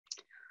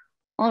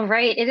All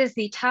right, it is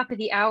the top of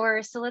the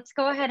hour, so let's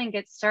go ahead and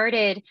get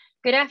started.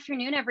 Good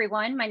afternoon,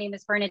 everyone. My name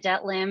is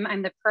Bernadette Lim.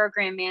 I'm the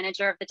program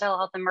manager of the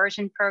Telehealth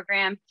Immersion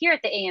Program here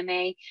at the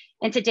AMA.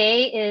 And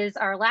today is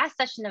our last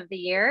session of the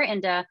year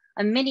and a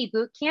mini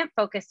boot camp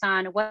focused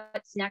on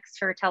what's next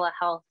for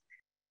telehealth.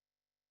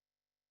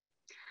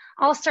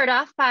 I'll start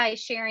off by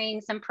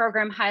sharing some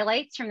program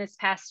highlights from this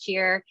past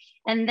year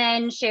and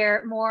then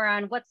share more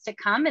on what's to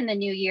come in the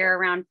new year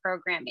around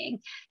programming.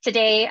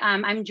 Today,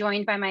 I'm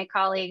joined by my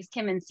colleagues,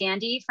 Kim and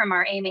Sandy from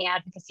our AMA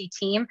advocacy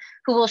team,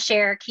 who will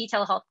share key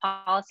telehealth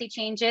policy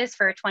changes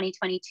for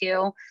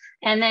 2022.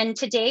 And then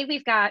today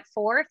we've got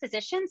 4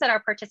 physicians that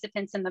are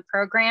participants in the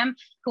program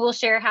who will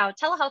share how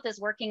telehealth is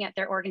working at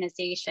their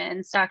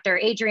organizations. Dr.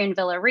 Adrian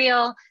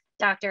Villarreal,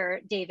 Dr.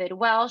 David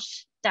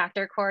Welsh,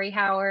 Dr. Corey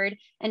Howard,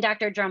 and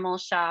Dr. Drummel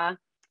Shaw.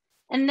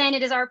 And then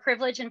it is our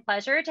privilege and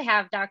pleasure to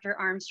have Dr.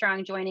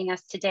 Armstrong joining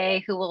us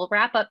today, who will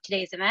wrap up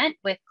today's event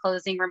with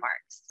closing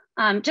remarks.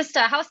 Just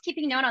a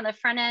housekeeping note on the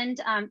front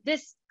end,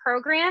 this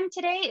program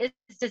today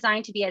is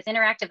designed to be as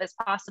interactive as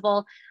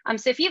possible.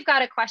 So if you've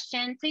got a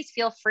question, please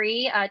feel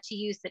free to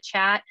use the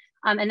chat.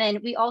 And then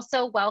we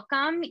also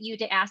welcome you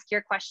to ask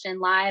your question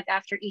live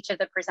after each of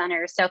the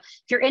presenters. So if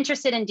you're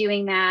interested in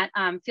doing that,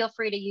 feel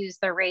free to use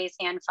the raise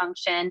hand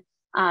function.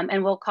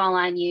 And we'll call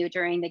on you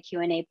during the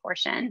Q&A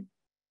portion.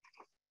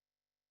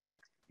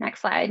 Next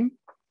slide.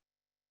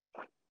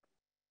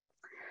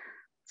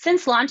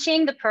 Since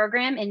launching the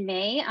program in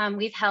May,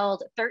 we've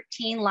held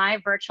 13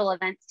 live virtual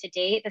events to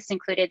date. This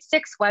included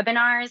 6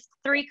 webinars,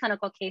 3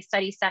 clinical case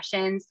study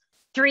sessions,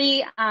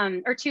 2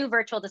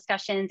 virtual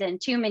discussions, and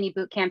 2 mini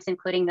boot camps,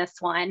 including this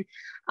one.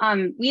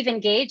 We've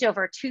engaged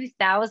over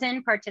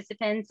 2,000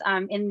 participants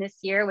in this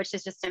year, which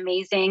is just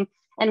amazing.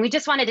 And we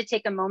just wanted to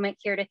take a moment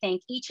here to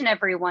thank each and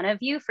every one of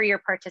you for your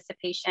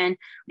participation.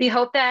 We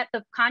hope that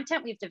the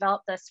content we've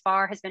developed thus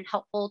far has been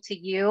helpful to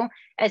you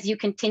as you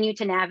continue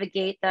to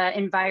navigate the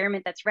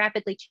environment that's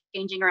rapidly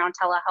changing around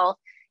telehealth.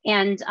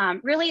 And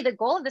really the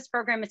goal of this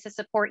program is to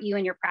support you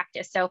in your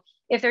practice. So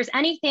if there's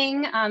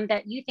anything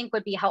that you think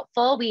would be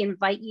helpful, we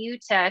invite you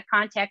to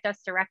contact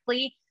us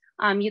directly.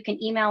 You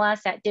can email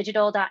us at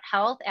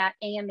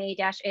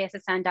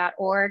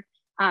digital.health@ama-assn.org.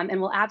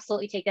 And we'll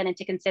absolutely take that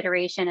into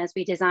consideration as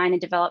we design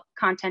and develop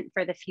content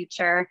for the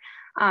future.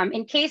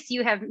 In case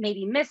you have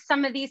maybe missed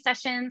some of these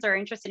sessions or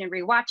interested in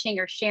rewatching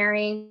or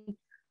sharing,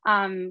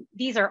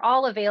 these are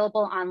all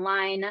available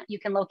online. You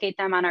can locate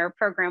them on our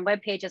program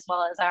webpage as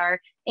well as our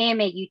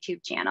AMA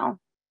YouTube channel.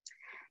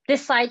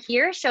 This slide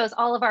here shows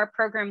all of our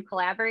program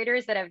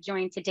collaborators that have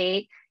joined to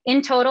date.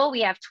 In total,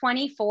 we have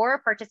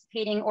 24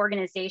 participating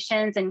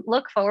organizations and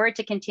look forward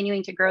to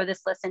continuing to grow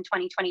this list in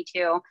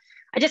 2022.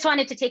 I just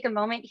wanted to take a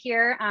moment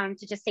here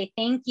to just say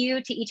thank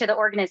you to each of the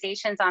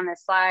organizations on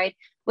this slide.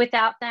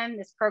 Without them,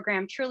 this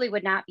program truly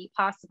would not be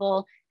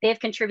possible. They have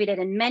contributed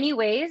in many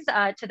ways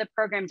to the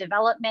program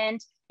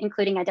development,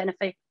 including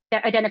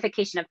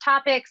identification of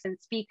topics and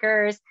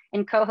speakers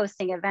and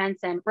co-hosting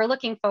events. And we're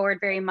looking forward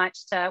very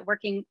much to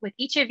working with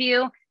each of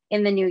you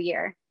in the new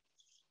year.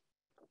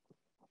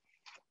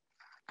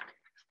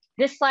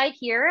 This slide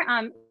here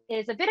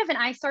is a bit of an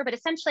eyesore, but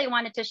essentially I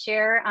wanted to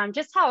share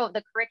just how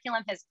the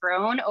curriculum has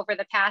grown over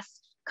the past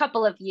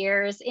couple of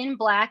years. In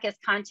black is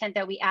content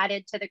that we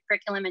added to the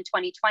curriculum in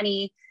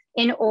 2020.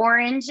 In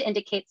orange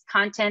indicates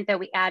content that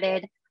we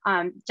added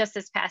just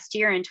this past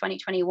year in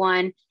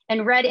 2021.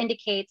 And red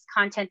indicates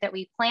content that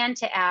we plan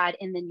to add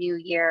in the new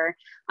year.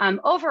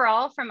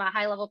 Overall, from a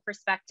high level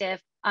perspective,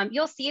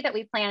 you'll see that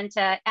we plan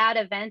to add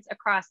events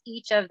across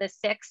each of the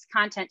 6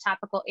 content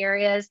topical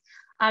areas.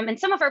 And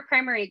some of our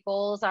primary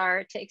goals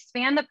are to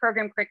expand the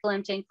program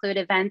curriculum to include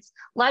events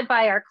led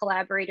by our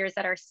collaborators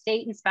that are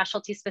state and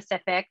specialty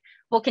specific.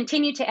 We'll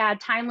continue to add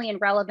timely and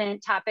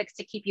relevant topics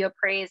to keep you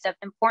appraised of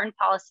important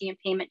policy and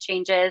payment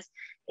changes.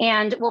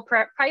 And we'll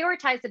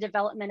prioritize the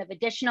development of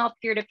additional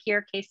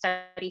peer-to-peer case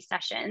study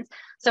sessions.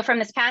 So from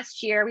this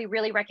past year, we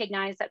really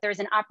recognize that there's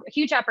a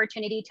huge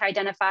opportunity to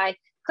identify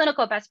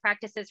clinical best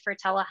practices for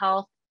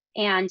telehealth.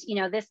 And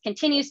this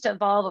continues to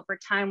evolve over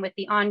time with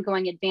the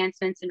ongoing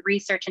advancements in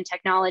research and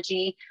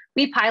technology.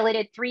 We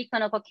piloted 3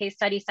 clinical case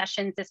study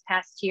sessions this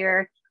past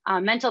year,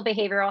 mental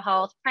behavioral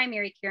health,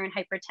 primary care, and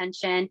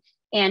hypertension.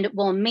 And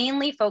we'll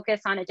mainly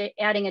focus on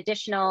adding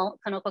additional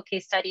clinical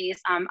case studies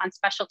on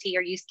specialty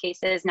or use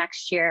cases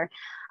next year.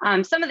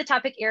 Some of the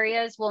topic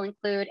areas will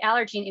include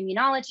allergy and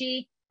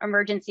immunology,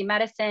 emergency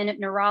medicine,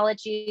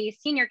 neurology,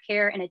 senior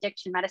care, and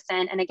addiction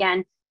medicine. And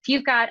again, if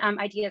you've got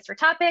ideas for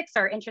topics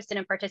or interested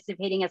in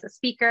participating as a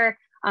speaker,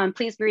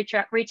 please reach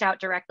out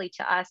directly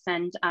to us,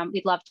 and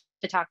we'd love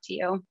to talk to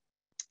you.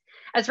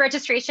 As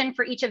registration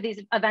for each of these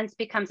events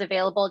becomes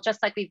available,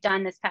 just like we've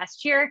done this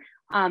past year,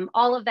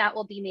 all of that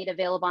will be made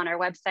available on our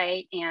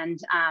website, and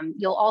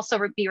you'll also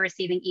be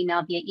receiving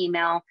email via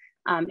email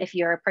if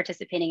you're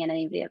participating in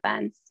any of the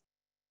events.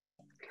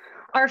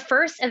 Our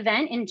first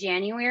event in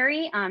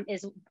January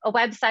is a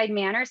website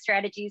manner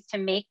strategies to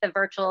make the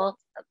virtual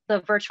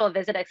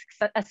visit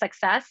a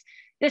success.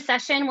 This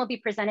session will be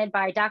presented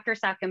by Dr.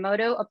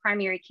 Sakamoto, a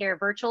primary care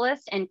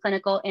virtualist and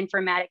clinical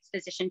informatics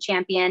physician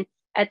champion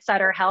at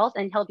Sutter Health,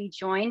 and he'll be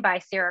joined by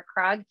Sarah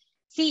Krug,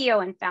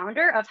 CEO and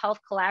founder of Health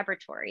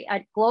Collaboratory,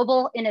 a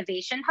global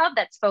innovation hub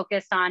that's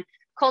focused on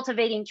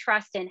cultivating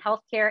trust in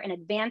healthcare and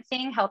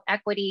advancing health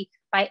equity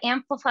by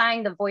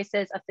amplifying the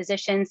voices of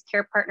physicians,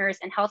 care partners,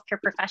 and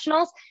healthcare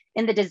professionals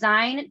in the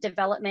design,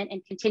 development,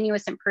 and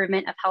continuous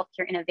improvement of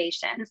healthcare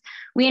innovations.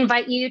 We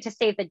invite you to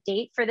save the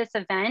date for this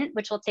event,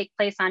 which will take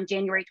place on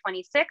January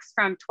 26th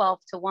from 12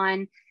 to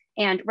 1,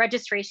 and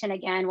registration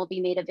again will be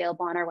made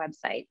available on our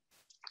website.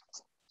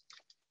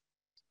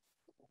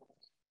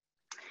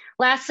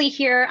 Lastly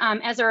here,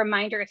 as a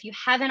reminder, if you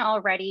haven't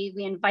already,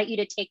 we invite you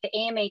to take the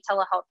AMA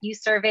Telehealth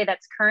Use Survey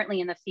that's currently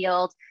in the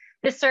field.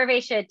 This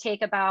survey should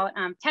take about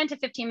 10 to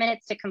 15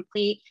 minutes to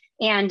complete,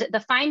 and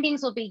the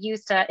findings will be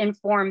used to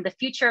inform the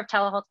future of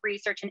telehealth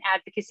research and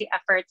advocacy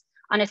efforts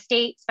on a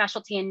state,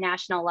 specialty, and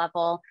national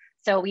level.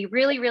 So we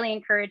really, really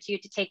encourage you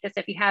to take this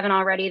if you haven't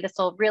already. This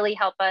will really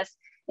help us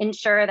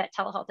ensure that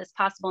telehealth is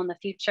possible in the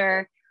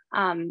future.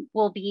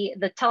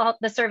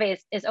 The survey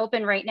is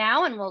open right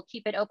now, and we'll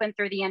keep it open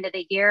through the end of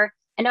the year.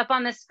 And up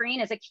on the screen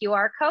is a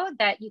QR code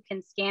that you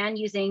can scan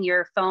using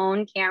your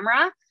phone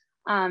camera.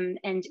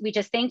 And we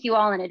just thank you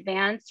all in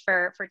advance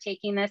for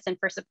taking this and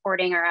for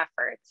supporting our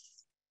efforts.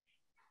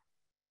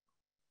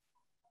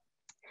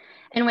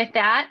 And with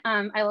that,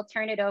 I will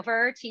turn it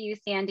over to you,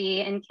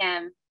 Sandy and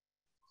Kim.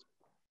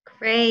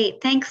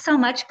 Great. Thanks so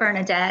much,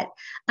 Bernadette.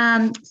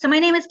 So my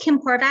name is Kim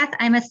Horvath.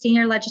 I'm a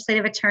senior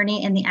legislative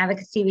attorney in the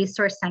Advocacy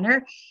Resource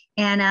Center.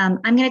 And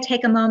I'm going to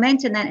take a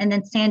moment, and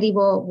then Sandy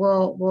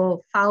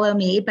will follow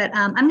me. But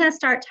I'm going to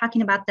start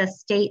talking about the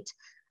state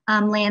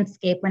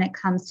landscape when it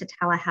comes to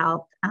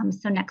telehealth.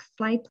 So next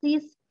slide,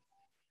 please.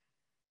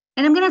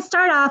 And I'm going to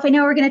start off, I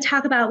know we're going to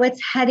talk about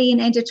what's heading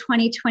into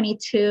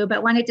 2022,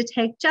 but wanted to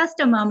take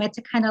just a moment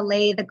to kind of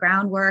lay the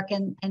groundwork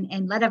and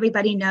let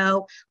everybody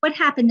know what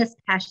happened this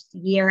past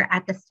year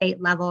at the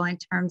state level in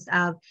terms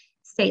of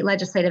state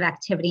legislative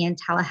activity in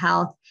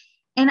telehealth.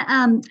 And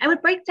I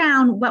would break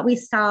down what we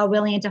saw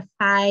really into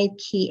 5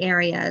 key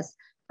areas.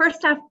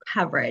 First off,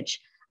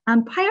 coverage.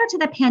 Prior to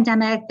the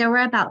pandemic, there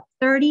were about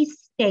 30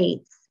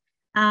 states.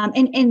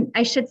 And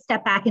I should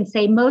step back and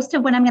say most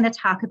of what I'm going to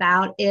talk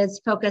about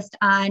is focused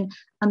on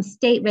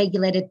state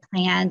regulated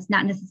plans,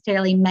 not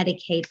necessarily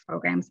Medicaid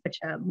programs, which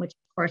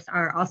of course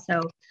are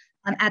also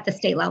at the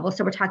state level.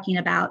 So we're talking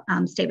about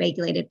state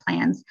regulated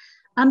plans.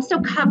 So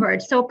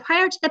coverage. So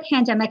prior to the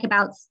pandemic,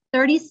 about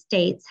 30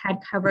 states had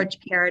coverage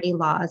parity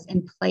laws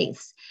in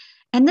place.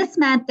 And this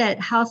meant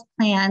that health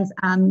plans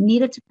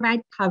needed to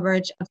provide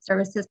coverage of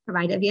services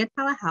provided via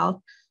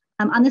telehealth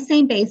on the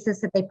same basis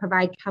that they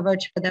provide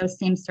coverage for those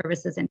same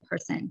services in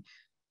person.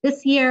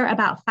 This year,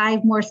 about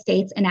 5 more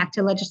states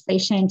enacted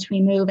legislation to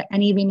remove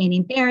any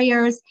remaining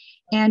barriers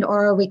and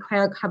or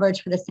require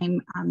coverage for the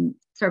same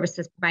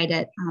services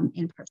provided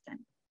in person.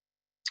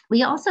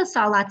 We also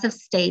saw lots of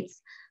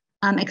states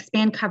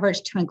expand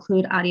coverage to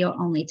include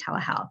audio-only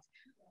telehealth.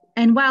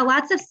 And while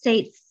lots of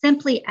states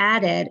simply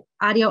added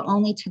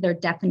audio-only to their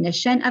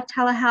definition of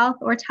telehealth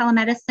or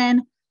telemedicine,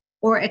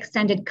 or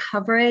extended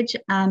coverage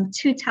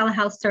to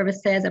telehealth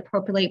services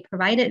appropriately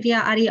provided via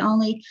audio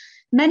only,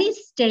 many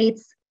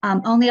states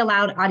only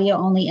allowed audio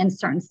only in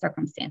certain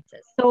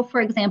circumstances. So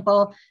for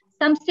example,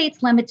 some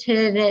states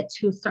limited it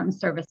to certain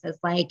services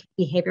like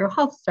behavioral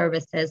health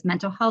services,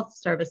 mental health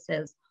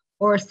services,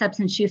 or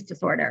substance use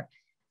disorder.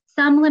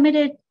 Some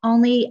limited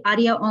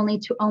audio only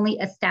to only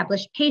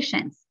established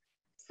patients.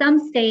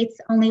 Some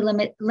states only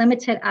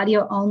limited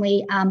audio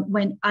only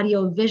when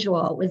audio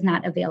visual was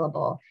not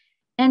available.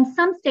 And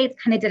some states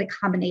kind of did a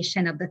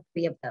combination of the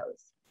 3 of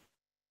those.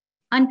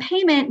 On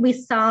payment, we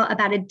saw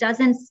about a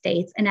dozen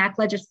states enact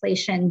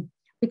legislation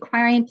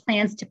requiring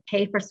plans to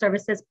pay for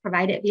services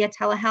provided via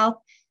telehealth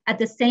at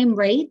the same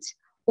rate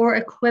or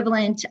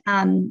equivalent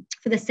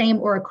for the same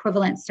or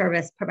equivalent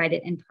service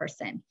provided in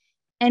person.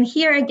 And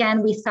here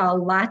again, we saw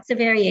lots of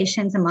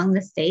variations among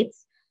the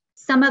states.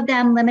 Some of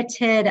them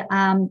limited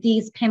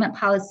these payment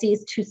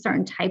policies to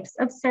certain types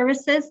of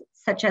services,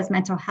 such as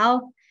mental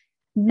health.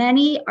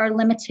 Many are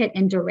limited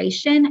in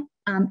duration,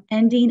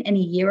 ending in a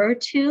year or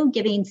 2,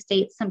 giving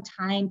states some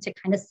time to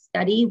kind of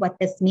study what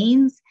this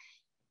means.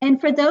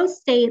 And for those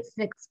states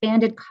that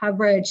expanded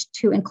coverage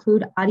to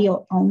include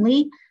audio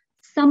only,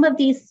 some of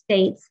these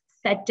states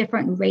set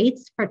different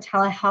rates for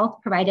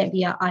telehealth provided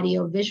via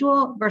audio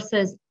visual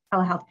versus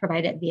telehealth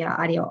provided via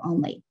audio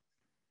only.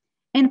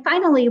 And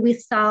finally, we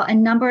saw a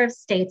number of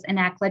states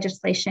enact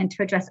legislation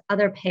to address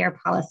other payer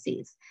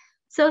policies.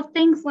 So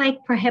things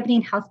like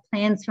prohibiting health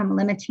plans from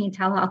limiting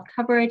telehealth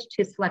coverage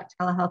to select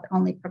telehealth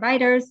only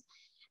providers,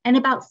 and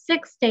about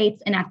 6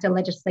 states enacted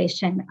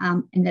legislation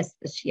in this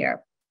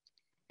year.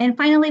 And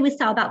finally, we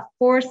saw about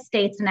 4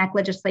 states enact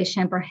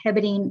legislation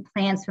prohibiting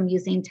plans from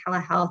using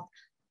telehealth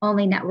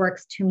only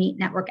networks to meet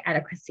network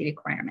adequacy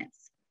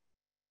requirements.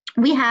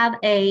 We have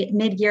a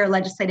mid-year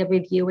legislative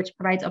review, which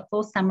provides a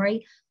full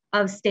summary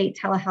of state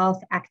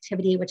telehealth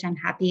activity, which I'm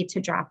happy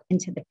to drop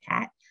into the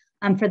chat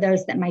for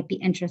those that might be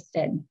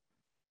interested.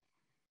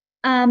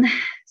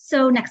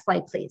 So next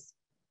slide, please.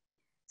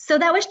 So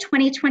that was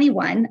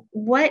 2021.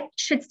 What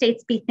should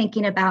states be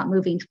thinking about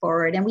moving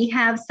forward? And we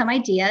have some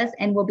ideas,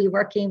 and we'll be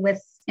working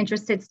with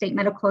interested state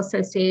medical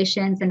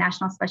associations and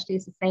national specialty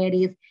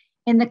societies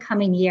in the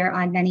coming year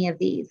on many of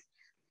these.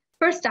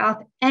 First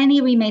off,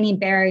 any remaining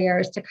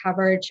barriers to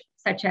coverage,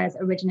 such as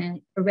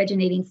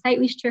originating site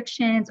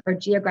restrictions or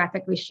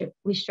geographic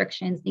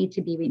restrictions, need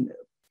to be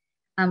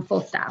removed,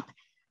 full stop.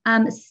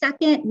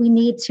 Second, we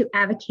need to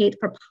advocate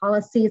for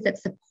policies that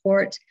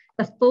support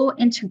the full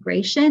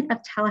integration of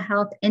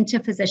telehealth into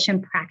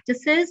physician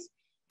practices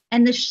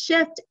and the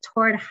shift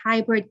toward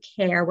hybrid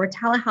care, where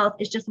telehealth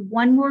is just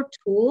one more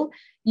tool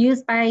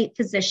used by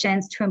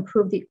physicians to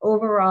improve the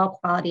overall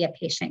quality of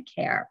patient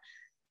care,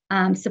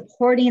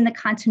 supporting the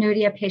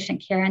continuity of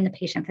patient care and the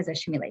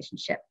patient-physician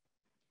relationship.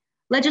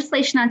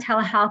 Legislation on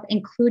telehealth,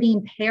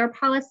 including payer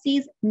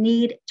policies,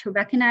 need to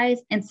recognize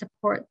and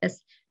support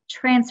this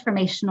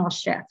transformational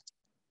shift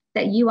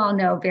that you all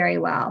know very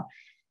well.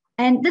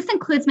 And this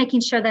includes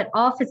making sure that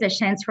all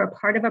physicians who are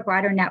part of a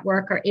broader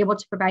network are able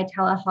to provide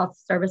telehealth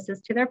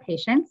services to their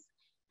patients.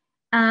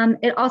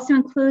 It also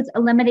includes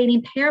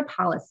eliminating payer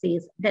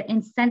policies that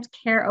incent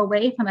care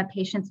away from a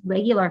patient's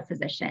regular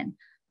physician,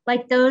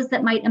 like those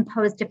that might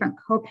impose different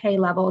copay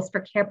levels for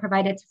care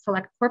provided to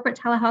select corporate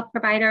telehealth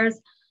providers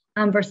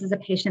versus a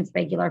patient's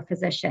regular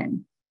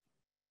physician.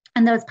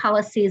 And those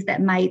policies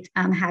that might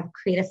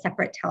create a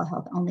separate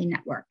telehealth only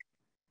network.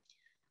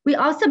 We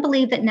also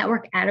believe that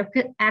network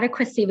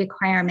adequacy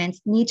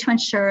requirements need to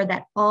ensure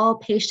that all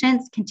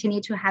patients continue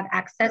to have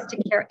access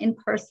to care in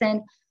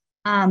person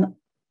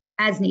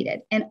as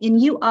needed. And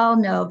you all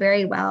know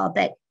very well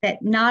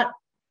that not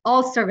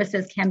all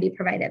services can be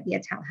provided via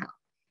telehealth.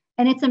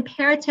 And it's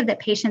imperative that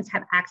patients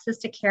have access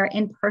to care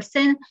in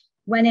person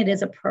when it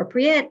is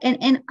appropriate,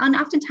 and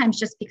oftentimes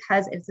just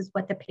because it is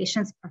what the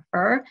patients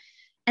prefer,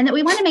 and that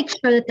we want to make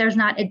sure that there's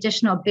not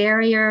additional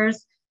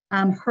barriers,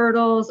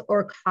 hurdles,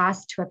 or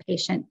costs to a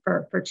patient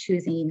for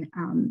choosing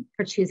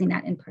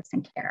that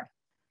in-person care.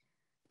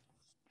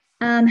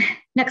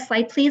 Next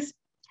slide, please.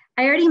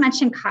 I already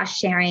mentioned cost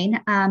sharing,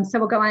 so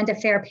we'll go on to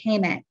fair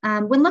payment.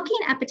 When looking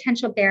at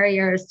potential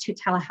barriers to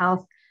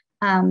telehealth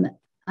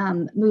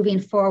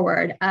moving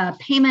forward,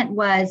 payment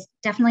was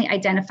definitely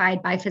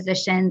identified by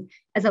physicians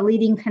as a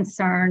leading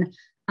concern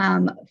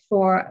as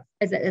far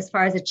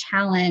as a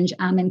challenge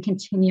in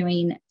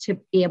continuing to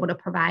be able to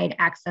provide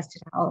access to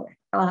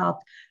telehealth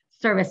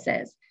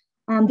services.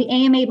 The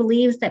AMA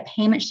believes that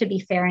payment should be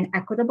fair and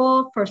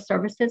equitable for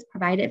services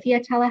provided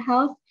via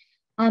telehealth,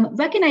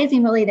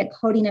 recognizing really that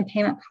coding and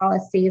payment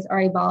policies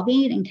are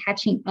evolving and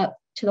catching up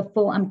to the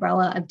full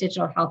umbrella of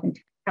digital health and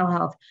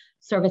telehealth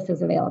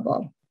services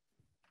available.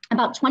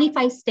 About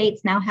 25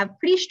 states now have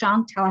pretty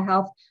strong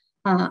telehealth,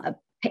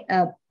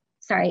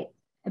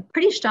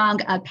 pretty strong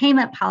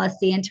payment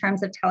policy in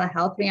terms of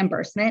telehealth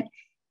reimbursement.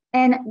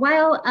 And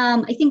while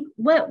I think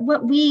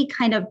what we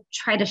kind of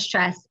try to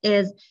stress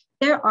is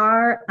there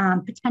are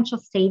potential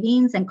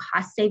savings and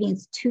cost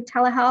savings to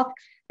telehealth,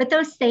 but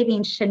those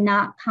savings should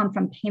not come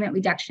from payment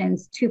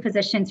reductions to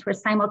physicians who are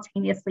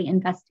simultaneously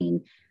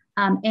investing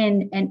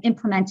in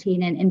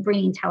implementing and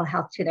bringing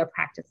telehealth to their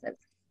practices.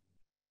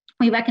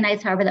 We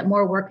recognize, however, that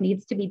more work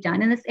needs to be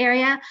done in this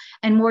area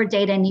and more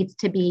data needs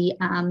to be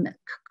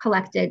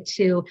collected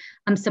to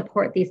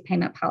support these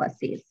payment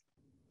policies.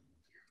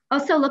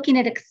 Also looking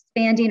at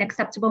expanding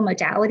acceptable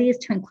modalities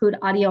to include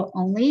audio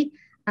only,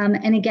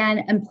 and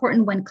again,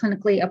 important when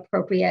clinically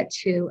appropriate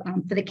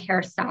for the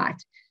care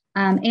sought.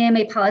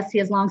 AMA policy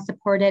has long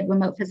supported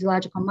remote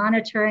physiological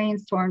monitoring,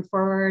 store and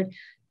forward,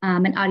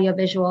 and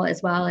audiovisual,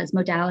 as well as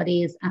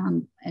modalities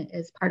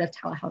as part of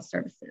telehealth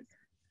services.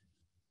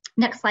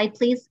 Next slide,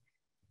 please.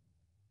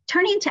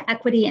 Turning to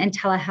equity and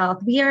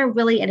telehealth, we are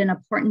really at an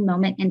important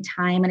moment in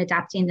time in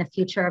adopting the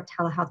future of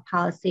telehealth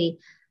policy.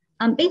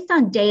 Based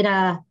on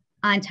data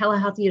on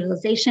telehealth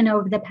utilization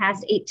over the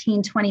past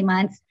 18-20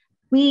 months,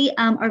 we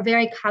are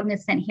very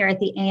cognizant here at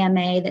the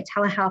AMA that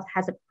telehealth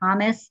has a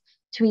promise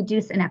to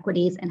reduce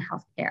inequities in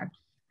healthcare.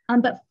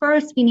 But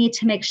first, we need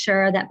to make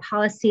sure that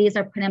policies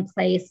are put in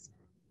place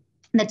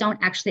that don't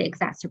actually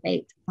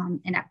exacerbate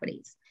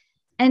inequities.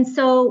 And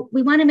so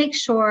we want to make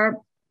sure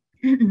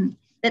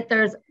that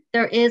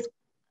there is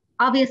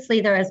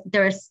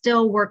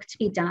still work to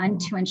be done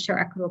to ensure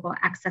equitable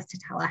access to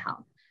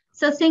telehealth.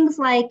 So things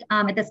like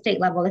at the state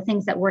level, the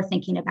things that we're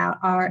thinking about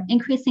are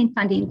increasing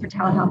funding for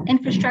telehealth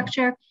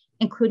infrastructure,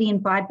 including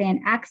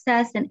broadband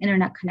access and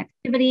internet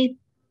connectivity.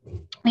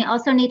 We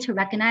also need to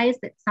recognize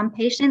that some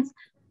patients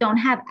don't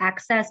have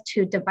access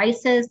to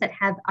devices that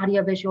have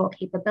audiovisual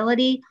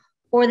capability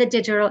or the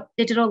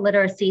digital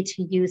literacy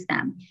to use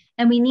them.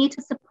 And we need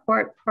to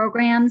support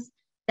programs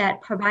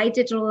that provide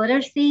digital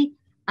literacy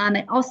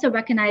and also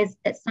recognize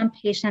that some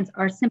patients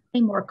are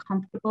simply more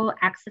comfortable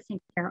accessing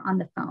care on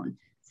the phone.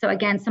 So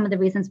again, some of the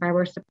reasons why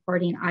we're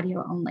supporting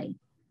audio only.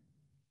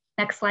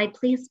 Next slide,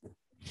 please.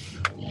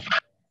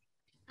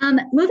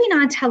 Moving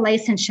on to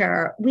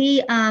licensure,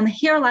 we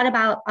hear a lot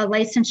about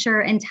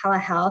licensure in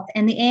telehealth,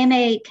 and the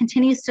AMA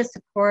continues to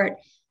support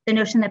the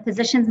notion that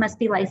physicians must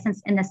be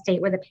licensed in the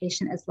state where the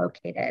patient is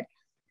located.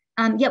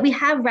 Yet we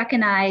have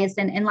recognized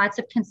and lots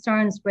of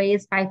concerns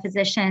raised by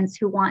physicians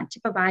who want to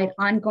provide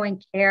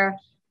ongoing care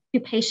to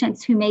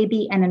patients who may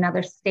be in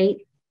another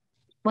state,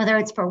 whether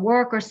it's for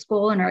work or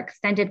school or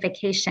extended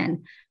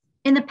vacation.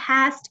 In the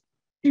past,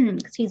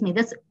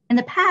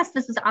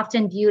 this is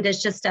often viewed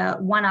as just a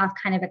one-off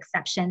kind of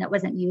exception that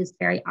wasn't used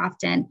very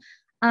often.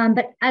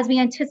 But as we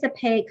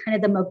anticipate kind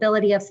of the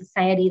mobility of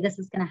society, this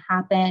is going to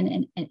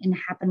happen and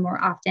happen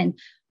more often.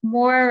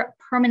 More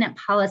permanent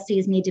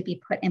policies need to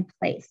be put in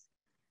place.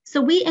 So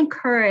we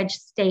encourage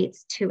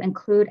states to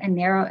include a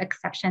narrow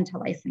exception to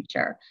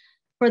licensure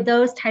for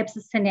those types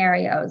of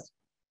scenarios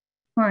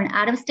where an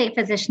out-of-state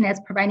physician is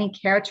providing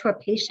care to a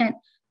patient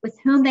with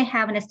whom they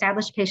have an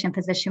established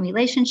patient-physician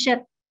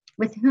relationship,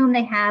 with whom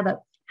they have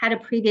had a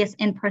previous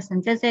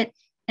in-person visit,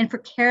 and for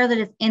care that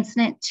is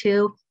incident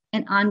to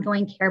an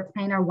ongoing care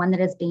plan or one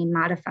that is being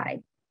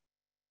modified.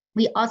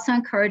 We also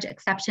encourage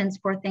exceptions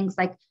for things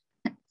like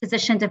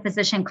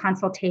physician-to-physician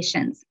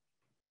consultations.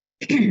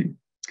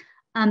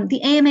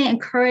 The AMA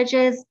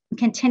encourages and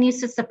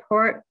continues to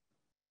support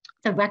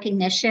the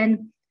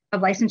recognition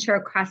of licensure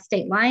across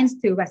state lines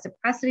through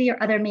reciprocity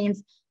or other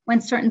means when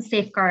certain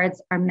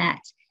safeguards are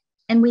met.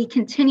 And we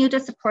continue to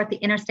support the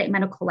Interstate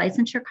Medical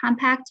Licensure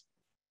Compact,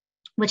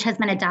 which has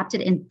been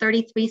adopted in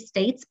 33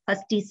 states plus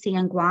DC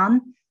and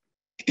Guam,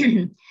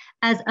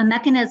 as a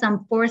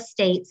mechanism for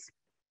states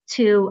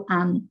to,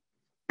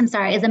 as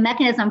a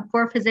mechanism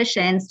for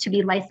physicians to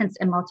be licensed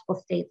in multiple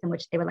states in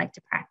which they would like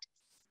to practice.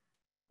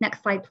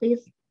 Next slide, please.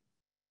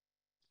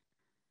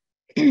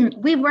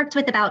 We've worked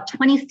with about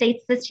 20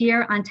 states this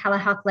year on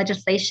telehealth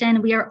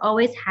legislation. We are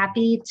always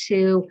happy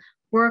to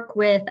work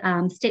with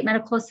state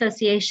medical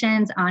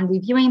associations on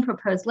reviewing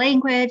proposed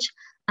language.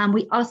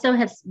 We also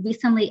have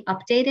recently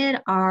updated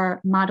our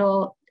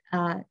model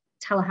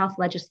telehealth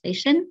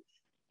legislation.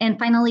 And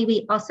finally,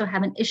 we also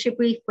have an issue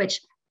brief, which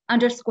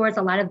underscores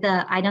a lot of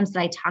the items that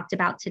I talked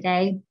about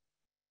today.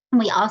 And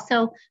we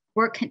also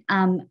work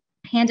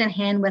hand in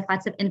hand with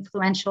lots of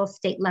influential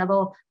state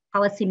level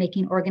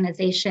policymaking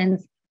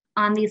organizations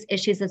on these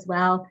issues as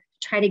well,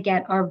 to try to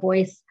get our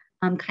voice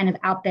kind of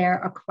out there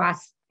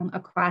across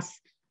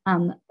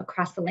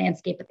the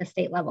landscape at the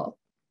state level.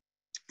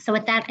 So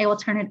with that, I will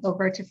turn it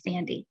over to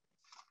Sandy.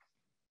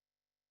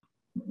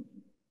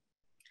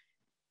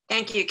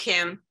 Thank you,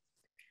 Kim.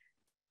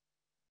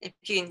 If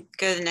you can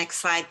go to the next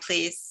slide,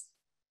 please.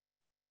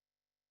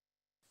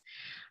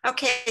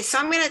 Okay, so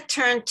I'm going to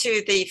turn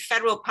to the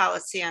federal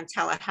policy on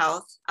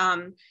telehealth.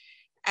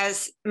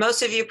 As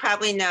most of you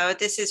probably know,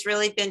 this has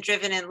really been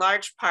driven in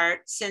large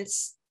part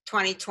since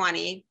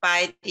 2020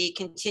 by the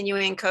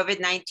continuing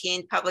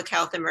COVID-19 public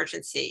health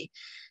emergency.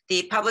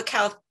 The public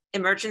health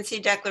emergency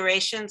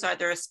declarations are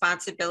the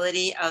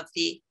responsibility of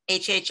the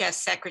HHS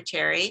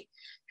secretary,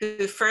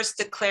 who first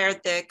declared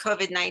the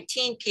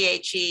COVID-19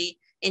 PHE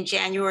in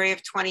January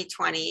of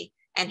 2020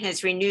 and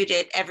has renewed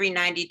it every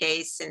 90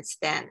 days since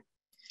then.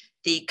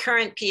 The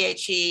current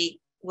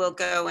PHE will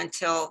go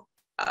until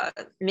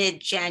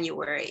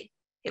mid-January.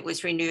 It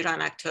was renewed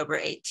on October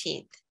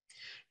 18th.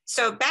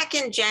 So back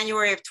in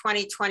January of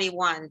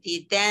 2021,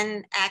 the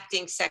then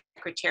acting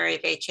secretary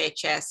of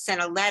HHS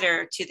sent a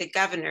letter to the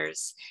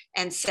governors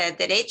and said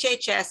that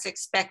HHS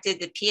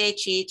expected the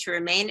PHE to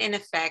remain in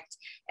effect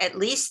at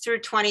least through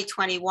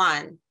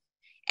 2021,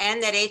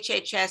 and that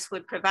HHS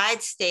would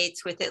provide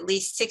states with at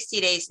least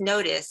 60 days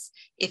notice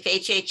if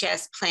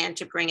HHS planned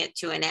to bring it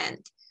to an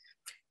end.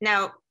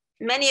 Now,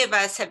 many of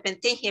us have been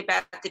thinking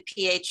about the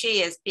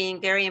PHE as being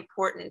very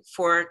important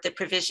for the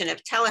provision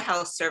of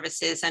telehealth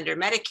services under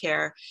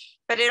Medicare,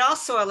 but it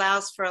also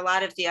allows for a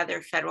lot of the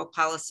other federal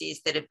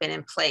policies that have been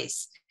in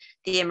place.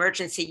 The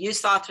emergency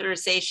use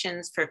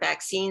authorizations for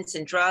vaccines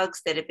and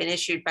drugs that have been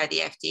issued by the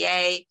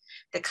FDA,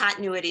 the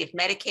continuity of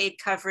Medicaid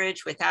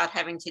coverage without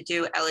having to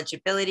do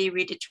eligibility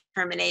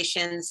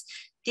redeterminations.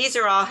 These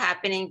are all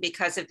happening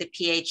because of the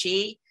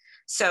PHE.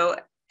 So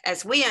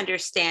as we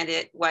understand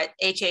it, what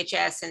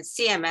HHS and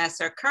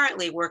CMS are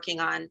currently working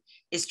on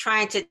is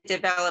trying to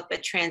develop a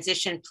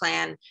transition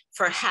plan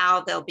for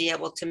how they'll be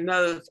able to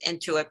move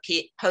into a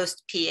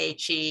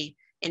post-PHE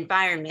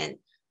environment,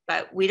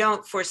 but we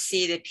don't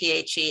foresee the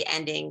PHE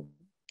ending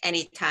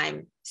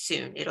anytime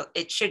soon.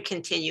 It should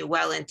continue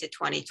well into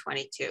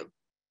 2022.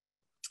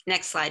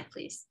 Next slide,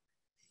 please.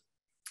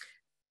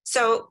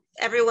 So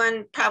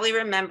everyone probably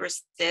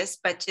remembers this,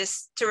 but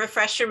just to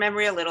refresh your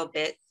memory a little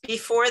bit,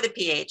 before the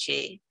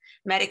PHE,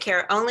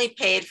 Medicare only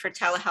paid for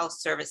telehealth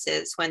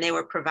services when they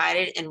were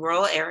provided in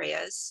rural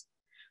areas,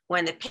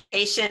 when the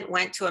patient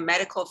went to a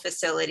medical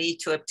facility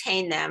to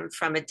obtain them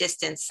from a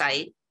distant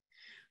site,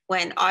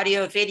 when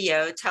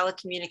audio-video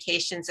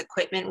telecommunications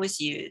equipment was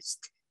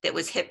used that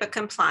was HIPAA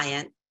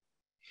compliant,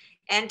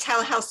 and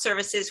telehealth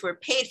services were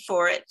paid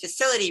for at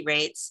facility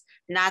rates,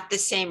 not the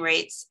same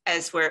rates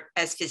as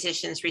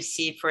physicians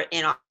receive for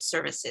in-office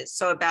services,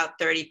 so about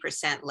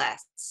 30%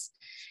 less.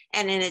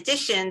 And in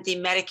addition, the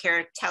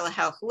Medicare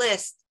telehealth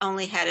list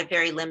only had a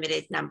very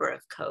limited number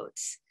of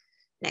codes.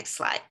 Next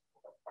slide.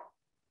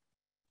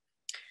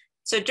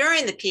 So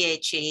during the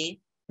PHE,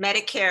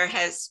 Medicare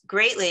has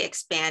greatly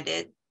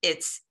expanded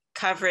its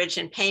coverage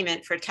and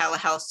payment for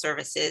telehealth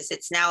services.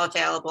 It's now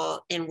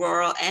available in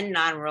rural and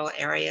non-rural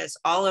areas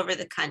all over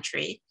the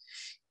country.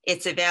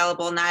 It's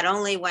available not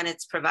only when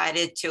it's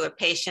provided to a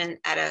patient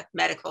at a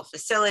medical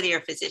facility or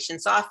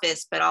physician's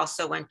office, but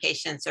also when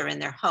patients are in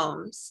their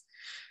homes.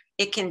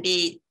 It can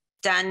be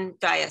done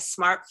via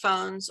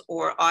smartphones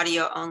or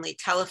audio-only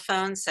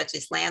telephones, such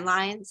as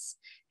landlines.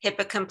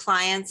 HIPAA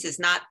compliance is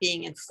not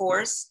being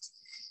enforced.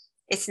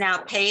 It's now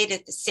paid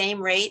at the same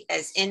rate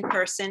as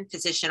in-person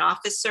physician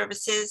office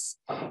services,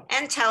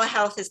 and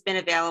telehealth has been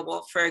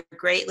available for a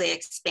greatly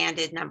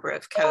expanded number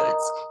of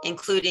codes,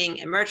 including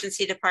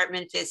emergency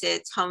department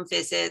visits, home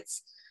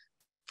visits,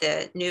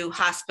 the new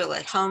hospital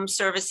at home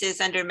services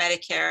under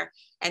Medicare,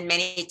 and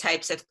many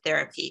types of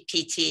therapy,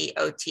 PT,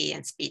 OT,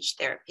 and speech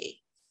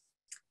therapy.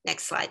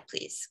 Next slide,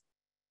 please.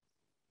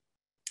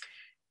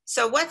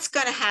 So what's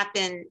going to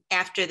happen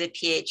after the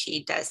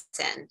PHE does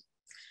end?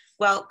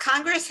 Well,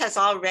 Congress has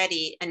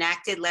already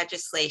enacted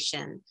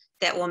legislation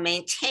that will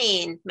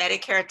maintain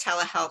Medicare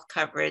telehealth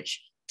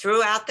coverage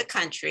throughout the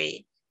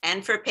country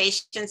and for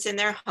patients in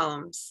their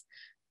homes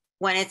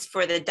when it's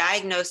for the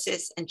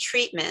diagnosis and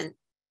treatment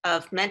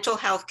of mental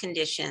health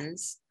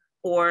conditions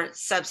or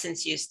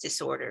substance use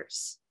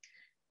disorders.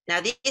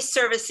 Now, these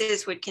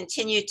services would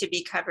continue to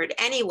be covered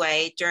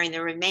anyway during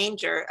the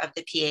remainder of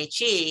the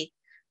PHE,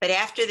 but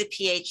after the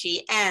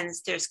PHE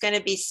ends, there's going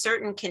to be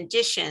certain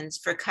conditions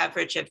for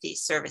coverage of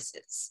these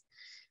services.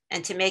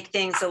 And to make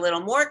things a little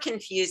more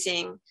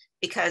confusing,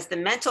 because the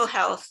mental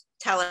health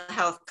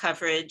telehealth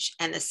coverage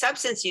and the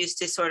substance use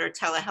disorder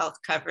telehealth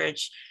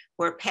coverage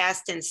were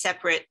passed in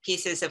separate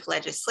pieces of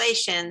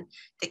legislation,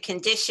 the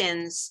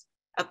conditions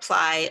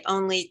apply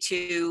only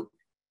to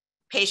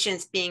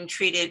patients being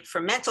treated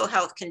for mental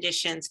health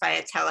conditions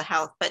via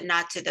telehealth, but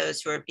not to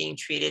those who are being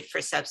treated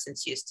for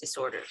substance use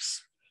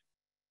disorders.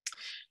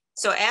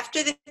 So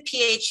after the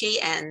PHE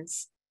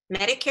ends,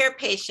 Medicare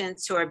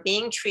patients who are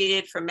being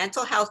treated for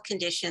mental health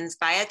conditions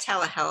via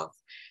telehealth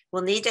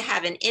will need to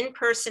have an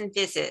in-person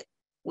visit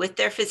with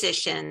their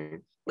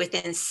physician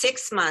within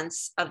 6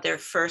 months of their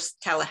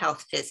first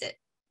telehealth visit.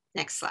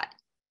 Next slide.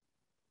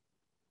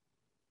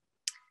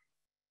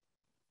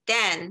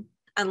 Then,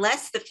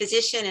 unless the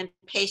physician and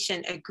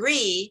patient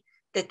agree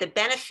that the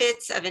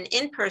benefits of an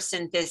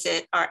in-person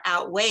visit are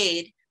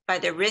outweighed by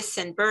the risks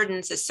and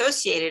burdens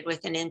associated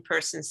with an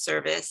in-person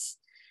service,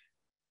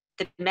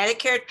 the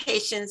Medicare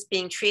patients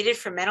being treated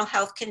for mental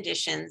health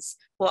conditions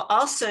will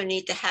also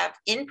need to have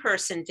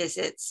in-person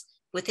visits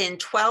within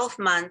 12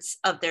 months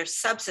of their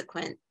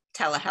subsequent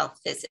telehealth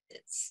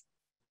visits.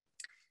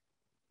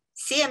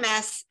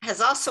 CMS has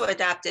also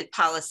adopted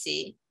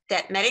policy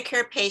that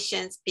Medicare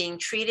patients being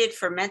treated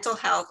for mental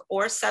health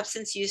or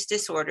substance use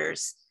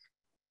disorders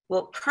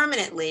will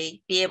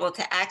permanently be able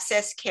to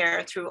access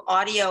care through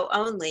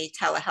audio-only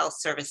telehealth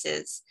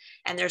services,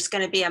 and there's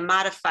going to be a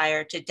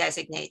modifier to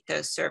designate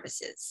those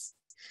services.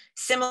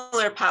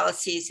 Similar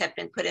policies have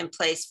been put in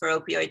place for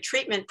opioid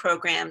treatment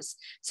programs,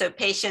 so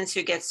patients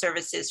who get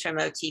services from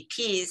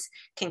OTPs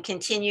can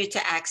continue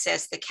to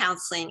access the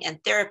counseling and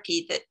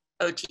therapy that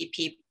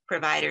OTP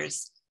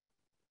providers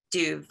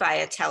do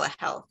via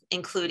telehealth,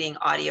 including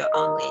audio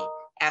only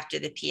after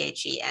the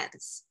PHE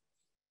ends.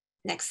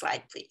 Next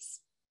slide, please.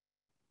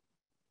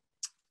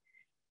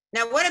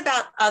 Now, what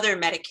about other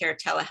Medicare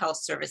telehealth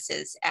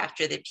services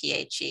after the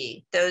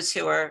PHE, those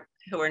who are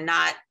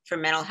not for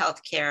mental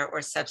health care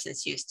or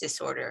substance use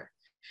disorder?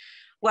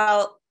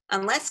 Well,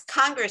 unless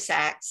Congress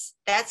acts,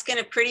 that's going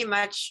to pretty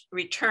much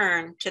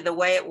return to the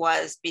way it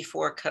was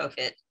before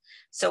COVID.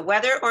 So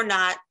whether or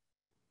not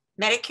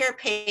Medicare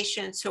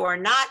patients who are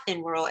not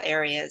in rural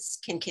areas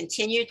can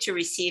continue to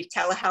receive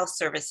telehealth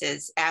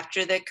services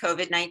after the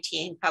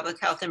COVID-19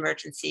 public health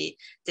emergency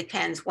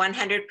depends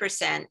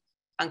 100%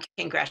 on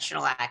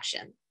congressional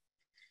action.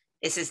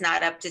 This is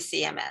not up to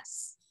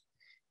CMS.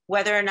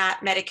 Whether or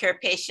not Medicare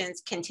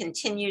patients can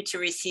continue to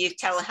receive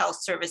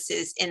telehealth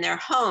services in their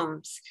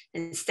homes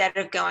instead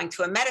of going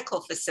to a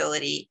medical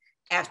facility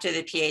after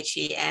the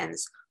PHE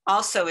ends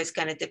also is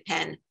going to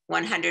depend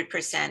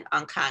 100%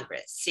 on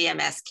Congress.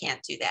 CMS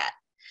can't do that.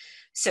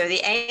 So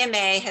the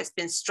AMA has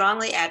been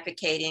strongly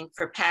advocating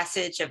for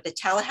passage of the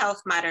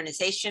Telehealth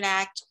Modernization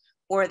Act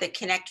or the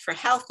Connect for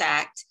Health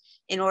Act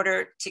in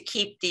order to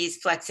keep these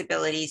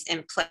flexibilities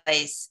in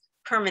place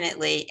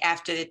permanently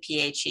after the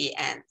PHE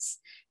ends.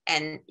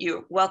 And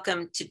you're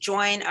welcome to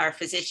join our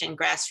physician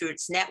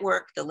grassroots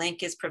network. The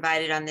link is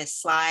provided on this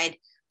slide.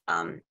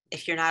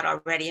 If you're not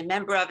already a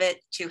member of it,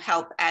 to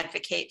help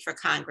advocate for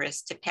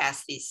Congress to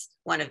pass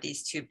one of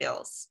these two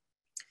bills.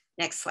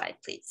 Next slide,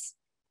 please.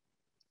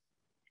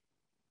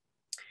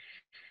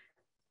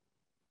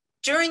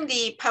 During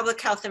the public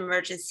health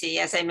emergency,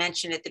 as I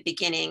mentioned at the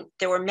beginning,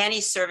 there were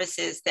many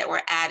services that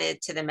were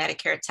added to the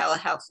Medicare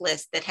telehealth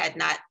list that had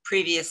not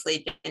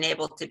previously been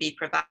able to be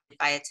provided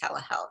via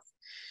telehealth.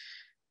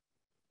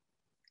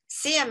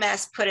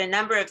 CMS put a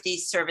number of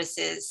these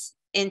services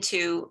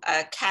into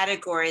a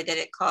category that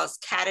it calls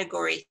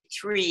Category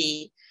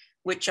 3,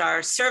 which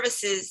are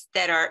services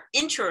that are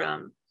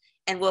interim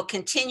and will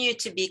continue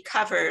to be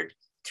covered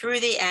through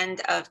the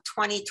end of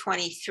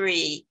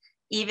 2023,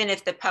 even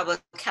if the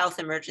public health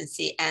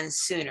emergency ends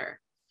sooner.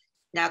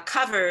 Now,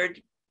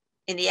 covered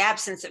in the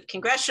absence of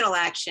congressional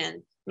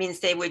action means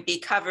they would be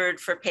covered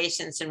for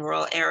patients in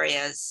rural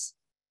areas,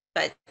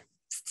 but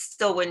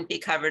still wouldn't be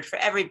covered for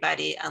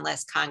everybody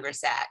unless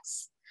Congress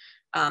acts.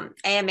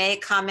 AMA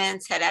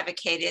comments had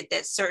advocated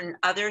that certain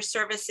other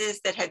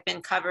services that had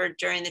been covered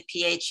during the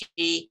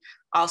PHE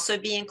also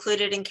be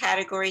included in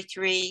Category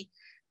 3,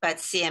 but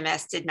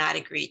CMS did not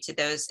agree to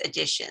those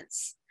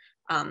additions.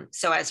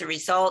 So as a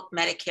result,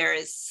 Medicare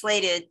is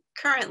slated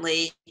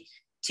currently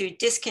to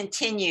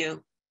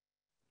discontinue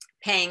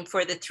paying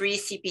for the 3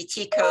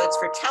 CPT codes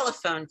for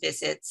telephone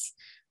visits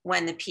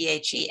when the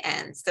PHE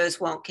ends. Those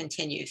won't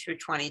continue through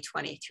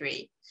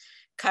 2023.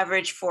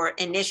 Coverage for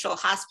initial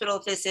hospital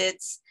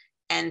visits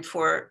and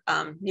for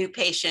new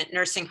patient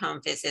nursing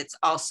home visits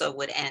also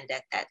would end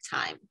at that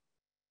time.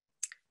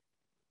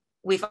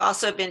 We've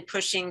also been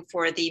pushing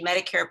for the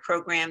Medicare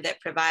program that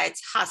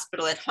provides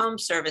hospital at home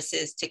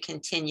services to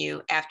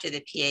continue after the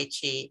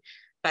PHE,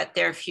 but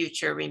their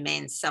future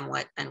remains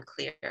somewhat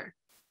unclear.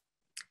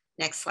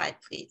 Next slide,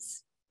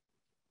 please.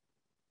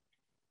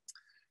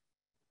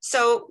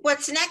 So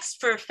what's next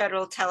for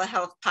federal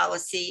telehealth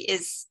policy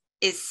is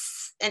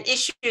an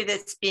issue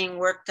that's being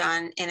worked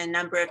on in a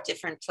number of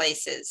different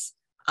places,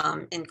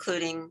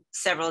 including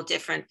several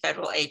different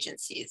federal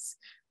agencies.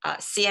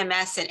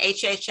 CMS and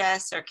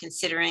HHS are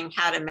considering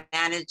how to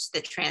manage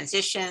the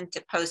transition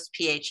to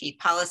post-PHE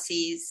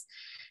policies.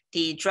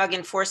 The Drug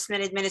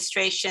Enforcement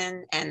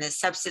Administration and the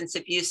Substance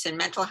Abuse and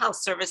Mental Health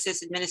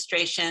Services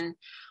Administration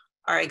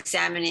are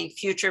examining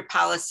future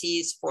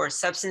policies for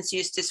substance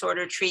use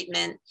disorder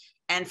treatment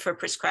and for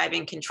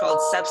prescribing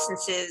controlled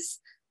substances.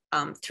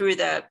 Through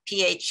the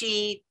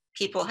PHE,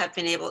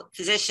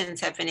 physicians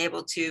have been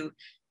able to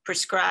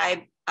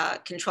prescribe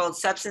controlled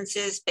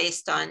substances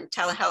based on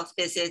telehealth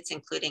visits,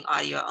 including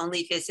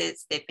audio-only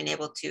visits. They've been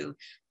able to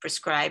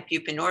prescribe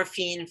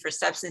buprenorphine for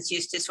substance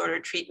use disorder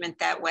treatment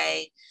that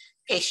way.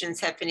 Patients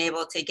have been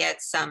able to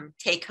get some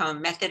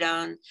take-home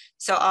methadone.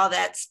 So all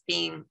that's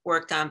being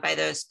worked on by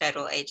those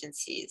federal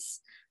agencies.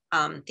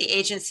 The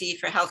Agency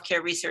for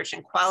Healthcare Research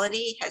and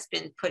Quality has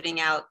been putting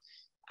out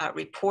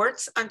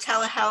reports on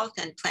telehealth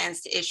and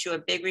plans to issue a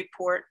big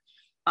report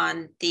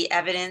on the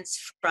evidence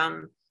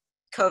from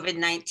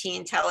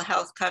COVID-19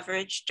 telehealth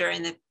coverage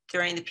during the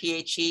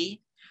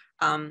PHE.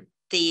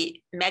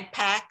 The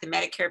MedPAC, the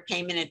Medicare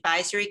Payment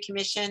Advisory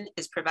Commission,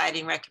 is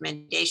providing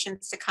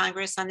recommendations to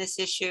Congress on this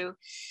issue.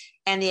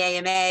 And the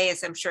AMA,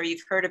 as I'm sure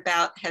you've heard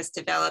about, has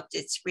developed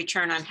its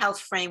Return on Health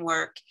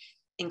framework,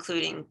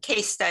 including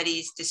case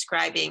studies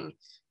describing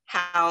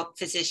how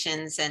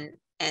physicians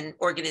and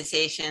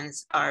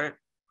organizations are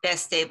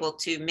best able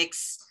to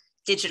mix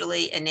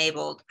digitally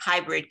enabled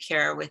hybrid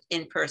care with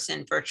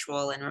in-person,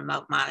 virtual, and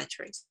remote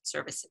monitoring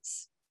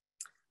services.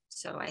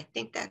 So I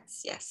think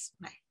that's, yes.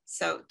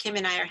 So Kim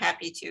and I are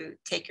happy to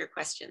take your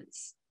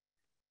questions.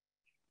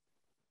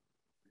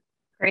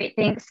 Great,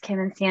 thanks, Kim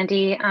and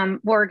Sandy.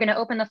 We're gonna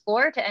open the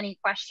floor to any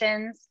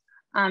questions.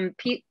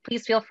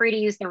 Please feel free to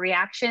use the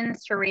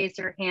reactions to raise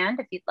your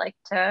hand if you'd like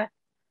to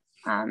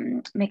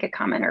make a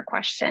comment or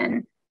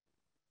question.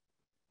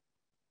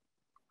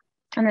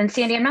 And then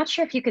Sandy, I'm not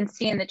sure if you can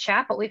see in the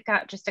chat, but we've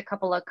got just a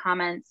couple of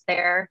comments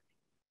there.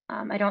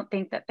 I don't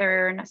think that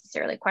they're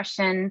necessarily a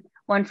question.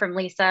 One from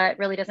Lisa: it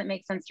really doesn't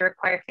make sense to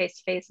require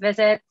face-to-face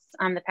visits.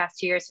 The past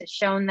 2 years has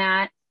shown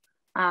that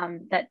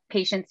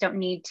patients don't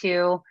need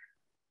to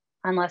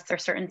unless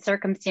there's certain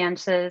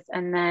circumstances.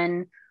 And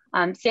then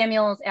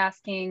Samuel's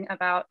asking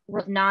about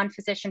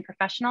non-physician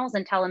professionals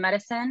in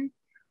telemedicine.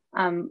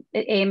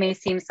 AMA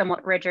seems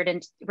somewhat rigid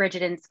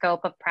in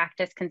scope of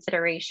practice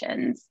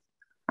considerations.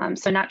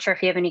 So not sure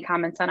if you have any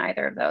comments on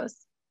either of those.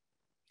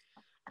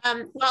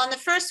 Well, on the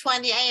first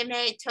one, the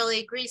AMA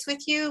totally agrees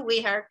with you.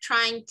 We are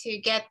trying to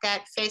get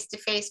that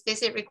face-to-face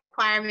visit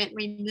requirement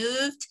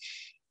removed.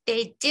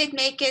 They did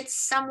make it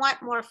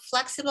somewhat more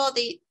flexible.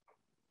 The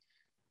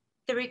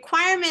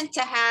requirement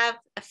to have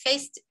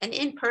an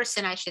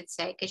in-person, I should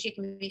say, because you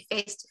can be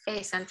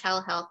face-to-face on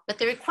telehealth, but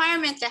the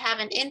requirement to have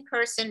an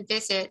in-person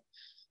visit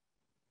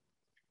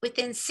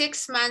within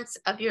 6 months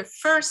of your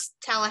first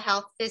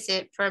telehealth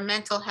visit for a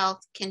mental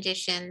health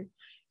condition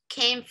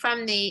came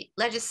from the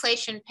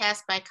legislation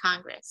passed by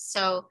Congress.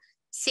 So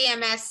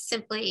CMS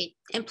simply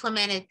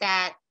implemented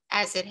that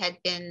as it had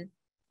been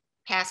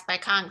passed by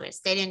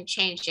Congress. They didn't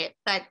change it,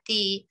 but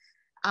the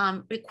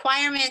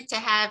requirement to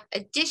have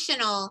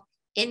additional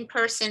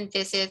in-person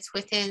visits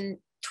within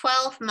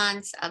 12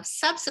 months of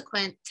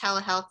subsequent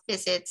telehealth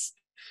visits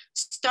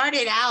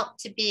started out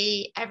to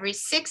be every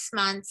 6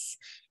 months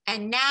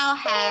and now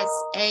has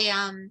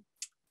an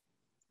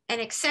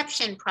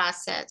exception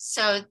process.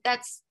 So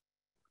that's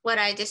what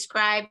I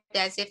described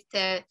as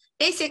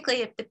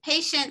basically if the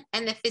patient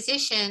and the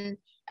physician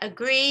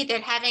agree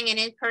that having an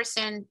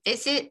in-person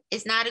visit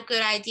is not a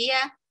good idea,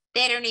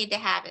 they don't need to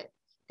have it.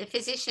 The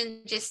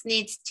physician just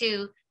needs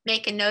to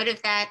make a note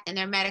of that in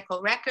their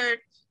medical record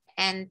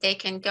and they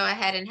can go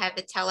ahead and have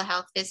the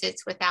telehealth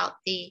visits without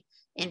the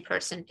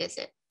in-person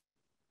visit.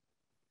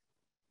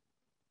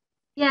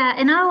 Yeah,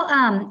 and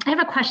I have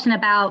a question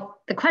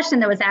about the question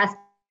that was asked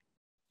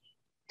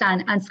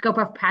on scope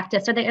of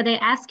practice. Are they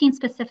asking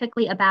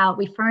specifically about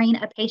referring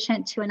a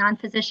patient to a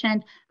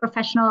non-physician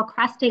professional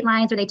across state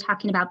lines? Are they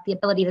talking about the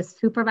ability to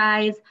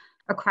supervise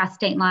across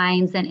state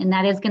lines? And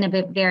that is going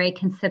to vary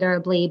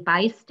considerably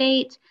by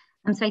state.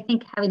 So I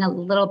think having a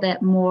little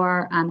bit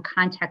more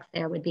context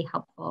there would be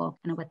helpful,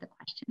 kind of what the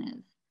question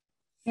is.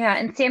 Yeah,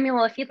 and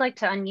Samuel, if you'd like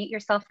to unmute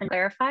yourself and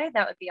clarify,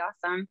 that would be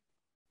awesome.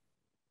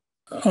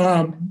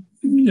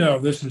 Yeah,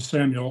 this is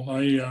Samuel.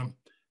 I'm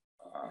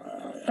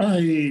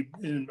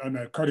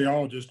a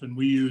cardiologist, and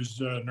we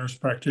use nurse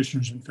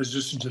practitioners and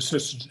physician's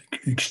assistants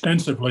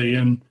extensively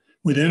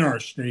within our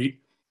state.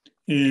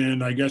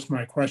 And I guess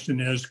my question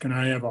is, can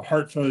I have a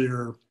heart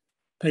failure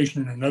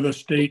patient in another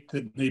state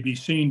that may be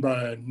seen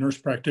by a nurse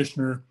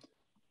practitioner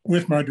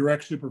with my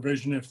direct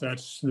supervision if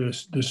that's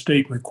the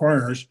state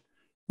requires?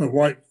 But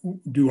what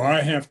do I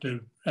have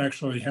to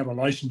actually have a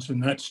license in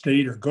that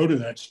state or go to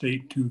that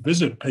state to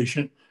visit a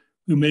patient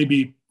who may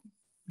be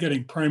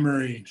getting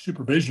primary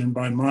supervision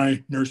by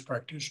my nurse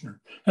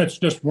practitioner? That's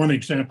just one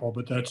example,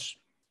 but that's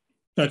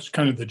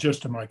kind of the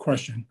gist of my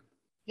question.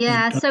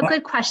 Yeah, so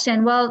good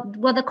question. Well,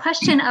 the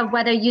question of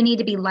whether you need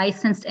to be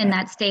licensed in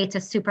that state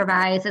to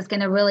supervise is going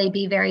to really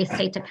be very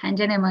state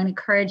dependent. And I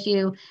encourage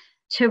you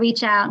to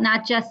reach out,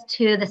 not just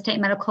to the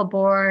state medical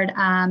board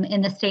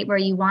in the state where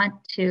you want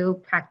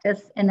to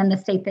practice and then the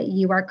state that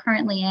you are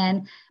currently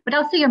in, but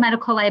also your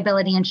medical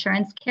liability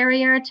insurance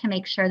carrier to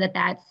make sure that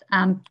that's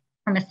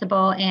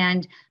permissible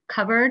and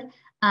covered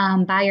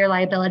by your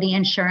liability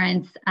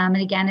insurance. And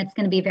again, it's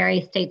going to be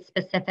very state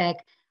specific.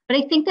 But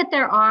I think that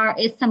there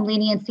is some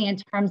leniency in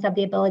terms of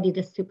the ability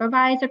to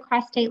supervise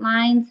across state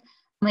lines.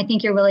 And I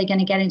think you're really going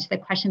to get into the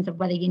questions of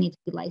whether you need to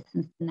be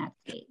licensed in that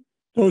state.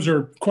 Those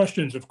are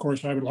questions, of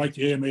course, I would like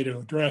the AMA to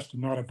address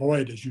and not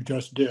avoid, as you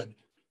just did,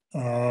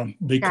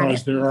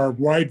 because there are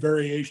wide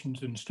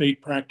variations in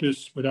state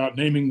practice without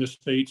naming the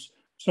states.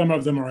 Some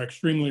of them are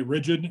extremely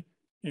rigid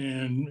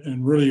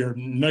and really are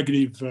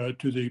negative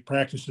to the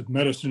practice of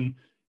medicine,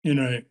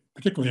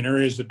 particularly in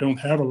areas that don't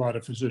have a lot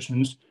of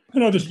physicians.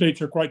 And other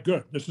states are quite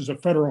good. This is a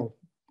federal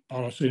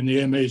policy, and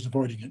the AMA is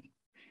avoiding it.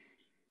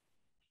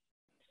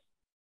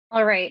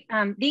 All right,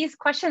 these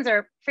questions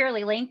are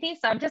fairly lengthy,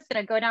 so I'm just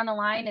going to go down the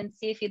line and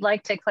see if you'd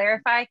like to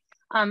clarify.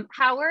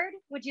 Howard,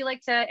 would you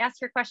like to ask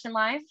your question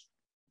live?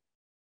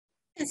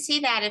 I can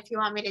see that if you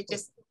want me to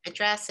just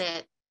address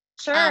it.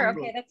 Sure,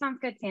 okay, that sounds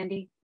good,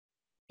 Sandy.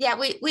 Yeah,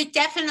 we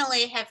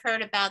definitely have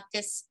heard about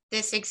this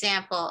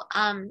example.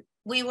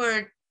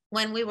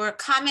 When we were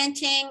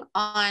commenting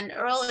on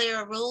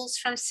earlier rules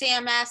from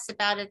CMS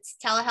about its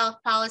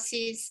telehealth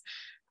policies,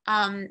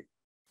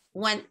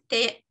 when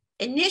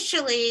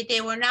initially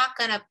they were not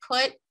going to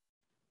put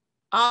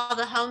all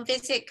the home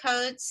visit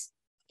codes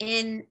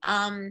in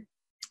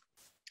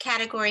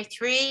category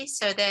 3,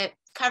 so that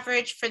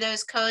coverage for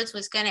those codes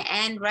was going to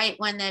end right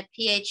when the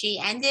PHE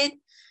ended.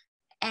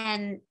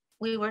 And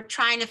we were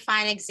trying to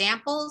find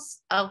examples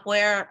of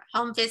where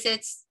home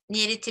visits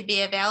needed to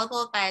be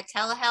available via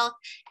telehealth,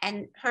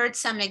 and heard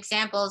some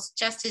examples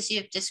just as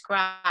you've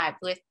described,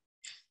 with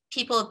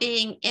people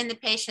being in the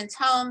patient's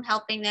home,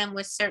 helping them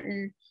with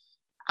certain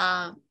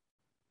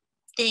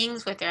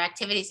things with their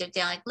activities of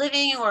daily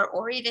living,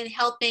 or even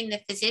helping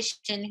the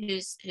physician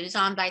who's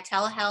on by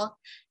telehealth,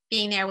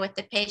 being there with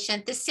the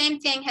patient. The same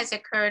thing has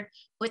occurred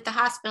with the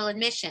hospital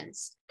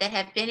admissions that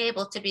have been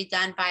able to be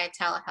done via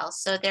telehealth.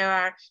 So there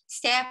are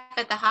staff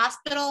at the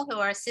hospital who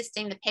are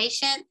assisting the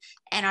patient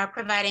and are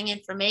providing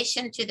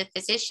information to the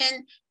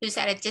physician who's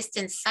at a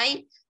distant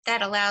site.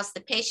 That allows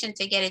the patient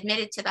to get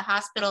admitted to the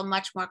hospital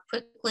much more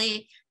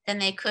quickly than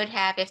they could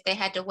have if they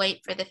had to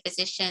wait for the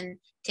physician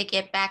to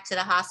get back to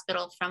the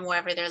hospital from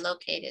wherever they're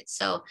located.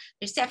 So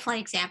there's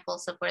definitely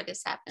examples of where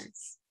this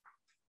happens.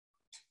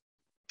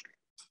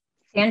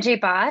 Sanjay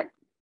Bhatt.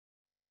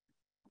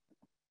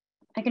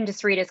 I can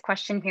just read his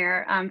question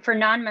here. For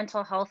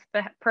non-mental health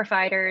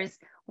providers,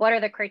 what are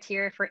the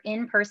criteria for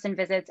in-person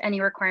visits?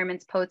 Any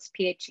requirements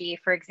post-PHE,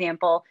 for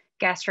example,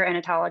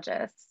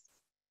 gastroenterologists?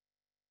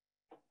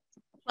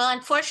 Well,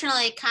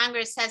 unfortunately,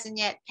 Congress hasn't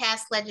yet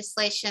passed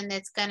legislation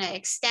that's going to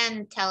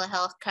extend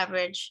telehealth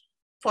coverage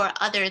for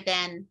other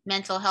than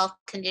mental health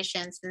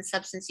conditions and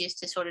substance use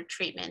disorder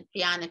treatment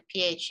beyond the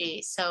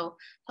PHE. So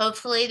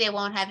hopefully they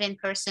won't have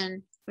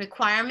in-person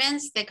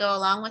requirements that go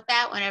along with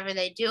that whenever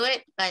they do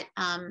it. But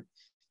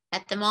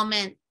at the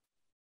moment,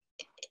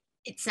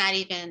 it's not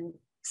even,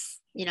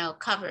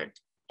 covered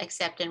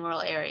except in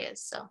rural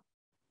areas. So.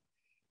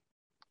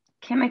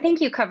 Kim, I think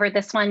you covered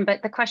this one,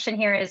 but the question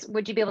here is,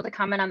 would you be able to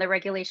comment on the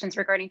regulations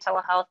regarding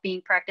telehealth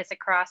being practiced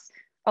across,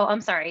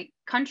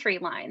 country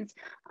lines?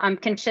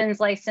 Can CHINs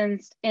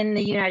licensed in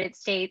the United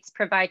States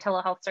provide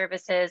telehealth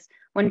services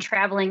when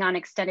traveling on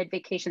extended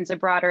vacations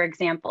abroad, or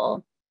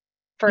example?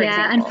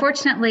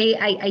 Unfortunately,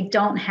 I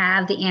don't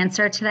have the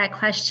answer to that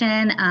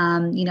question.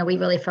 We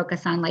really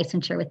focus on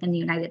licensure within the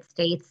United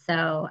States.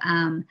 So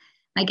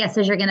my guess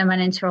is you're going to run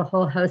into a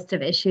whole host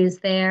of issues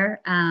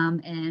there. But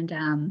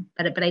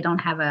I don't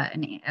have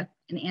an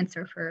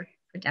answer for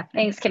definite.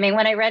 Thanks, Kimmy.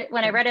 When I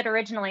read it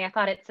originally, I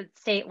thought it said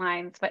state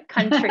lines, but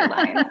country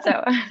lines.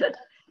 So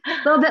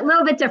a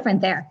little bit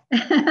different there.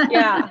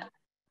 Yeah.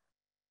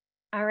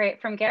 All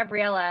right, from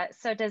Gabriella.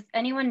 So does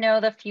anyone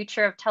know the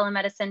future of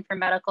telemedicine for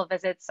medical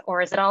visits,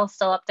 or is it all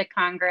still up to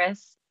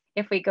Congress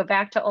if we go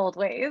back to old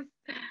ways?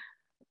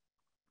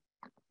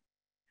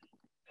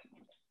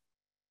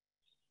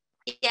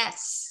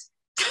 Yes.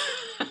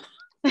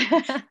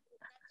 To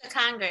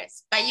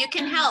Congress, but you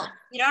can help.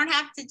 You don't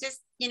have to just,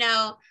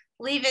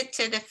 leave it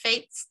to the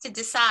fates to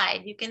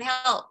decide. You can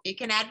help. You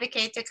can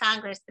advocate to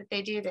Congress that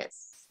they do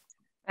this.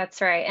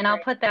 That's right. And I'll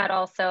put that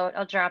also,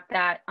 I'll drop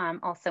that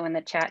also in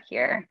the chat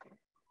here.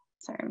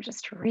 Sorry, I'm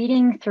just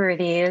reading through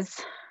these.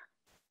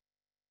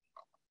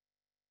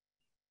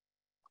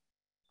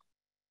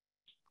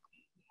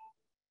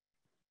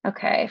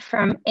 Okay,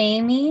 from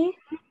Amy,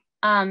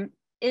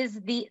 is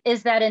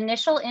that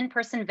initial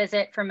in-person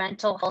visit for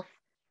mental health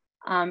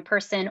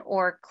person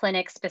or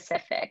clinic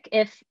specific?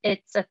 If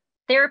it's a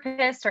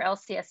therapist or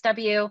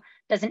LCSW,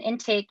 does an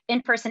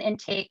in-person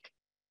intake,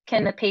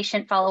 can the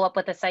patient follow up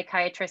with a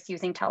psychiatrist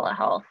using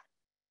telehealth?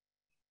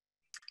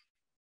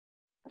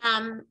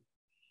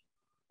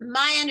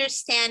 My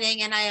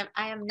understanding, and I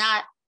am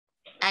not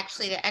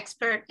actually the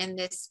expert in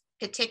this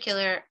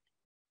particular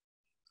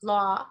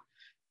law,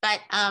 but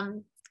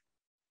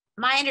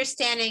my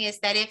understanding is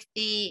that if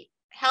the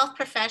health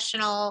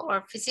professional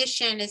or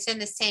physician is in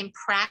the same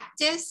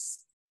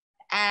practice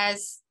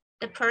as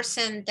the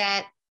person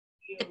that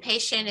the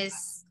patient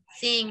is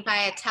seeing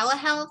via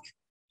telehealth,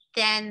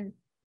 then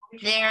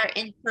their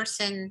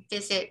in-person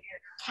visit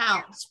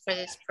counts for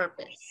this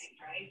purpose.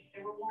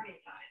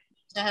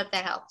 So I hope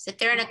that helps. If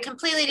they're in a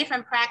completely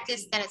different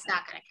practice, then it's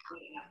not going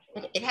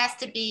to count. It has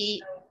to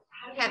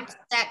have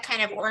that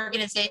kind of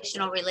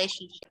organizational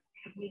relationship.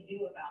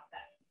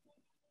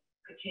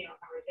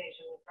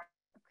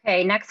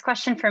 Okay, next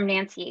question from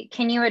Nancy.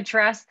 Can you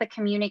address the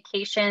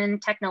communication,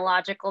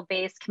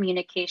 technological-based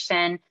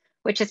communication,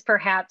 which is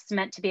perhaps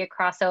meant to be a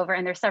crossover?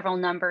 And there's several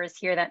numbers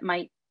here that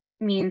might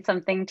mean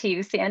something to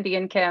you, Sandy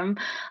and Kim.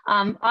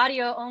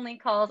 Audio-only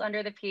calls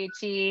under the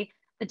PHE.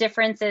 The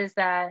difference is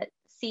that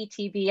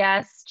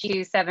CTBS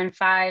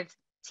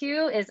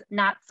G2752 is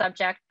not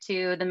subject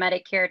to the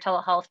Medicare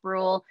telehealth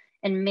rule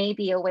and may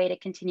be a way to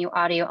continue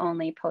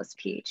audio-only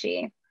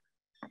post-PHE.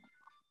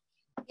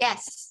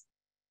 Yes,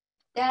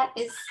 that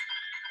is,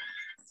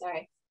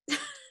 sorry.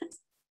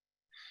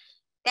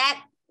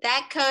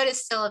 that code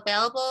is still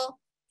available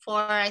for,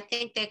 I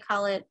think they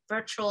call it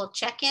virtual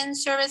check-in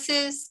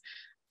services.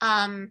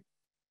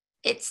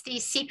 It's the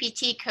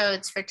CPT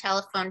codes for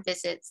telephone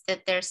visits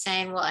that they're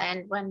saying will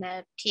end when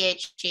the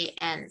PHE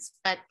ends,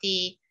 but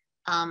the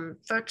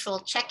virtual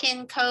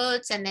check-in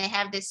codes, and they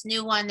have this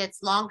new one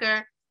that's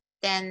longer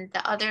than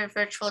the other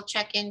virtual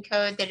check-in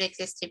code that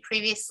existed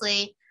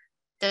previously.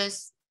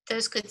 Those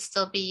could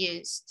still be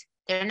used.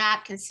 They're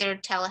not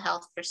considered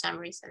telehealth for some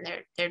reason.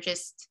 They're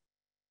just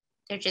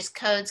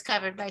codes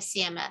covered by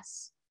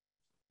CMS.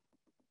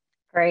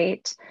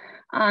 Great.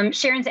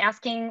 Sharon's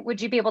asking,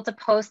 would you be able to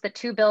post the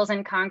 2 bills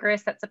in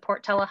Congress that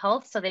support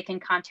telehealth so they can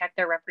contact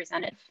their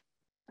representative?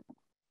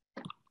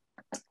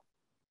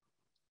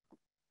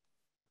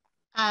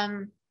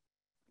 Oh,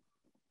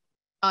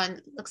 and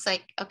it looks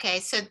like, okay,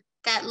 so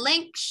that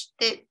link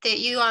that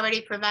you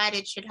already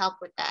provided should help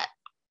with that.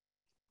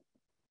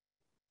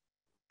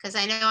 Because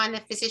I know on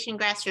the Physician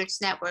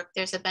Grassroots Network,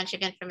 there's a bunch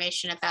of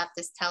information about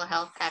this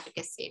telehealth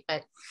advocacy,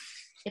 but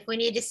if we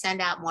need to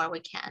send out more, we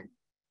can.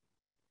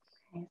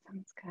 Okay,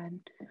 sounds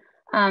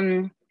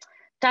good.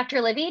 Dr.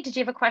 Livy, did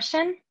you have a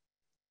question?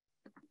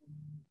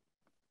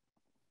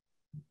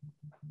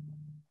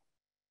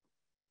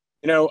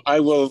 I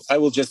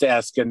will just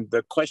ask, and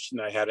the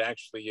question I had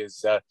actually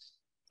is,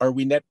 are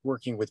we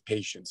networking with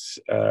patients?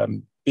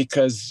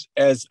 Because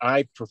as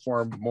I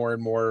perform more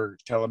and more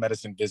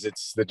telemedicine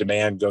visits, the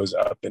demand goes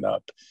up and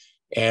up,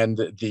 and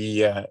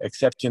the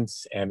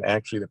acceptance and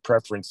actually the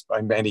preference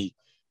by many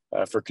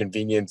for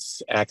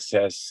convenience,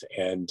 access,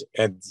 and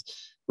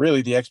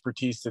really the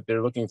expertise that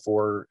they're looking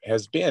for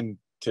has been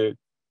to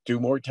do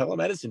more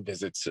telemedicine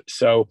visits.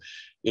 So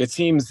it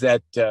seems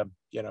that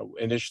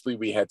initially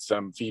we had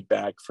some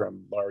feedback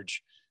from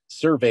large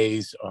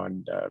surveys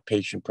on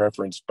patient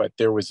preference, but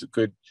there was a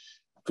good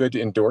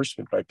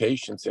endorsement by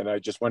patients. And I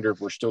just wonder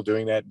if we're still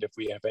doing that and if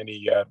we have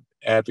any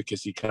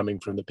advocacy coming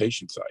from the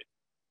patient side.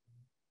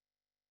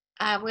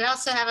 We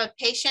also have a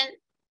patient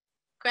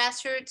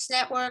grassroots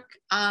network.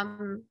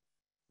 I'm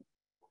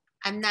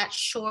not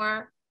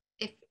sure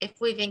if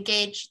we've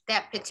engaged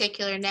that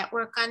particular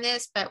network on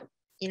this, but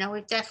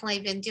we've definitely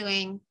been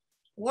doing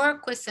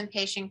work with some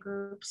patient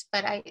groups,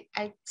 but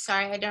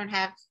sorry, I don't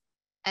have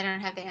the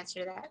answer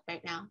to that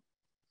right now,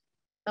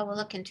 but we'll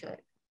look into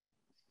it.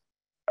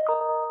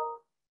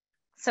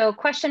 So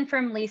question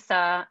from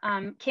Lisa.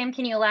 Kim,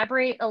 can you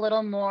elaborate a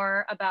little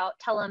more about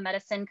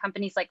telemedicine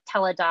companies like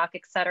Teladoc,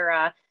 et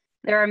cetera?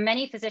 There are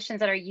many physicians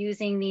that are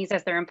using these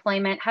as their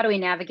employment. How do we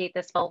navigate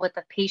this well with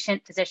the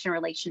patient-physician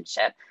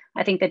relationship?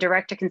 I think the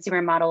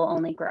direct-to-consumer model will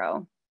only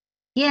grow.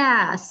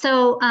 Yeah,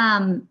 so,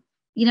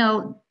 you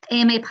know,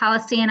 AMA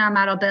policy in our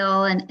model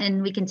bill,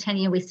 and we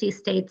continue, we see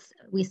states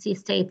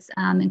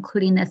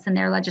including this in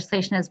their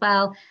legislation as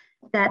well,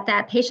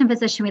 that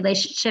patient-physician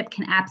relationship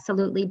can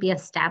absolutely be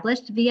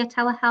established via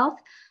telehealth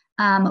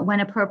when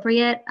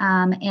appropriate.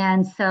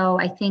 And so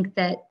I think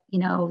that, you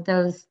know,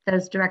 those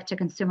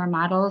direct-to-consumer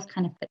models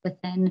kind of fit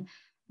within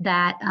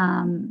that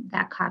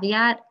that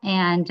caveat.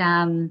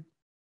 And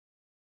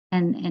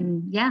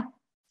yeah,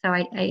 so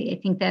I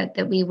think that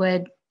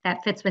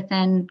that fits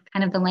within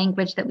kind of the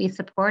language that we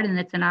support, and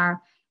it's in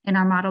our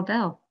model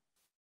bill.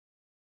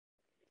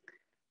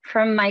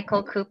 From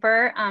Michael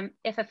Cooper,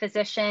 if a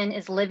physician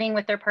is living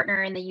with their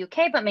partner in the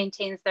UK but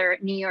maintains their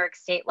New York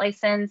state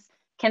license,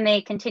 can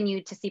they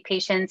continue to see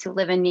patients who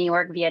live in New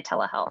York via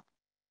telehealth?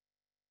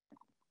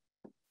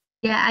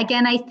 Yeah,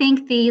 again, I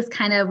think these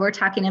kind of, we're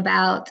talking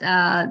about,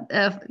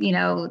 you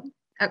know,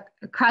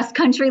 across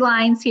country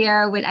lines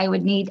here. I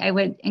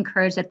would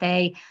encourage that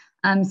they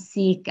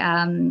seek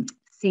some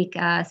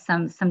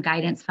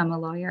guidance from a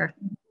lawyer.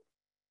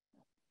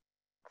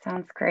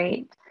 Sounds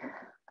great.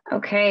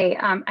 Okay,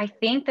 I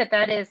think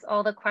that is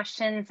all the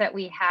questions that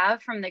we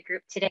have from the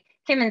group today.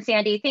 Kim and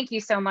Sandy, thank you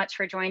so much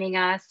for joining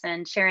us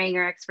and sharing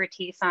your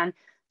expertise on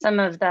some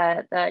of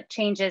the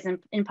changes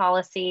in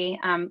policy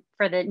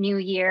for the new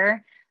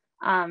year.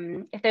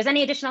 If there's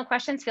any additional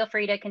questions, feel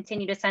free to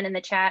continue to send in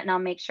the chat, and I'll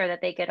make sure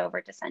that they get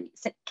over to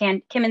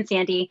Kim and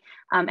Sandy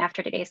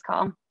after today's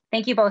call.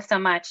 Thank you both so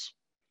much.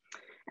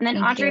 And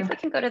then Audrey, if we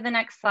can go to the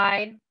next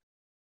slide.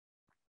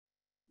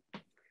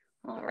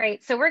 All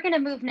right, so we're going to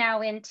move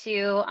now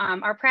into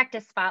our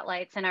practice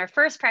spotlights. And our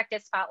first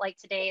practice spotlight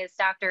today is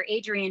Dr.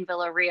 Adrian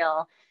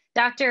Villarreal.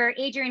 Dr.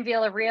 Adrian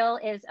Villarreal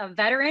is a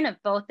veteran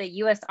of both the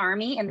U.S.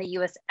 Army and the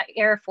U.S.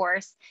 Air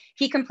Force.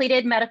 He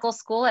completed medical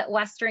school at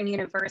Western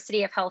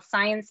University of Health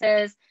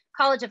Sciences,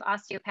 College of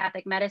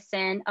Osteopathic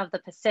Medicine of the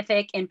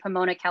Pacific in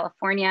Pomona,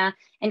 California,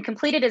 and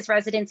completed his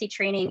residency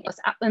training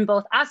in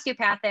both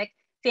osteopathic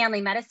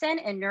family medicine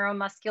and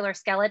neuromuscular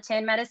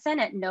skeleton medicine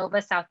at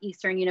Nova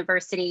Southeastern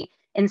University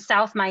in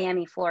South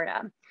Miami,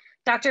 Florida.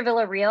 Dr.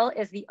 Villarreal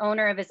is the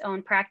owner of his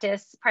own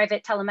practice,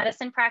 private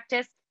telemedicine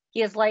practice.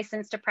 He is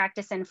licensed to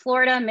practice in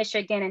Florida,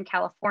 Michigan, and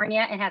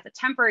California, and has a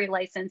temporary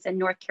license in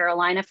North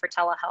Carolina for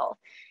telehealth.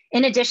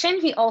 In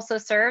addition, he also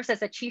serves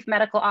as a chief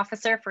medical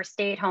officer for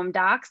Stay at Home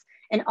Docs,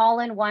 an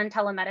all-in-one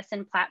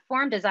telemedicine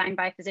platform designed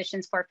by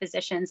physicians for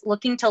physicians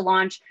looking to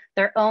launch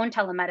their own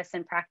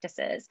telemedicine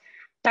practices.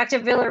 Dr.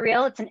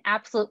 Villarreal, it's an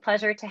absolute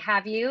pleasure to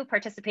have you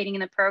participating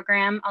in the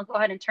program. I'll go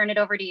ahead and turn it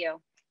over to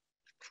you.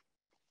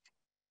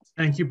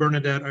 Thank you,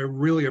 Bernadette. I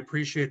really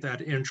appreciate that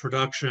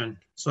introduction.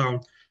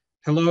 So,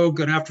 hello,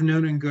 good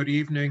afternoon, and good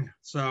evening.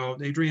 So,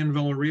 Adrian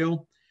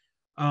Villarreal,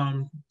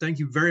 thank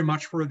you very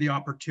much for the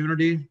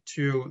opportunity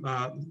to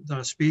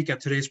speak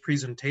at today's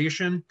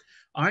presentation.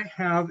 I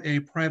have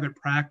a private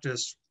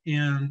practice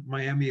in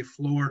Miami,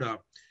 Florida.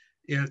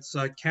 It's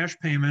a cash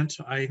payment.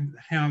 I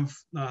have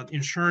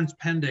insurance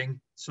pending,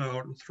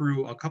 so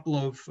through a couple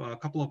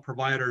of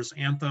providers,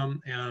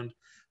 Anthem and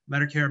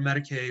Medicare,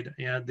 Medicaid,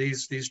 and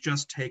these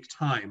just take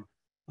time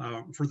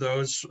for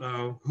those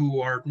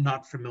who are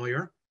not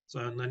familiar. So,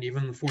 and then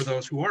even for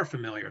those who are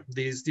familiar,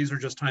 these are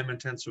just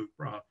time-intensive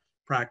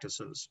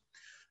practices.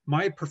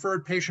 My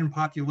preferred patient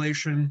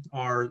population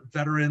are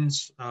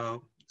veterans,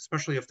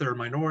 especially if they're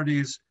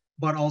minorities,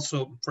 but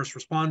also first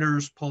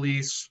responders,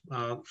 police,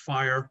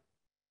 fire.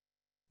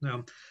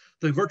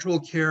 The virtual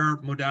care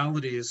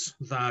modalities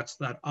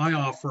that I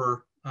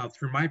offer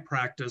through my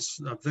practice,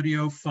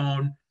 video,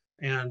 phone,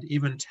 and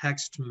even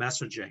text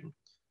messaging.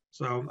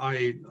 So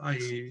I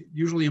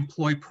usually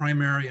employ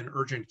primary and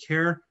urgent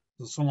care,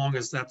 so long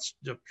as that's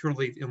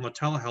purely in the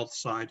telehealth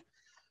side.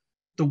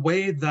 The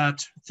way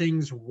that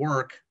things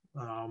work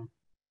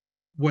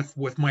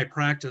with my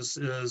practice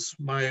is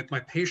my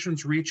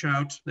patients reach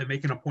out, they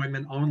make an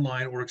appointment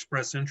online or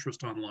express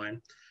interest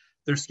online.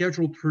 They're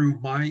scheduled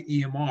through my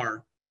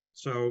EMR,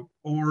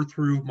 or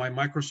through my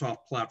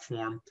Microsoft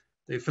platform.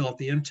 They fill out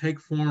the intake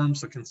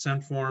forms, the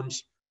consent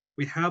forms.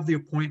 We have the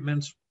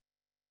appointment,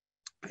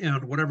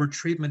 and whatever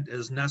treatment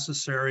is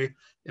necessary,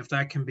 if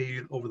that can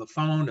be over the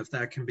phone, if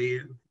that can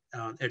be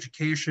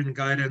education,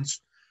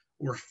 guidance,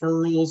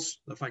 referrals,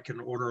 if I can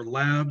order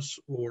labs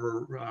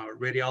or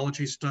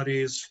radiology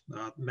studies,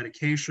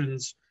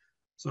 medications.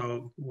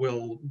 So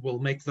we'll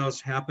make those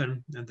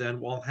happen, and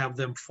then we'll have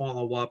them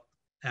follow up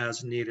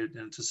as needed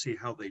and to see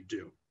how they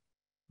do.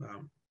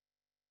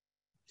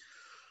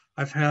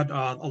 I've had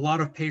a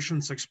lot of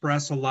patients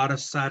express a lot of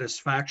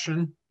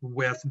satisfaction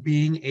with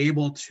being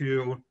able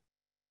to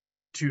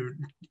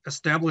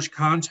establish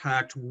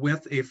contact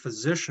with a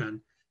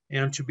physician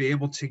and to be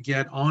able to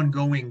get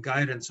ongoing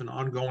guidance and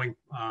ongoing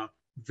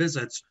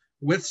visits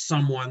with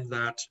someone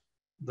that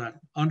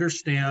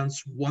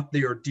understands what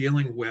they are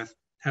dealing with,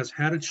 has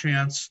had a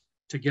chance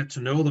to get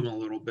to know them a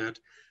little bit,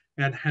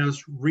 and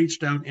has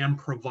reached out and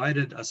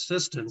provided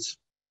assistance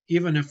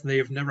even if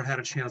they've never had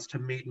a chance to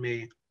meet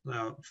me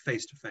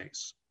face to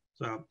face.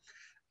 So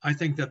I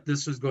think that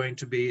this is going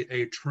to be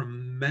a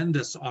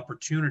tremendous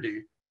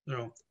opportunity,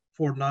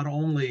 for not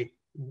only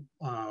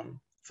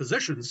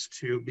physicians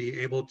to be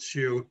able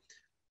to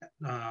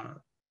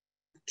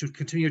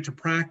continue to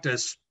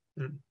practice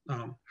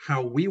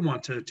how we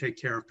want to take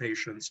care of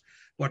patients,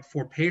 but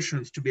for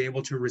patients to be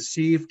able to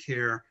receive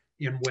care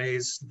in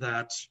ways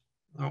that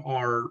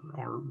are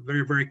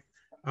very, very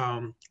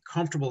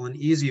comfortable and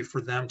easy for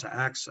them to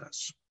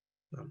access.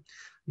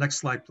 Next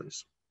slide,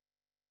 please.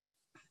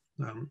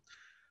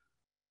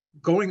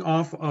 Going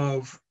off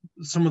of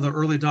some of the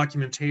early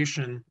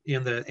documentation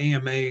in the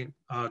AMA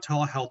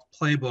telehealth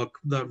playbook,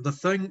 the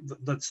thing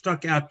that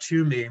stuck out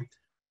to me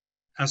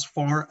as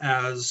far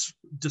as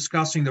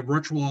discussing the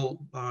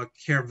virtual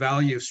care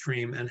value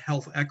stream and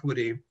health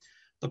equity,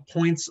 the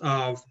points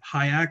of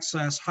high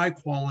access, high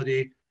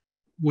quality,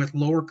 with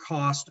lower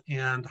cost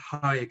and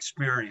high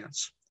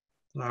experience.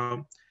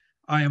 I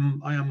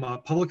am a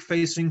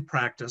public-facing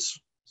practice.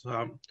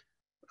 So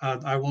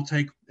I will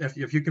take,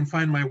 if you can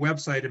find my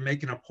website and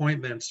make an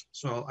appointment,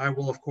 so I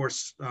will, of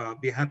course,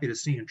 be happy to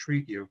see and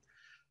treat you.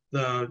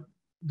 The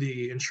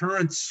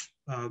insurance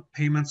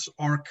payments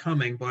are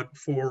coming, but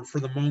for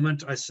the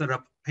moment, I set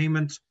up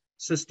payment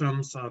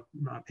systems,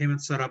 payment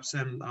setups,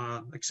 and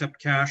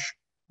accept cash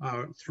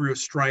through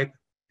Stripe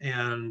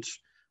and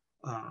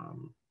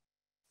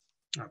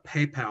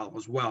PayPal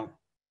as well.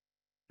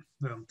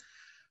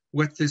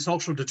 With the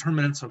social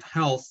determinants of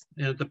health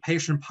and the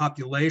patient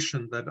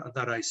population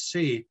that I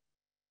see,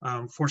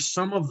 for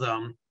some of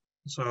them,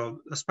 so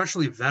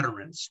especially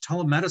veterans,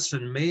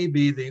 telemedicine may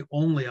be the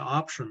only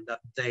option that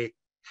they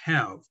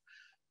have.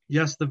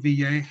 Yes, the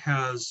VA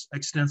has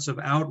extensive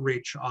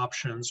outreach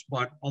options,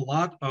 but a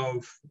lot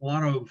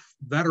of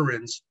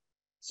veterans,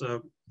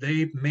 so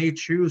they may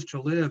choose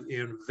to live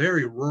in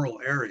very rural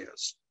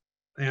areas.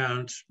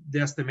 And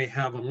yes, they may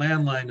have a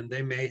landline and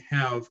they may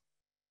have,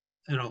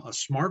 a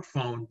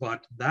smartphone,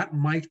 but that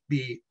might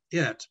be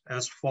it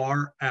as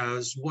far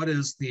as what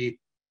is the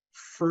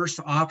first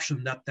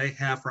option that they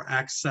have for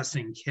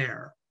accessing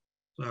care.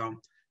 So,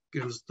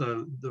 because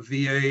the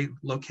VA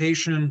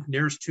location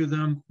nearest to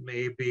them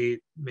may be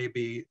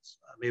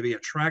a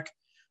trek,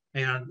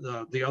 and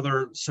the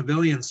other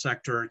civilian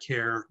sector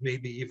care may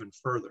be even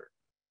further.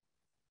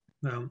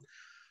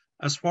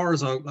 As far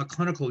as a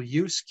clinical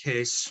use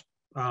case,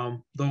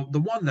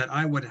 the one that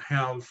I would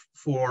have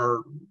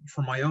for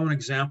my own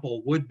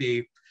example would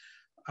be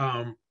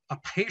a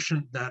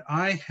patient that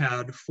I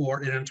had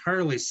for an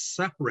entirely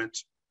separate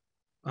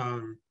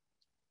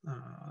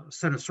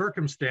set of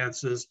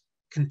circumstances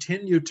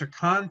continued to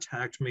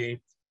contact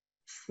me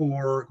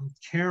for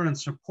care and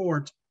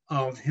support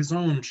of his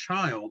own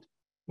child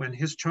when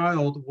his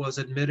child was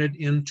admitted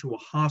into a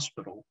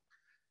hospital.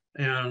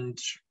 And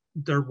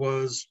there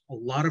was a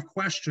lot of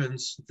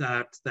questions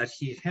that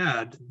he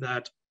had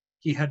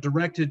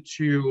directed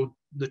to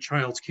the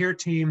child's care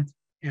team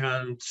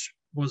and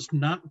was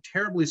not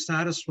terribly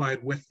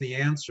satisfied with the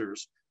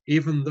answers,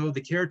 even though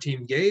the care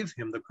team gave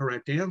him the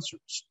correct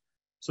answers.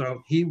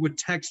 So he would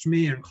text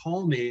me and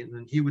call me,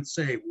 and he would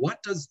say,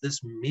 "What does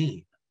this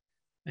mean?"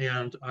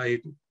 And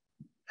I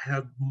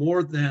had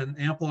more than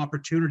ample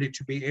opportunity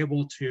to be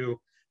able to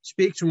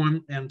speak to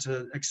him and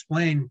to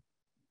explain,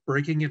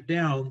 breaking it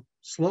down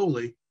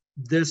slowly,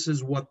 this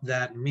is what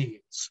that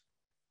means.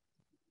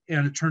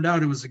 And it turned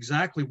out it was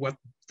exactly what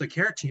the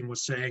care team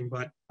was saying,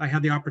 but I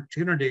had the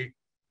opportunity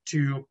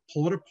to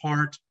pull it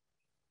apart,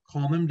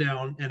 calm him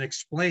down, and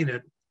explain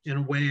it in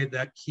a way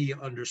that he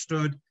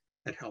understood.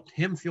 It helped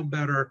him feel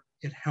better.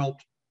 It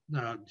helped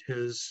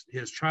his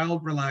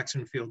child relax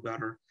and feel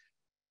better.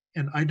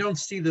 And I don't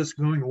see this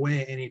going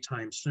away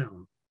anytime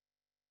soon.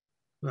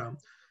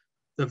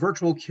 The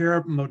virtual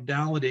care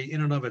modality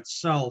in and of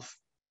itself,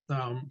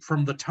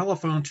 from the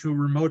telephone to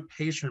remote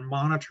patient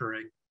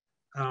monitoring,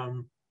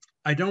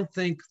 I don't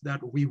think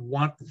that we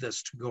want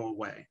this to go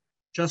away.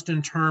 Just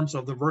in terms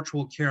of the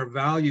virtual care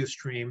value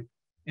stream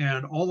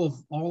and all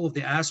of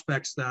the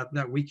aspects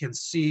that we can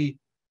see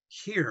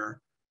here,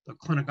 the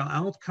clinical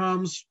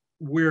outcomes,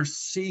 we're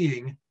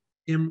seeing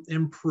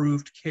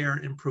improved care,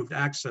 improved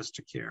access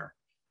to care.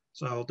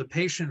 So the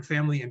patient,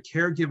 family, and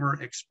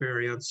caregiver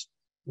experience,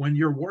 when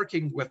you're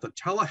working with a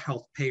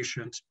telehealth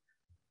patient,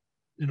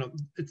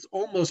 it's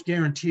almost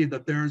guaranteed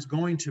that there's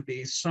going to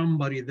be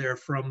somebody there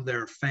from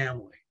their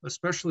family,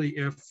 especially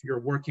if you're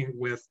working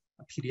with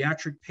a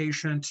pediatric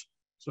patient,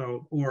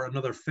 or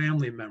another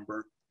family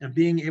member, and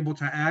being able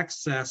to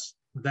access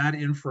that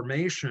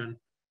information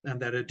and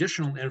that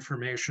additional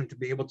information to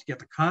be able to get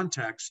the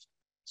context,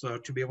 so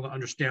to be able to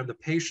understand the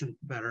patient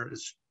better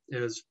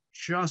is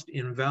just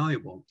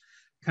invaluable,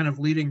 kind of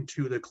leading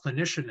to the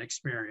clinician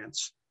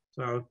experience.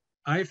 So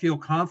I feel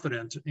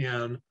confident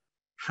in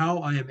how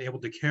I am able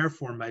to care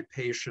for my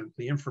patient,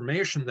 the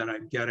information that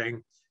I'm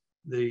getting,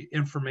 the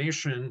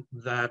information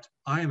that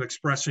I am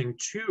expressing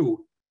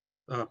to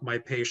my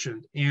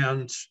patient,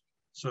 and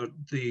so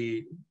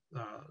the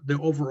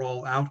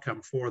overall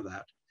outcome for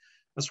that.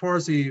 As far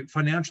as the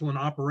financial and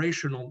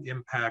operational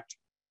impact,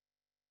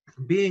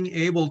 being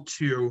able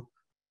to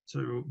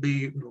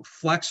be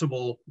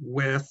flexible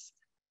with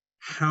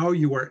how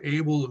you are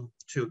able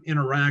to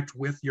interact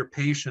with your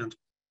patient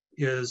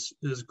is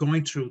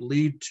going to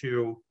lead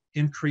to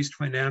increased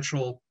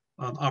financial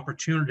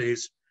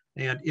opportunities,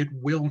 and it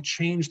will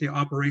change the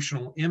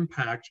operational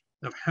impact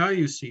of how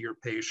you see your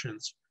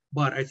patients,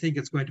 but I think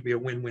it's going to be a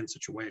win-win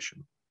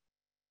situation.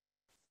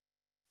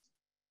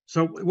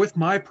 So with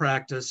my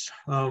practice,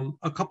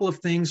 a couple of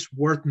things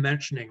worth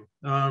mentioning.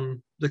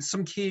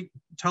 Some key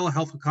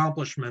telehealth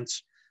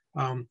accomplishments,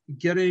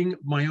 getting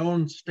my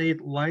own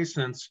state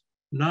license,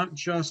 not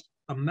just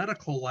a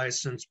medical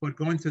license, but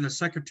going through the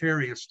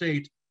Secretary of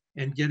State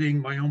and getting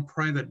my own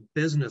private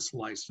business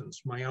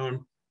license, my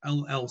own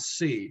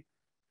LLC.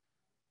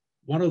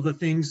 One of the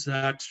things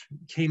that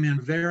came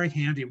in very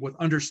handy with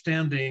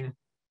understanding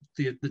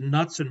the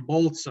nuts and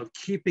bolts of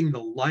keeping the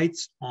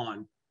lights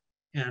on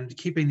and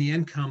keeping the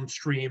income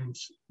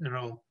streams,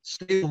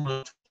 stable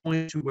enough to the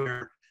point to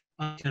where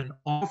I can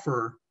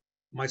offer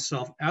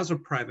myself as a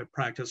private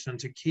practice and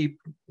to keep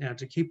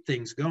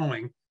things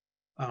going.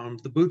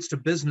 The Boots to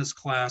Business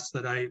class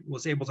that I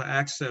was able to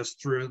access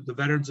through the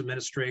Veterans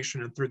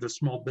Administration and through the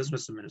Small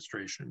Business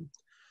Administration.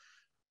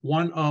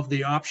 One of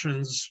the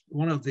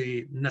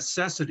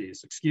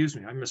necessities,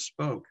 I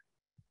misspoke,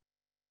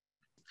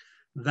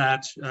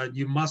 that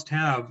you must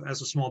have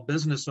as a small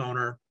business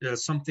owner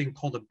is something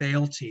called a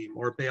bail team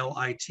or bail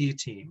IT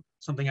team,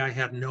 something I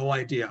had no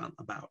idea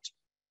about.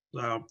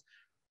 So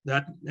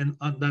that's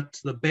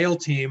the bail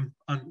team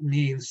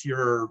means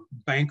your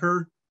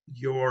banker,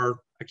 your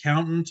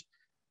accountant,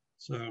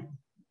 so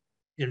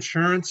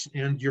insurance,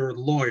 and your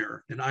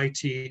lawyer in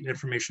IT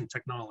information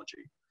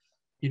technology.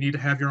 You need to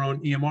have your own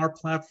EMR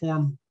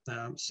platform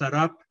set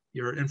up,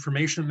 your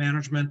information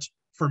management.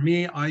 For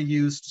me, I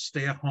used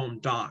Stay at Home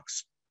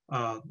Docs,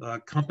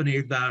 a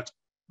company that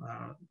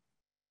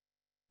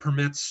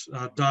permits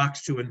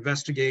docs to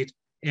investigate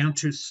and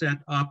to set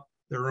up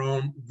their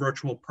own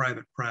virtual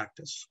private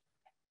practice.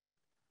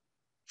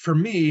 For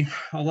me,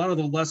 a lot of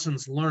the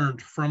lessons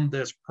learned from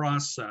this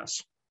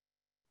process,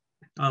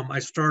 I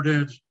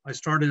started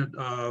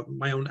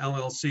my own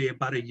LLC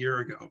about a year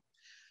ago.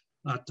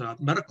 But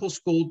medical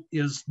school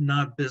is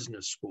not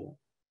business school.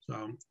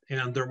 So,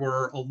 and there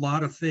were a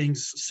lot of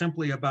things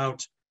simply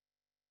about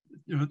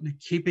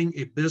keeping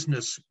a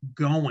business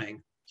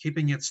going,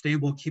 keeping it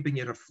stable, keeping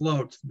it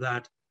afloat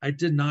that I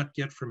did not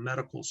get from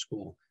medical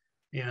school.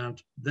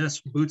 And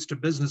this Boots to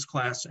Business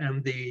class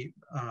and the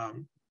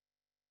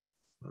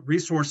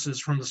resources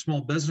from the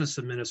Small Business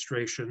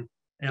Administration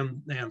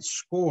and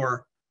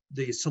SCORE,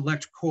 the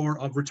select core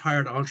of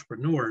retired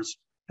entrepreneurs,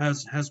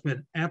 has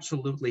been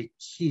absolutely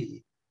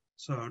key.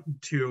 So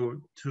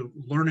to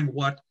learning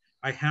what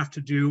I have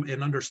to do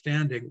and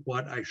understanding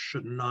what I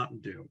should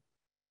not do.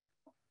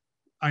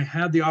 I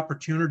had the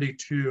opportunity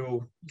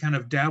to kind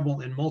of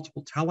dabble in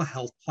multiple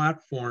telehealth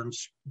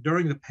platforms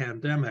during the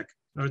pandemic,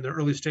 or the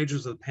early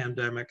stages of the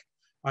pandemic.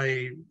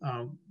 I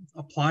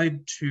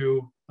applied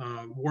to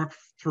work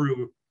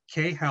through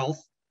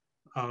K-Health,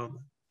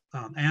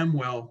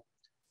 Amwell,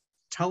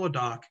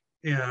 Teladoc,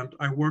 and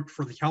I worked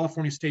for the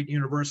California State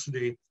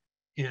University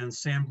in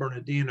San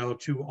Bernardino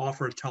to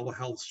offer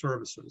telehealth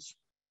services.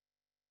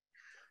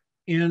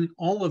 In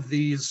all of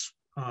these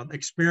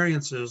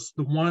experiences,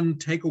 the one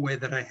takeaway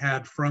that I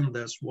had from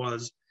this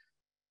was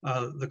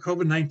the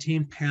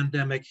COVID-19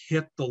 pandemic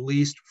hit the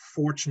least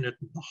fortunate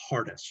the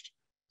hardest.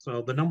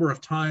 So the number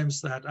of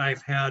times that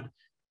I've had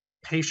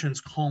patients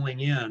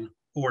calling in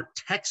or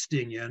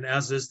texting in,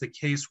 as is the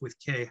case with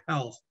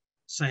K-Health,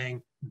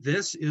 saying,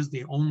 this is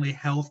the only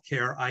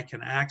healthcare I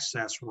can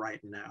access right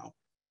now.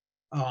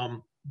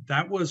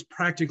 That was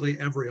practically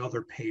every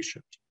other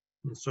patient.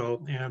 And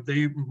so, and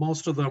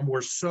most of them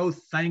were so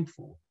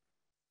thankful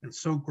and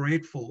so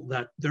grateful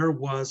that there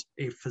was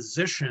a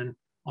physician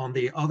on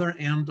the other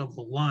end of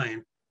the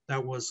line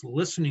that was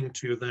listening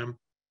to them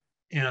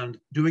and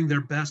doing their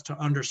best to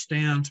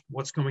understand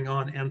what's going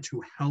on and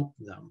to help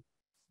them.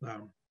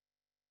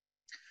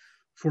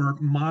 For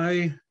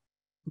my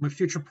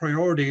future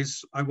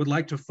priorities, I would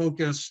like to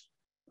focus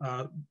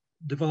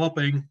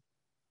developing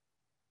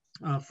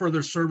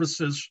further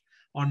services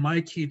on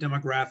my key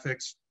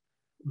demographics: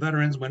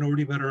 veterans,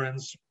 minority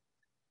veterans,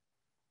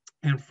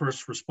 and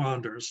first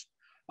responders.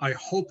 I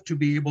hope to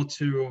be able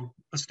to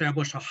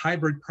establish a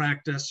hybrid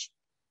practice.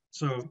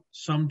 So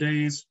some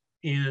days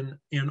in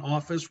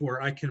office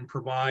where I can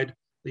provide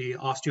the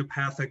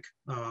osteopathic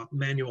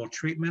manual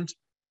treatment,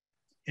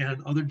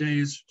 and other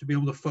days to be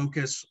able to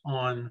focus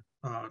on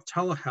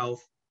telehealth.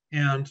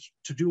 And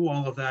to do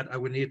all of that, I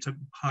would need to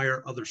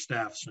hire other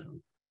staff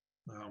soon.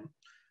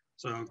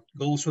 So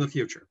goals for the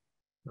future.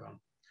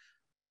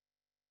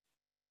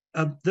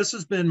 This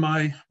has been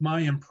my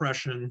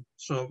impression.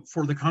 So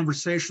for the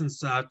conversations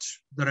that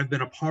I've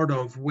been a part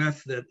of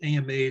with the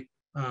AMA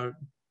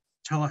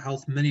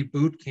Telehealth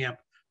Mini-Bootcamp,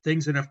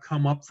 things that have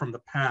come up from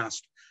the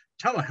past.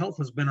 Telehealth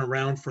has been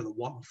around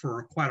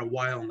for quite a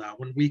while now.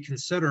 When we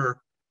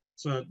consider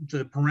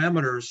the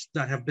parameters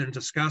that have been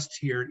discussed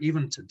here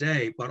even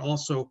today, but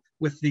also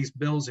with these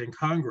bills in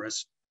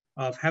Congress,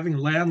 of having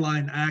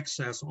landline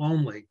access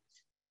only.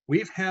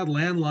 We've had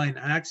landline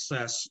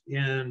access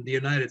in the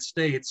United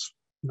States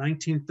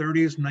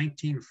 1930s,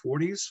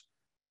 1940s.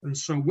 And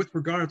so with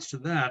regards to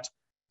that,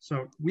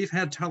 so we've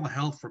had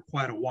telehealth for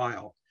quite a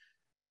while.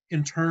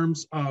 In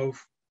terms of,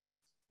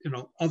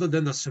 other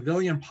than the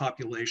civilian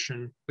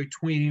population,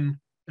 between,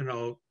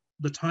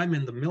 the time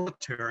in the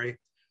military,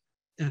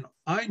 and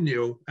I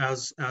knew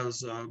as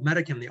a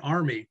medic in the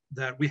Army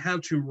that we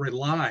had to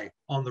rely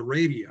on the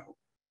radio.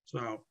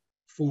 So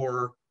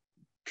for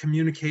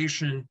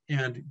communication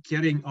and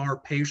getting our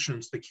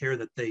patients the care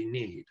that they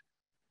need.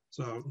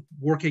 So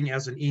working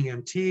as an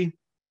EMT,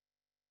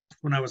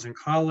 when I was in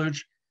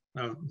college,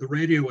 the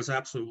radio was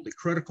absolutely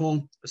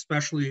critical,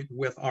 especially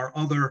with our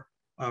other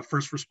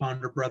first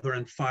responder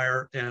brethren,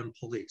 fire and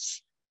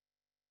police.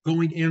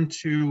 Going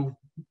into,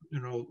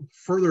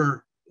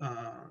 further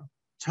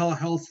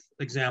telehealth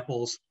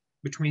examples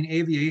between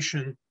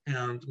aviation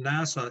and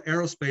NASA,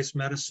 aerospace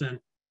medicine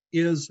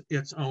is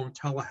its own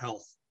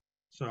telehealth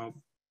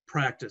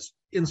practice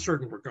in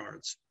certain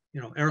regards.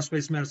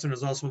 Aerospace medicine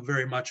is also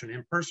very much an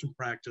in-person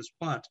practice,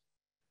 but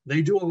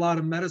they do a lot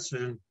of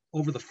medicine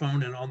over the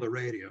phone and on the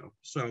radio.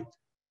 So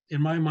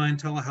in my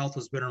mind, telehealth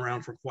has been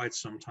around for quite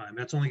some time.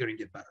 It's only going to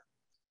get better.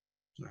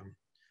 So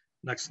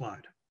next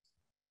slide.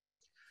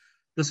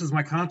 This is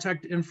my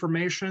contact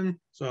information.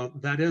 So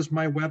that is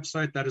my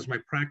website. That is my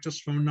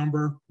practice phone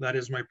number. That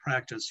is my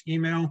practice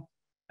email.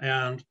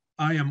 And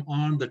I am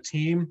on the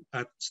team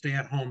at Stay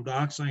at Home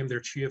Docs. I am their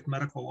chief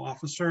medical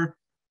officer.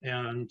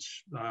 And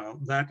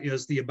that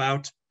is the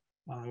About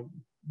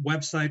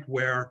website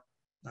where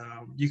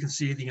you can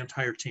see the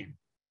entire team.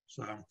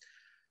 So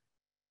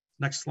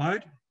next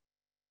slide.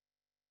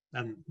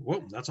 And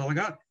whoa, that's all I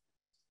got.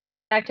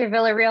 Dr.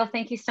 Villarreal,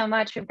 thank you so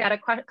much. We've got a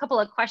couple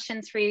of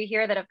questions for you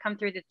here that have come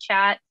through the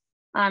chat.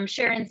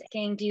 Sharon's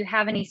asking, do you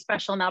have any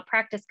special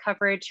malpractice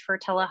coverage for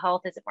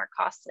telehealth? Is it more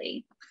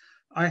costly?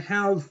 I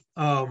have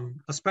a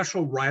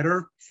special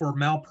rider for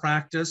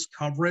malpractice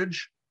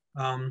coverage.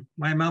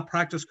 My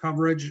malpractice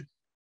coverage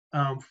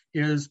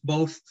is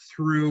both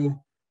through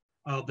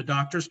the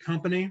doctor's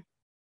company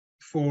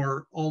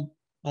for all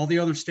the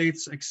other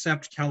states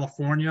except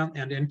California,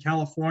 and in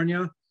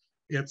California,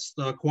 it's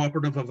the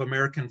Cooperative of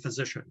American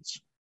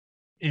Physicians.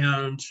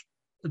 And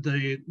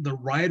the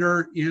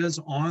rider is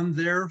on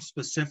there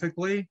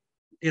specifically.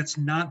 It's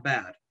not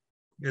bad.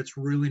 It's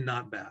really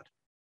not bad.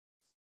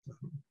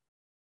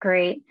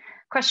 Great.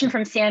 Question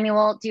from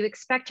Samuel. Do you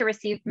expect to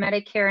receive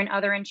Medicare and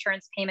other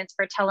insurance payments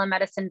for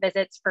telemedicine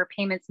visits for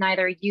payments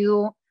neither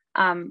you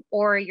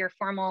or your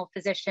formal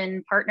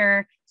physician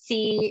partner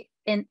see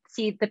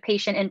the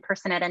patient in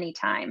person at any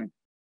time?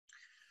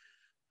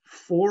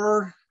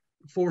 For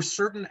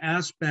certain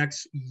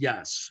aspects,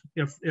 yes.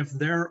 If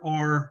there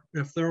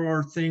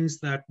are things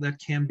that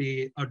can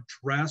be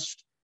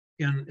addressed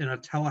in a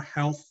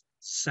telehealth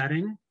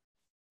setting.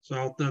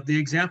 So the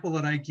example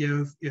that I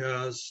give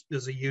is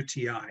a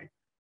UTI.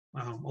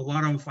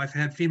 I've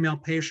had female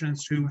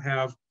patients who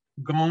have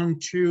gone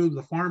to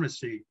the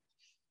pharmacy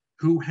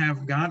who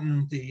have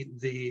gotten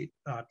the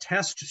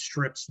test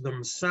strips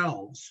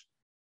themselves.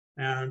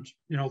 And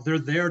they're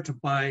there to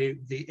buy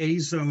the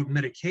azode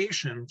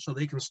medication so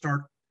they can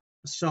start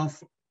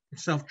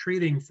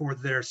self-treating for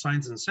their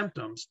signs and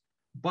symptoms,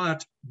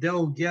 but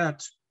they'll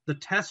get the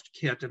test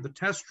kit and the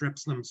test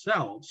strips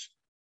themselves,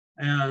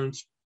 and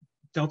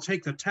they'll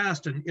take the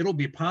test and it'll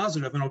be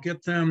positive, and I'll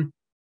get them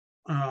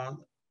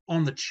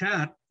on the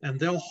chat and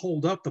they'll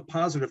hold up the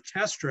positive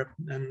test strip,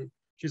 and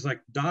she's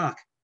like, "Doc,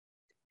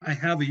 I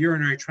have a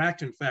urinary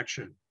tract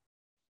infection."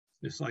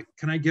 It's like,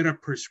 "Can I get a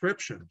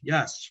prescription?"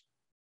 "Yes."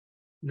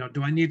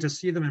 Do I need to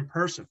see them in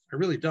person? I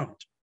really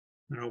don't.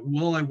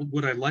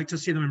 Would I like to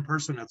see them in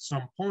person at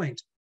some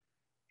point?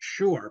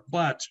 Sure,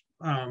 but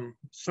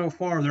so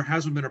far there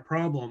hasn't been a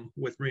problem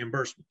with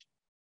reimbursement.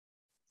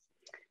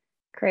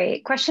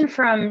 Great. Question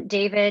from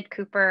David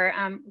Cooper.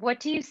 What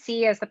do you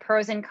see as the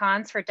pros and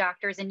cons for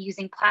doctors in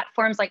using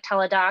platforms like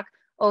Teladoc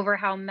over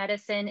how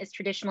medicine is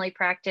traditionally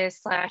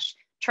practiced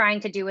 / trying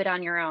to do it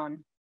on your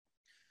own?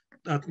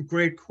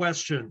 Great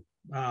question.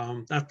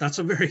 That's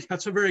a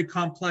very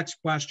complex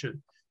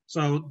question.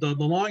 So the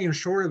long and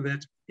short of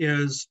it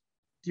is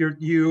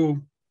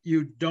you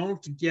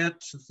don't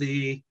get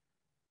the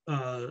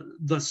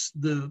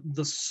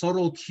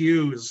subtle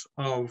cues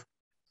of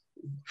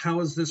how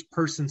is this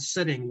person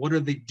sitting, what are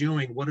they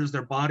doing, what is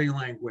their body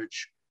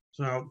language.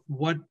 So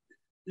what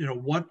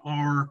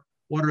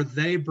are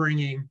they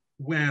bringing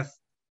with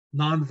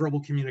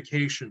nonverbal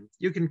communication?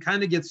 You can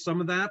kind of get some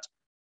of that,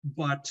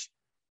 but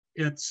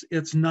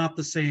it's not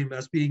the same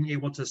as being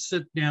able to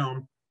sit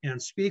down and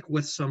speak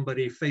with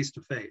somebody face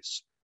to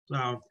face.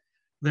 So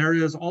there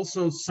is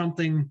also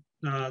something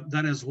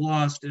that is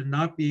lost in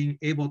not being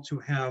able to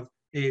have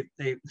a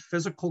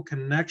physical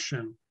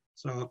connection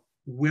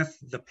with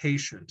the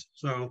patient.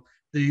 So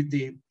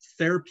the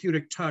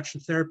therapeutic touch, the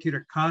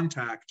therapeutic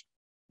contact,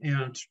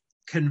 and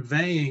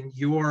conveying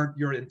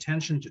your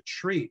intention to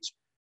treat.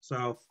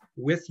 So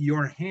with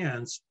your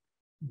hands,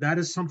 that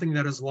is something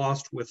that is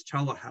lost with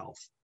telehealth.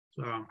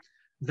 So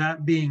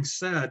that being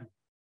said,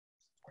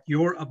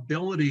 your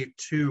ability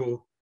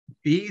to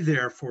be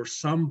there for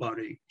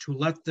somebody, to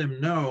let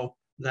them know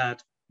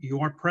that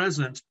you are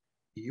present,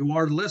 you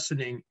are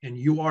listening, and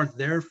you are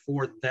there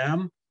for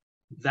them,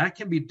 that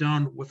can be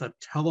done with a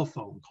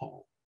telephone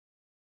call.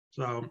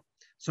 So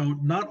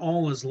not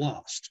all is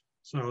lost.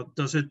 So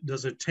does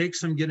it take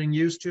some getting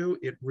used to?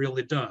 It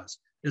really does.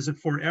 Is it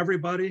for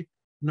everybody?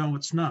 No,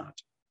 it's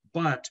not.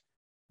 But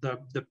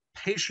the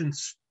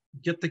patients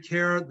get the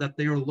care that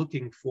they are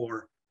looking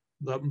for.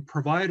 The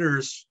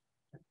providers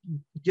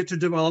get to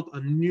develop a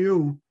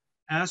new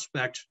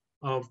aspect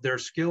of their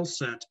skill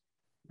set,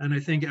 and I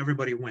think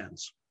everybody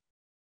wins.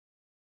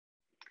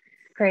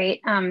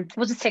 Great.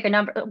 We'll just take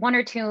one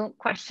or two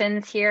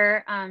questions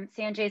here.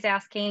 Sanjay's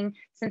asking,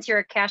 since you're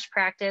a cash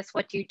practice,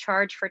 what do you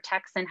charge for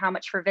texts and how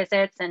much for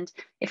visits? And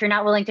if you're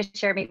not willing to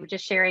share, maybe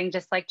just sharing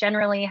just like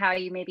generally how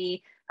you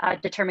maybe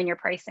determine your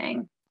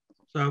pricing.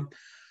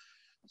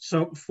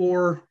 So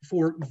for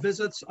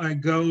visits, I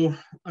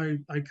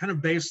kind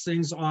of base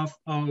things off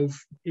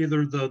of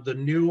either the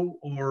new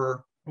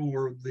or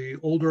the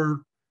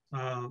older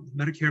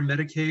Medicare,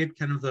 Medicaid,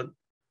 kind of the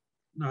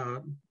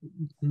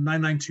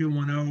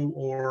 99210,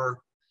 or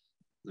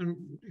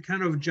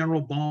kind of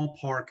general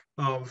ballpark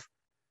of,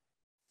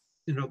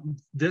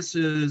 this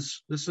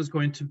is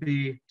going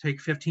to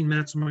take 15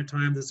 minutes of my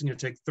time. This is going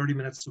to take 30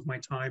 minutes of my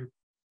time,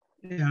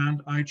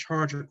 and I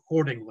charge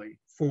accordingly.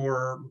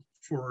 For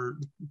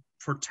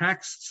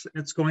texts,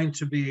 it's going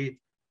to be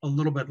a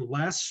little bit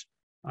less.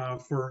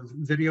 For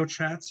video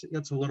chats,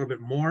 it's a little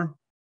bit more.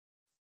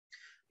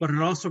 But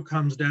it also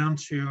comes down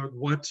to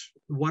what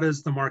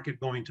is the market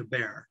going to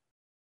bear.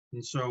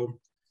 And so,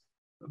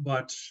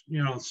 but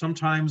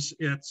sometimes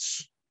it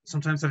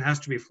has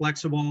to be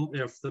flexible.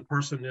 If the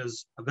person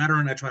is a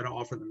veteran, I try to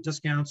offer them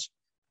discounts.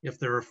 If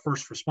they're a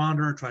first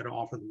responder, I try to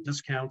offer them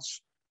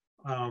discounts.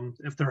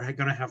 If they're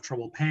going to have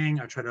trouble paying,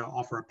 I try to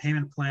offer a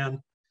payment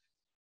plan.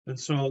 And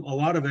so a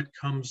lot of it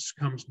comes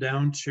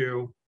down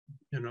to,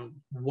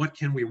 what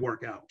can we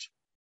work out?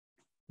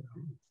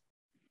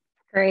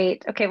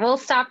 Great. Okay, we'll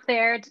stop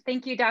there.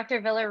 Thank you,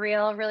 Dr.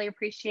 Villarreal. Really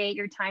appreciate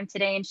your time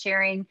today and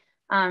sharing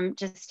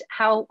just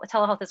how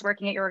telehealth is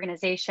working at your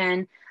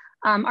organization.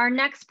 Our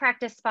next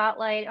practice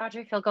spotlight,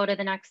 Audrey, if you'll go to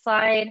the next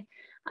slide,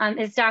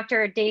 is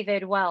Dr.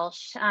 David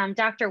Welsh.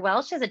 Dr.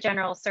 Welsh is a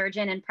general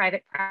surgeon in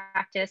private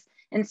practice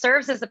and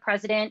serves as the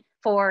president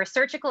for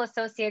Surgical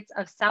Associates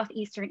of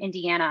Southeastern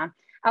Indiana.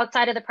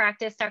 Outside of the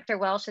practice, Dr.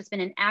 Welsh has been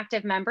an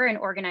active member in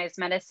organized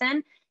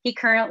medicine. He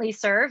currently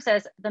serves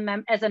as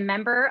a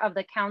member of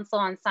the Council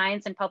on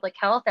Science and Public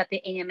Health at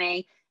the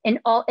AMA, and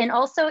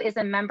also is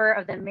a member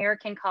of the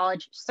American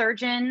College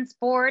Surgeons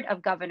Board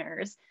of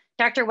Governors.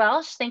 Dr.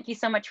 Welsh, thank you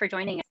so much for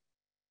joining us.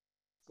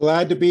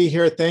 Glad to be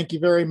here. Thank you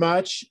very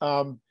much.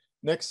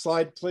 Next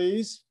slide,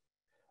 please.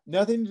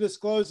 Nothing to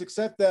disclose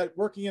except that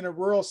working in a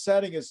rural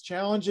setting is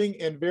challenging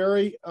and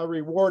very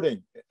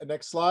rewarding.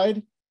 Next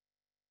slide.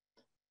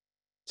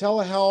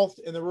 Telehealth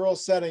in the rural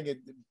setting,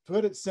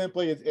 put it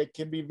simply, it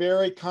can be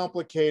very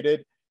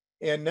complicated.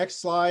 And next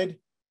slide.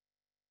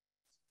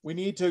 We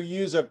need to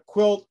use a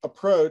quilt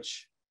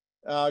approach,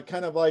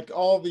 kind of like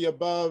all of the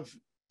above,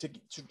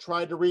 to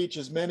try to reach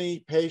as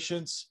many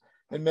patients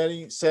in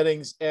many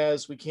settings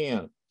as we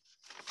can.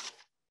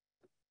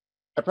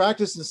 I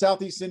practice in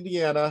Southeast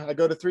Indiana. I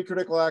go to 3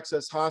 critical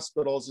access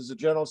hospitals as a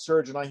general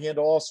surgeon. I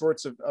handle all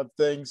sorts of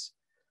things.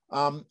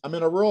 I'm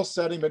in a rural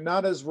setting, but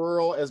not as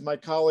rural as my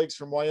colleagues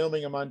from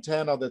Wyoming and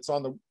Montana that's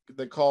on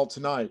the call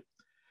tonight.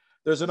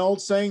 There's an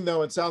old saying,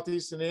 though, in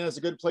Southeast Indiana is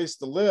a good place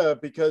to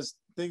live because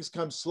things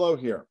come slow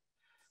here.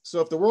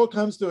 So if the world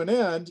comes to an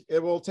end,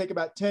 it will take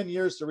about 10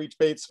 years to reach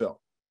Batesville.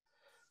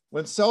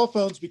 When cell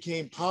phones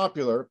became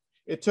popular,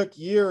 it took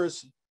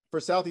years for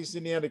Southeast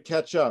Indiana to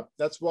catch up.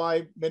 That's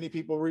why many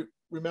people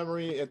remember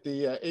me at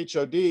the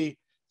HOD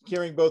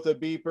carrying both a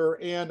beeper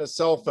and a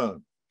cell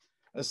phone.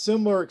 A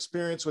similar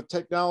experience with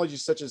technology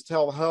such as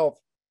telehealth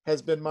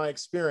has been my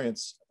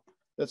experience.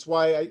 That's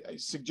why I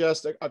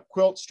suggest a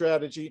quilt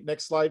strategy,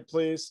 next slide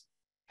please,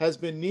 has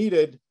been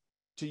needed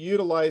to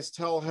utilize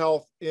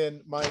telehealth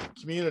in my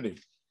community.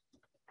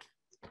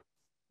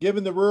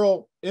 Given the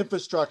rural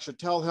infrastructure,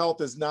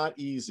 telehealth is not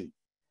easy.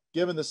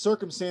 Given the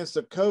circumstance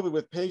of COVID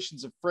with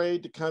patients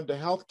afraid to come to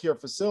healthcare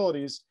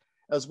facilities,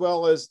 as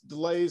well as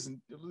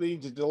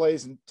leading to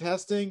delays in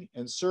testing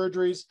and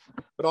surgeries,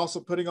 but also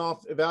putting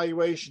off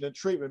evaluation and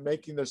treatment,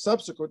 making their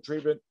subsequent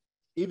treatment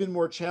even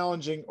more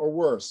challenging or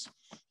worse.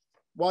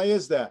 Why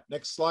is that?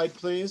 Next slide,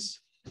 please.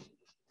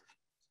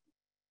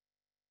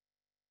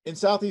 In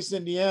Southeast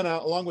Indiana,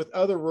 along with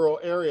other rural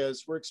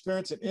areas, we're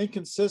experiencing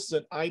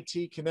inconsistent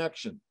IT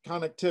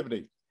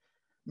connectivity.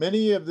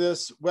 Many of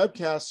this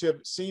webcasts who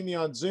have seen me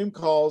on Zoom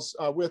calls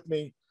with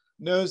me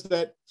knows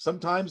that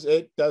sometimes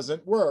it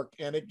doesn't work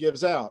and it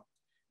gives out.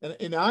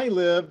 And I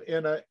live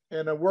in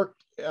a work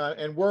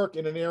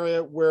in an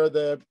area where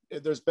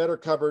there's better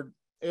covered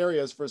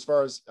areas for as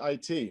far as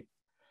IT.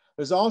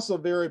 There's also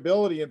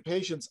variability in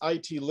patients'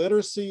 IT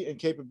literacy and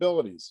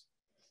capabilities.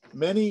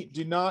 Many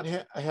do not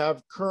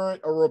have current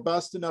or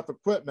robust enough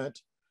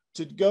equipment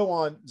to go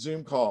on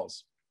Zoom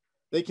calls.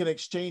 They can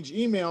exchange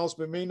emails,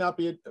 but may not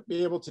be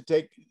able to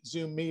take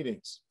Zoom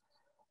meetings.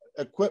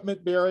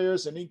 Equipment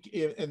barriers,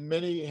 and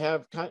many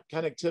have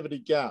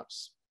connectivity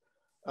gaps.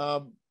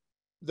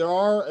 There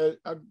are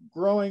a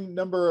growing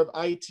number of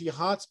IT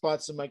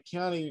hotspots in my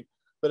county,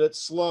 but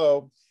it's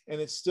slow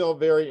and it's still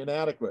very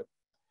inadequate.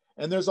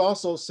 And there's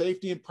also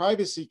safety and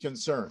privacy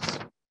concerns.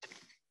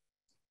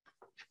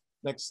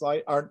 Next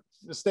slide.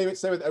 Stay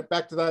with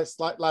back to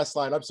that last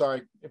slide. I'm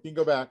sorry, if you can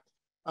go back.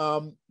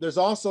 There's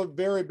also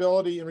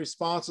variability in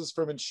responses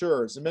from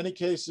insurers. In many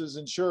cases,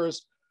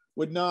 insurers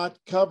would not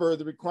cover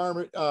the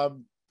requirement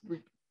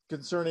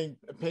concerning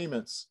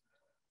payments.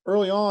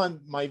 Early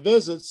on, my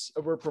visits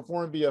were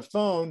performed via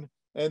phone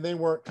and they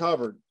weren't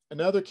covered.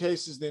 In other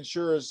cases, the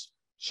insurer's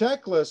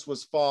checklist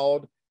was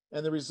followed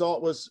and the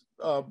result was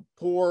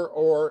poor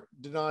or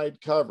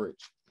denied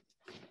coverage.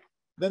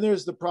 Then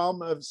there's the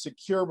problem of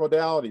secure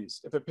modalities.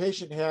 If a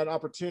patient had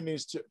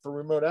opportunities for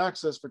remote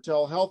access for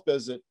telehealth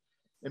visit,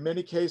 in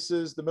many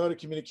cases, the mode of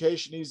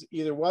communication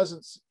either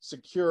wasn't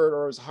secured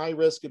or was high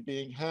risk of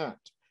being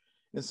hacked.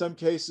 In some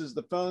cases,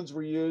 the phones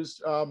were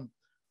used,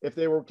 if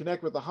they were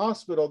connected with the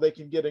hospital, they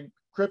can get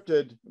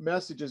encrypted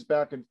messages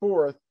back and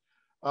forth.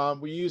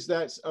 We use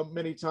that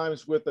many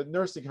times with the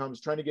nursing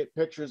homes, trying to get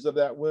pictures of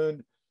that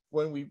wound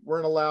when we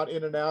weren't allowed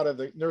in and out of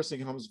the nursing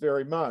homes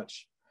very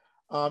much.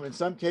 In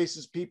some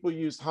cases, people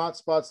used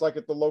hotspots like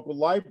at the local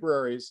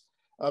libraries,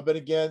 but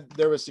again,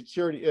 there were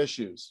security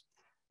issues.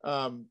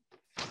 And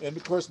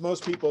of course,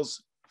 most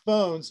people's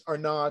phones are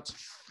not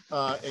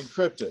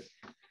encrypted.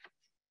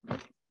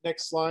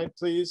 Next slide,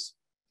 please.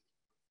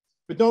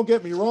 But don't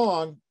get me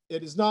wrong,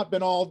 it has not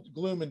been all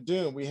gloom and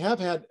doom. We have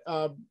had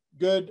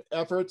good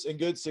efforts and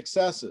good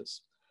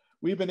successes.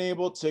 We've been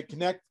able to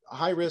connect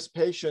high-risk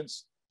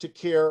patients to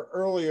care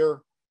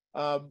earlier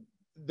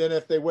than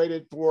if they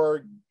waited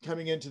for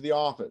coming into the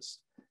office.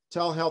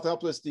 Telehealth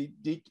helped us,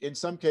 in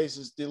some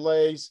cases,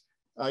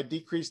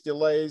 decrease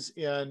delays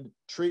in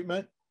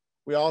treatment.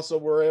 We also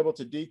were able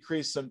to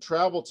decrease some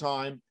travel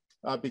time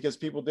because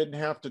people didn't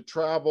have to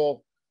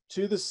travel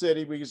to the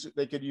city because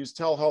they could use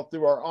telehealth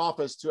through our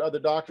office to other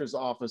doctors'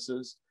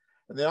 offices.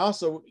 And they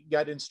also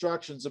got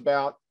instructions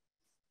about,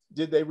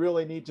 did they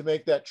really need to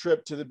make that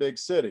trip to the big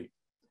city?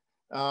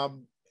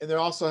 And they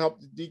also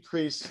helped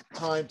decrease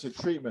time to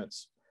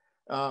treatments.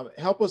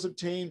 Help was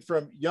obtained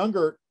from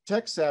younger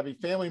tech-savvy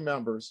family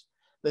members.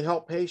 They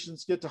help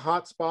patients get to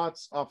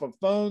hotspots off of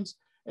phones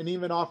and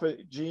even off of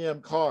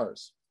GM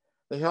cars.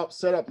 They help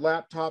set up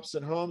laptops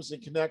in homes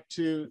and connect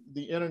to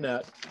the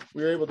internet.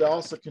 We were able to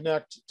also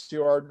connect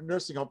to our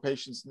nursing home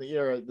patients in the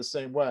area the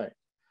same way.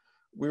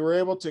 We were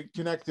able to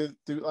connect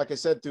through, like I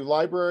said, through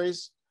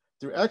libraries.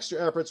 Through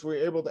extra efforts, we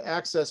were able to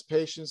access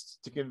patients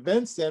to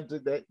convince them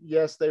that,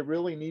 yes, they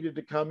really needed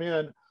to come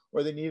in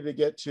or they needed to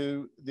get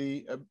to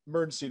the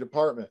emergency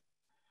department.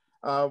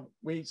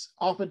 We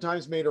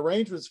oftentimes made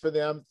arrangements for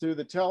them through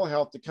the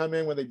telehealth to come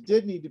in when they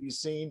did need to be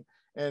seen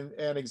and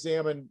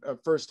examined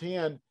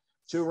firsthand,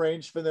 to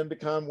arrange for them to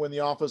come when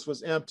the office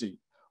was empty,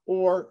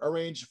 or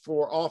arrange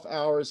for off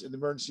hours in the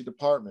emergency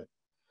department.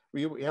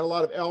 We had a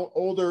lot of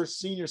older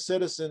senior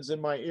citizens in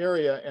my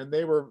area, and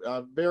they were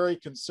very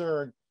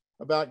concerned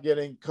about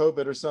getting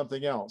COVID or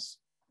something else.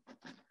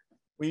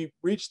 We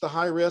reached the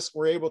high risk,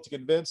 we're able to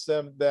convince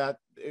them that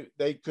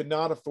they could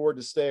not afford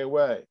to stay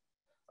away.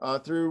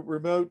 Through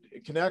remote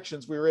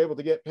connections, we were able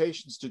to get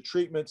patients to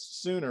treatments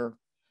sooner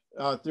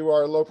through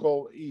our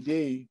local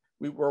ED,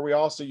 where we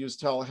also use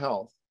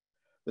telehealth.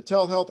 The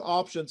telehealth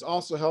options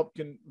also help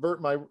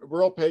convert my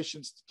rural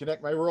patients,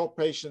 connect my rural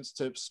patients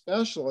to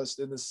specialists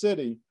in the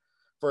city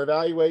for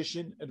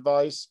evaluation,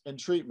 advice, and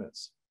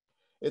treatments.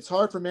 It's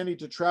hard for many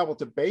to travel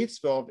to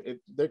Batesville.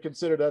 They're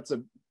considered that's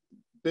a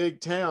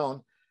big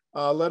town,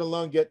 let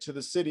alone get to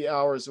the city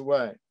hours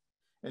away.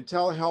 And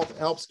telehealth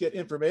helps get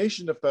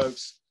information to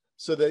folks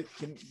so that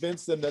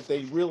convince them that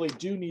they really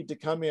do need to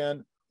come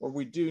in, or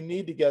we do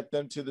need to get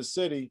them to the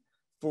city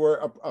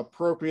for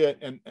appropriate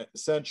and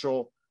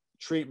essential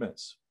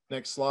treatments.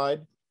 Next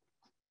slide.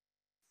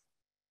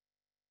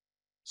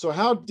 So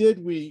how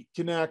did we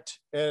connect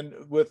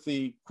with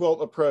the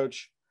quilt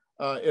approach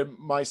in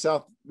my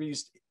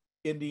Southeast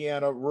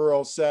Indiana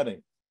rural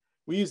setting?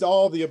 We used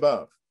all of the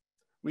above.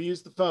 We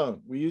used the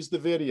phone, we used the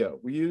video,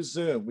 we used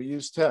Zoom, we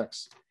used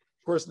text.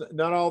 Of course,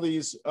 not all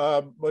these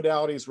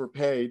modalities were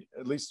paid,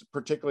 at least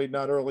particularly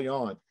not early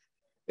on.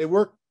 It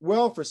worked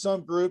well for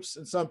some groups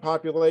and some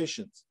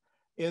populations.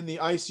 In the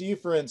ICU,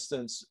 for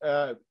instance,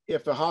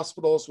 if a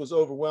hospitalist was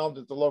overwhelmed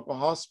at the local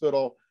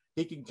hospital,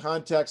 he can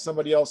contact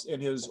somebody else in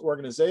his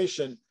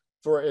organization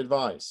for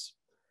advice.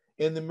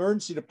 In the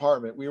emergency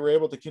department, we were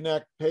able to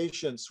connect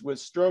patients with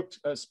stroke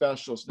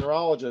specialists,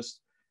 neurologists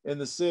in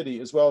the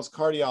city, as well as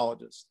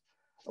cardiologists.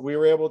 We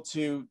were able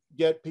to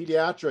get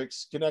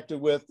pediatrics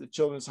connected with the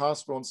Children's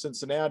Hospital in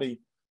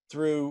Cincinnati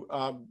through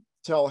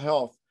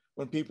telehealth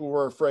when people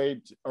were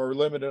afraid or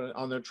limited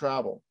on their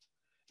travel.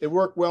 It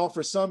worked well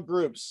for some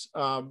groups.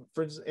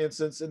 For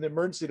instance, in the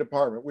emergency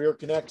department, we are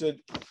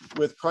connected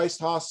with Christ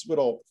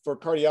Hospital for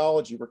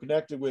cardiology. We're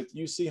connected with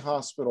UC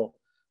Hospital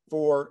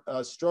for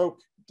stroke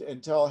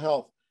and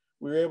telehealth.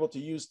 We were able to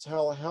use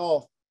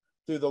telehealth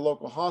through the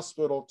local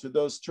hospital to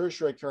those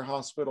tertiary care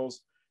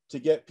hospitals to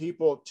get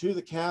people to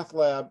the cath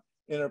lab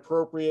in an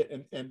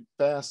appropriate and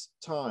fast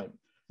time.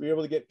 We were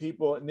able to get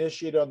people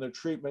initiated on their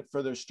treatment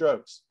for their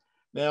strokes.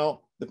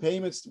 Now, the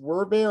payments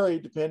were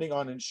varied depending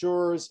on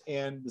insurers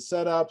and the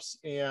setups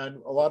and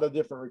a lot of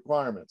different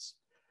requirements.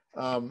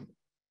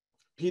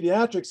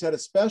 Pediatrics had a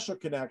special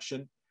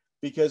connection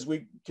because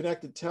we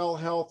connected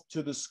telehealth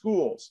to the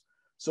schools.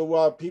 So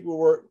while people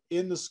were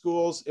in the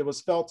schools, it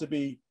was felt to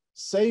be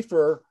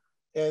safer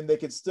and they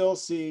could still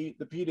see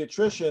the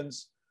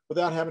pediatricians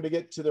without having to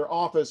get to their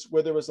office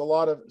where there was a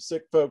lot of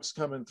sick folks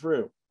coming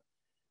through.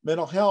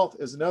 Mental health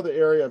is another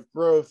area of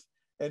growth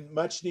and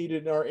much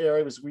needed in our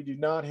area because we do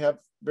not have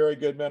very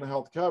good mental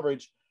health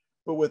coverage.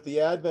 But with the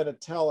advent of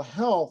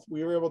telehealth,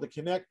 we were able to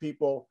connect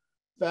people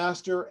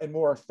faster and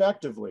more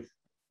effectively.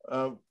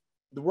 The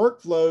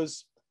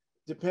workflows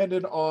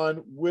depended on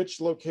which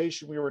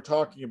location we were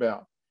talking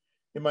about.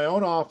 In my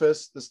own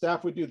office, the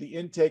staff would do the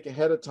intake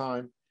ahead of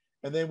time,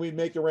 and then we'd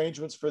make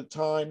arrangements for the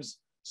times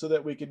so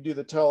that we could do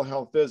the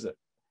telehealth visit.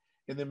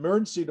 In the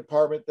emergency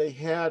department, they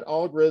had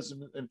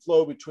algorithms and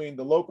flow between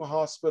the local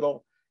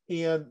hospital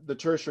and the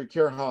tertiary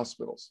care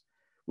hospitals.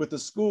 With the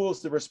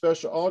schools, there were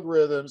special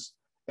algorithms,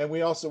 and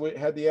we also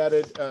had the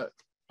added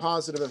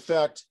positive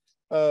effect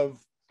of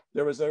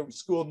there was a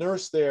school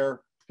nurse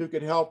there who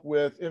could help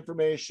with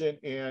information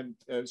and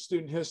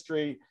student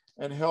history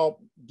and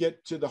help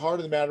get to the heart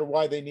of the matter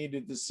why they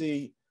needed to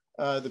see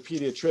the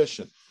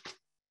pediatrician.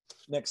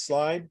 Next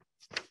slide.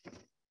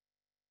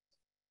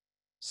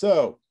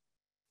 So,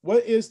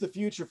 what is the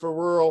future for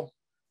rural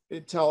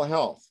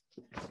telehealth?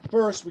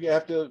 First, we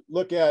have to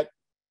look at,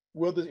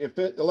 will the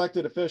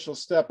elected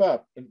officials step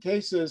up? In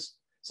cases,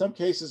 some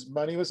cases,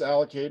 money was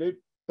allocated,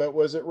 but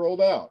was it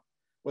rolled out?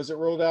 Was it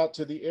rolled out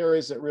to the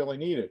areas that really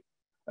need it?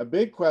 A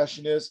big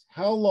question is,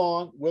 how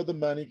long will the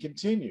money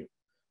continue?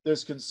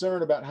 There's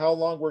concern about how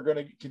long we're going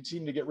to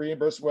continue to get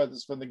reimbursed, whether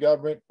it's from the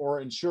government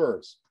or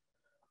insurers.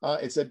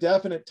 It's a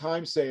definite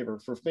time saver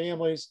for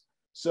families.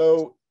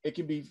 So it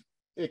can be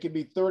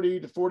 30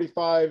 to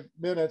 45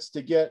 minutes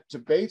to get to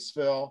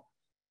Batesville,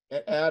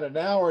 add an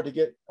hour to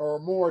get or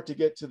more to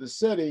get to the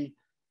city.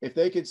 If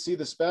they could see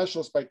the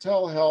specialist by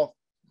telehealth,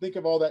 think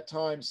of all that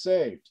time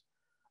saved.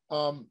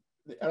 And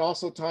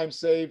also time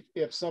saved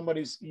if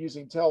somebody's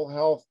using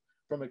telehealth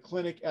from a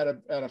clinic at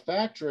a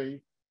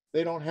factory,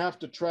 they don't have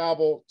to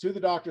travel to the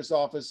doctor's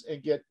office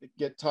and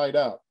get tied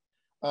up.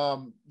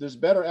 There's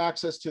better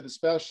access to the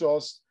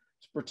specialists,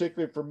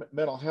 particularly for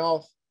mental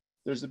health.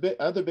 There's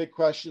other big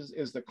questions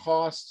is the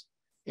cost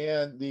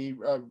and the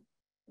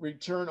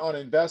return on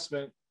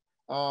investment.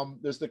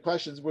 There's the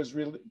questions was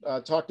really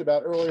talked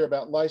about earlier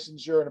about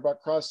licensure and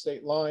about cross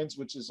state lines,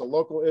 which is a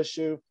local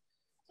issue.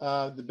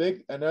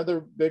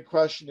 Another big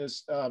question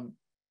is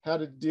how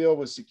to deal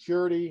with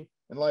security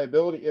and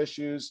liability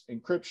issues,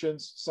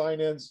 encryptions,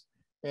 sign-ins,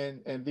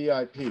 and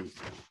VIP.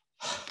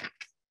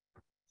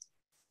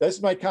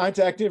 That's my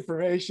contact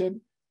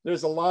information.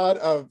 There's a lot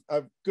of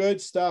good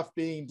stuff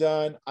being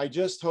done. I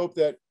just hope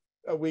that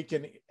we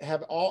can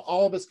have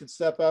all of us can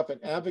step up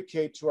and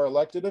advocate to our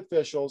elected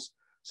officials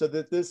so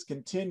that this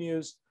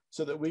continues,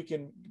 so that we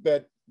can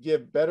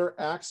give better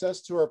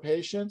access to our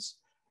patients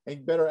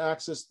and better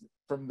access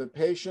from the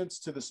patients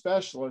to the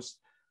specialists,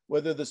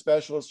 whether the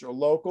specialists are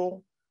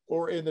local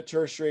or in the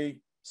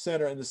tertiary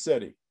center in the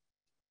city.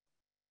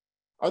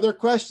 Are there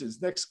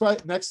questions? Next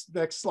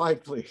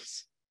slide,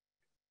 please.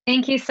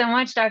 Thank you so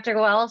much, Dr.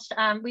 Welsh.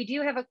 We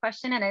do have a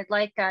question, and I'd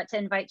like to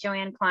invite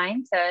Joanne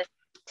Klein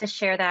to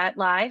share that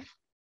live.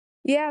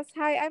 Yes,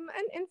 hi, I'm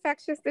an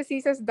infectious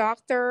diseases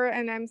doctor,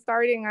 and I'm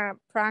starting a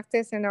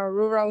practice in a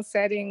rural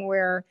setting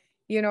where,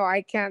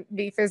 I can't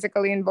be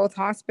physically in both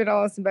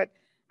hospitals, but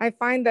I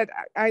find that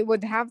I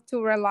would have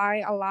to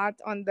rely a lot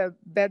on the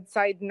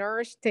bedside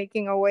nurse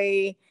taking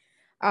away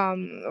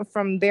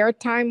from their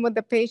time with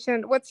the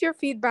patient. What's your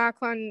feedback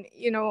on,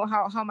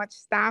 how much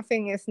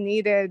staffing is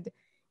needed,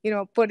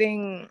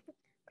 putting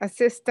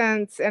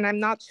assistants, and I'm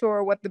not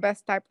sure what the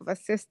best type of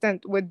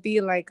assistant would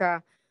be, like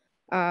a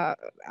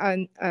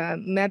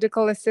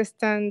medical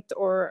assistant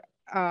or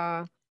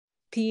a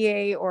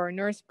PA or a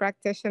nurse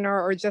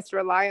practitioner, or just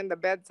rely on the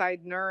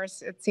bedside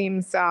nurse. It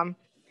seems, I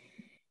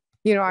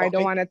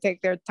don't want to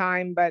take their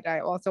time, but I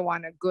also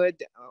want a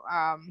good,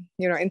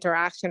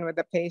 interaction with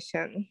the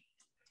patient.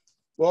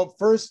 Well,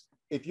 first,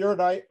 if you're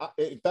an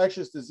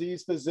infectious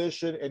disease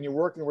physician and you're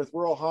working with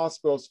rural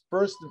hospitals,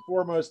 first and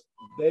foremost,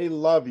 they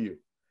love you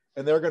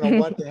and they're going to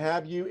want to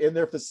have you in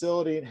their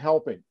facility and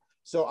helping.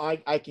 So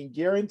I can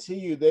guarantee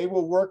you they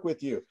will work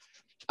with you.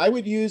 I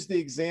would use the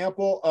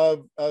example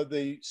of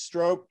the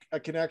stroke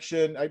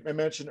connection I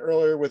mentioned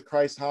earlier with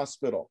Christ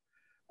Hospital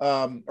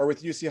or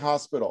with UC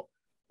Hospital.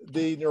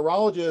 The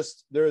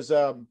neurologist, there's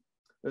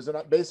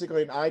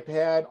basically an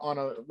iPad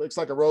on looks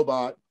like a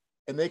robot,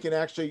 and they can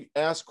actually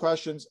ask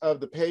questions of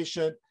the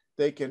patient.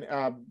 They can,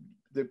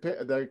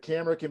 the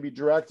camera can be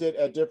directed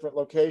at different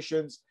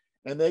locations,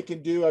 and they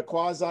can do a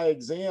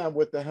quasi-exam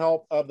with the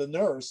help of the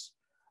nurse.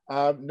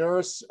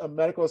 Nurse, a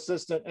medical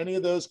assistant, any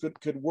of those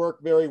could work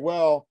very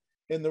well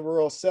in the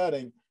rural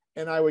setting.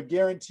 And I would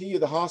guarantee you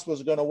the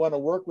hospitals are going to want to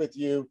work with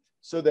you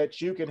so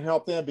that you can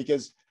help them,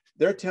 because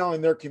they're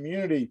telling their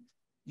community,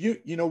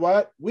 you know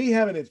what, we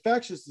have an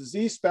infectious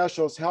disease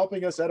specialist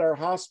helping us at our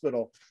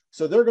hospital.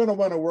 So they're going to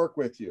want to work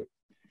with you.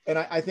 And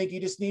I think you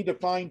just need to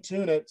fine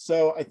tune it.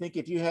 So I think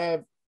if you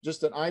have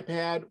just an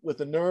iPad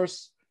with a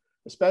nurse,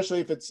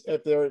 especially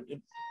if they're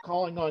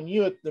calling on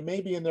you, they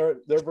may be in their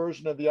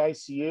version of the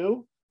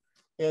ICU.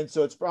 And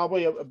so it's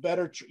probably a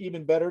better,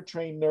 even better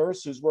trained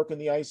nurse who's working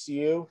the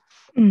ICU.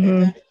 Mm-hmm.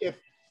 And then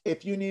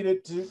if you need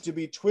it to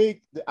be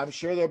tweaked, I'm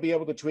sure they'll be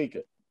able to tweak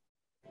it.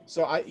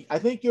 So I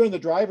think you're in the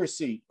driver's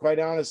seat, quite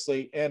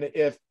honestly. And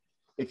if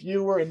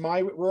you were in my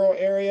rural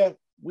area,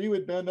 we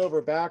would bend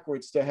over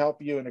backwards to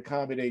help you and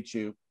accommodate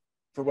you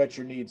for what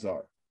your needs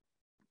are.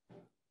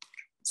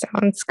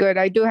 Sounds good.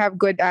 I do have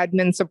good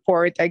admin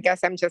support. I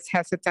guess I'm just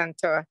hesitant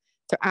to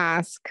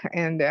ask,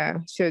 and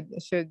should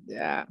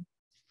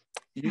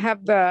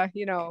have the,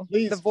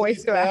 the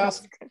voice to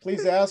ask.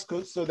 Please ask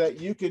so that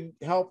you can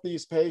help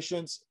these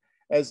patients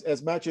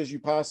as much as you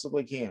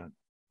possibly can.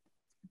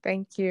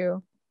 Thank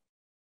you.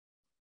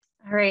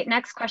 All right,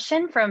 next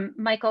question from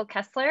Michael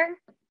Kessler.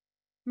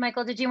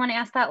 Michael, did you want to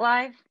ask that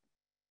live?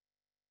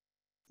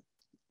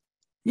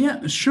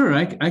 Yeah, sure.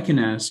 I can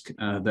ask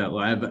that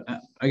live.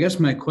 I guess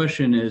my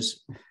question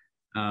is,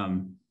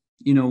 when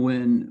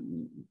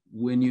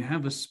you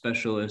have a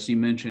specialist, you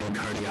mentioned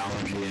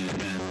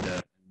cardiology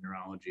and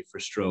neurology for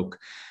stroke,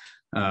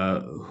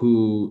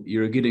 who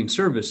you're getting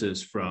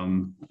services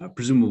from,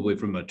 presumably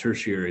from a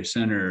tertiary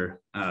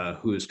center,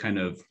 who is kind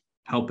of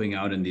helping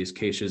out in these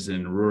cases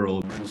in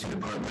rural emergency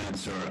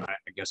departments, or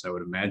I guess I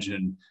would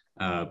imagine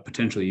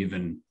potentially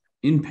even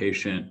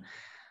inpatient.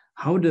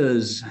 How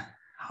does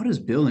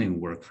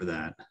billing work for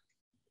that?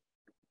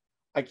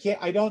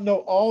 I don't know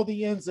all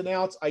the ins and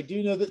outs. I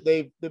do know that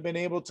they've been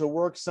able to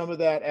work some of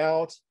that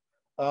out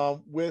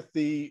with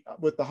the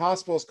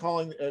hospitals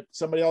calling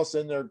somebody else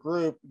in their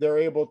group. They're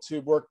able to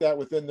work that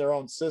within their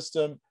own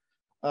system.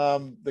 For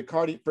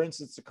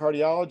instance, the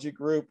cardiology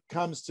group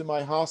comes to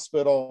my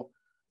hospital,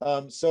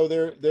 so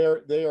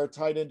they are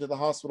tied into the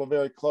hospital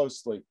very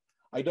closely.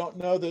 I don't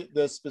know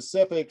the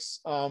specifics.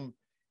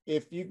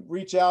 If you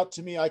reach out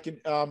to me, I can,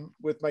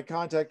 with my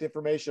contact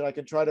information, I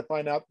can try to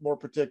find out more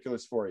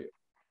particulars for you.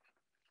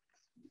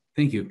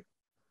 Thank you.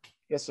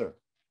 Yes, sir.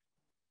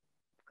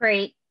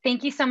 Great.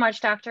 Thank you so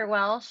much, Dr.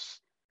 Welsh.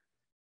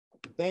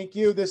 Thank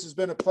you. This has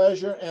been a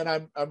pleasure, and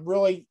I'm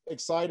really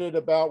excited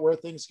about where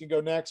things can go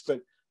next.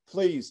 But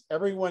please,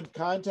 everyone,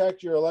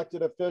 contact your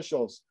elected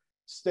officials,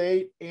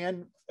 state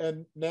and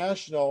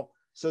national,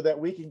 so that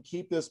we can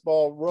keep this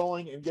ball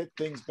rolling and get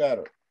things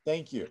better.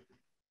 Thank you.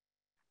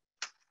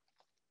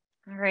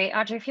 All right,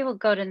 Audrey, if you will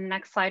go to the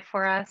next slide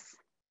for us.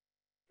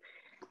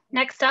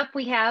 Next up,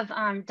 we have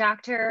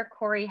Dr.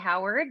 Corey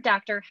Howard.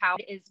 Dr.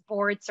 Howard is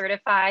board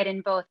certified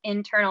in both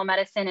internal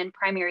medicine and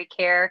primary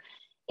care,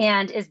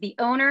 and is the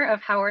owner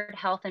of Howard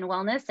Health and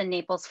Wellness in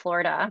Naples,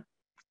 Florida.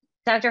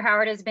 Dr.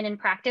 Howard has been in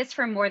practice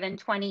for more than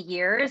 20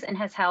 years and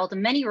has held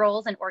many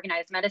roles in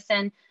organized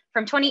medicine.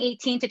 From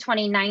 2018 to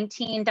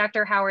 2019,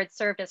 Dr. Howard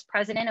served as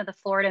president of the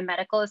Florida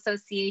Medical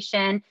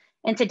Association,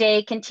 and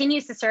today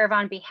continues to serve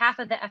on behalf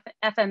of the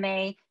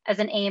FMA as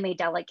an AMA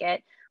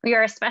delegate. We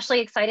are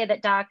especially excited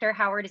that Dr.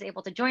 Howard is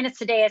able to join us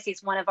today, as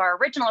he's one of our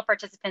original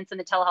participants in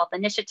the Telehealth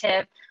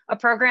Initiative, a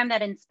program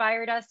that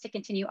inspired us to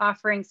continue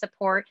offering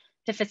support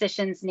to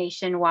physicians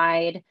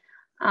nationwide.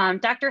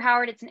 Dr.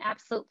 Howard, it's an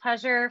absolute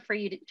pleasure for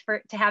you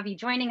to have you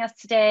joining us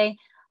today.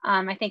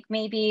 I think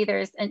maybe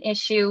there's an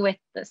issue with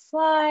the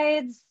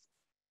slides.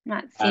 I'm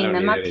not seeing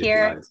them up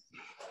here. Slides.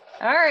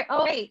 All right.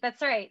 Oh, wait,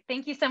 that's right.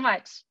 Thank you so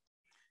much.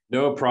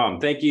 No problem.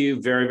 Thank you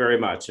very, very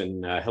much.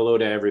 And hello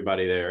to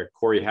everybody there.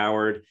 Corey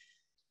Howard.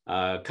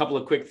 A couple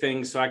of quick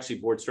things. So actually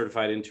board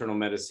certified internal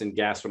medicine,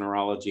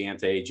 gastroenterology,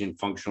 anti-aging,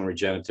 functional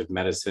regenerative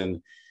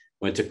medicine,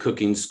 went to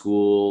cooking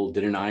school,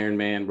 did an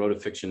Ironman, wrote a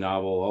fiction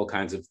novel, all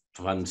kinds of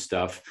fun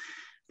stuff.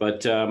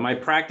 But my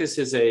practice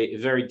is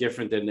very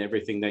different than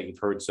everything that you've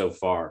heard so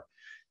far.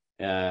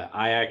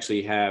 I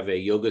actually have a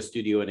yoga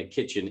studio and a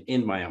kitchen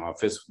in my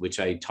office, which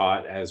I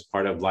taught as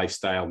part of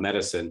lifestyle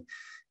medicine.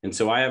 And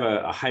so I have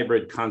a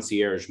hybrid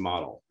concierge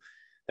model.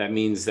 That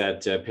means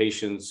that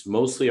patients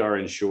mostly are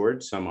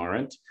insured, some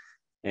aren't.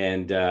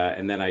 And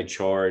then I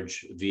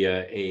charge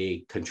via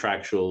a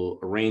contractual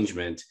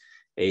arrangement,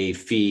 a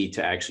fee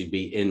to actually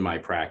be in my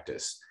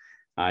practice.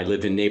 I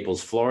live in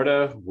Naples,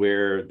 Florida,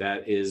 where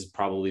that is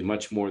probably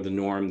much more the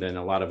norm than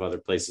a lot of other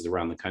places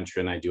around the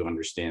country, and I do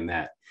understand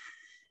that.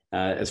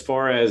 As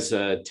far as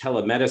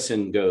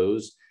telemedicine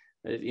goes,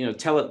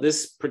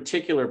 this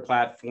particular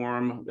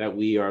platform that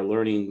we are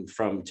learning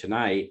from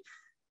tonight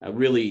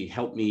really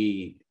helped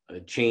me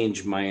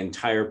change my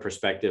entire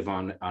perspective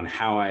on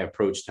how I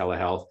approach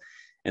telehealth,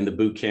 and the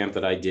boot camp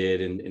that I did,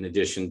 in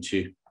addition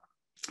to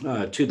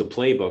to the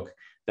playbook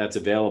that's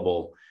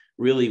available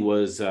really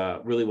was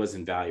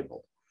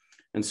invaluable.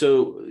 And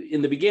so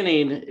in the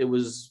beginning, it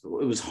was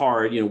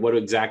hard. You know, what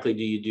exactly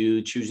do you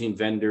do? Choosing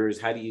vendors,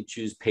 how do you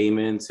choose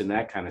payments and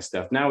that kind of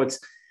stuff. Now it's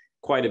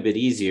quite a bit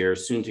easier,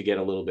 soon to get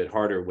a little bit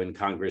harder when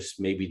Congress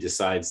maybe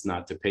decides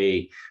not to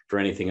pay for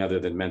anything other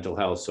than mental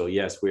health. So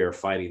yes, we are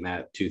fighting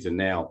that tooth and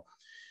nail.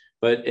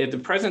 But at the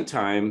present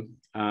time,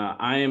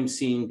 I am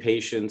seeing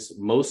patients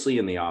mostly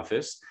in the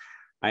office.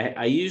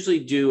 I usually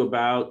do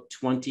about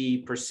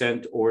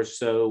 20% or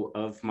so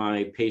of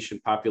my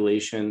patient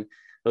population.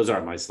 Those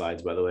aren't my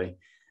slides, by the way,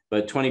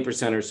 but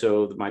 20% or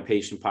so of my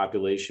patient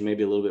population,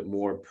 maybe a little bit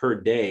more per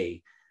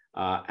day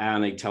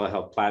on a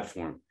telehealth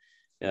platform.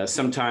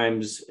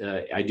 Sometimes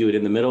I do it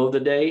in the middle of the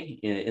day.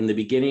 In the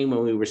beginning,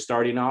 when we were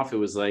starting off, it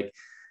was like,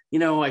 you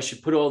know, I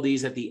should put all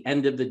these at the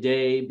end of the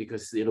day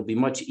because it'll be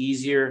much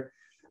easier.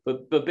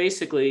 But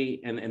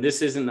basically, and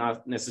this isn't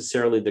not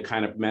necessarily the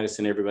kind of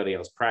medicine everybody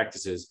else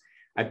practices,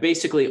 I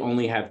basically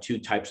only have two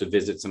types of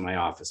visits in my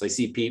office. I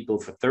see people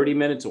for 30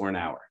 minutes or an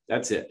hour.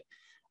 That's it.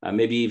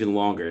 Maybe even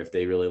longer if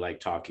they really like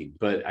talking,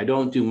 but I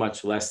don't do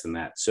much less than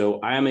that. So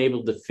I am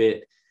able to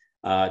fit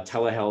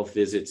telehealth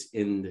visits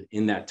in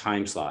that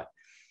time slot.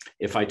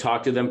 If I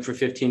talk to them for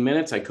 15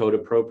 minutes, I code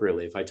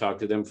appropriately. If I talk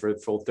to them for a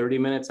full 30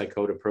 minutes, I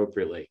code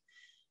appropriately.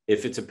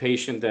 If it's a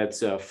patient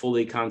that's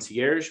fully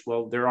concierge,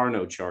 well, there are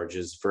no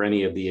charges for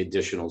any of the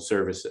additional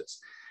services.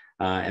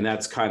 And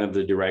that's kind of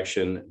the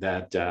direction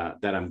that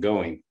I'm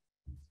going.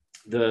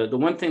 The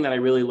one thing that I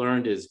really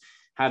learned is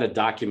how to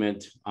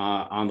document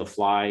on the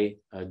fly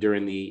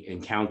during the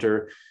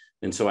encounter.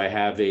 And so I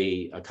have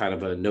a kind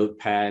of a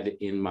notepad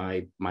in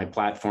my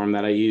platform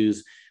that I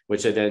use,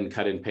 which I then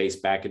cut and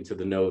paste back into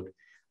the note.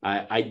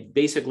 I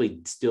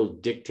basically still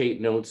dictate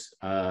notes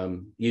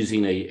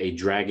using a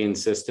drag-in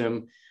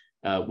system,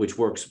 which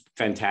works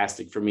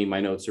fantastic for me. My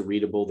notes are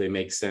readable, they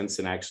make sense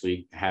and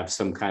actually have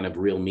some kind of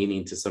real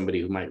meaning to somebody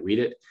who might read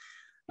it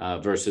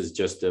versus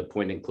just a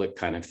point and click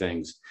kind of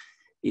things.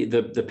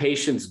 The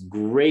patients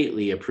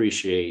greatly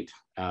appreciate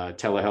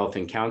telehealth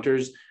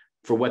encounters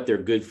for what they're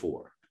good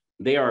for.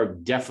 They are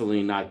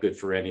definitely not good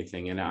for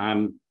anything. And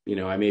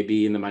I may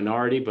be in the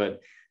minority,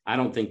 but I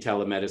don't think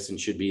telemedicine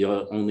should be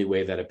the only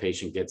way that a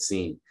patient gets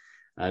seen.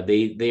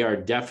 They are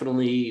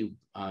definitely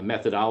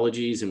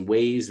methodologies and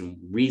ways and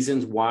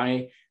reasons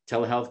why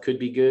telehealth could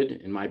be good.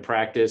 In my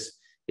practice,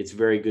 it's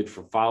very good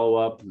for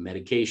follow-up,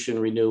 medication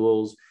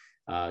renewals,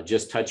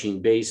 just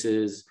touching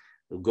bases,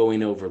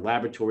 going over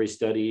laboratory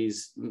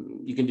studies.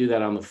 You can do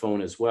that on the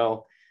phone as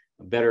well.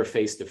 Better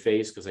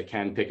face-to-face because I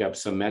can pick up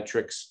some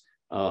metrics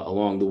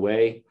along the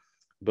way.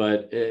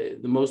 But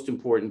the most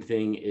important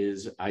thing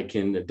is I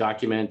can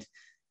document,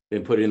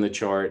 then put it in the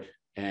chart,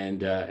 and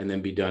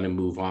then be done and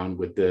move on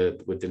with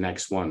the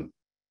next one.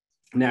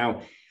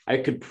 Now, I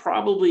could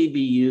probably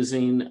be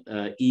using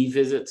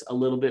e-visits a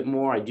little bit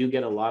more. I do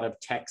get a lot of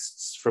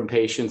texts from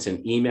patients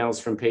and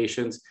emails from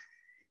patients,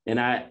 and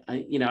I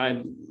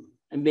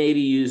maybe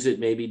use it,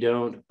 maybe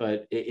don't,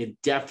 but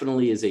it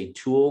definitely is a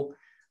tool.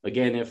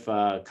 Again, if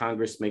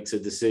Congress makes a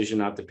decision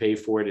not to pay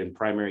for it in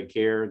primary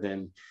care,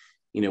 then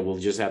we'll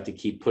just have to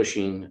keep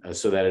pushing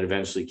so that it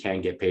eventually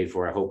can get paid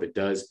for. I hope it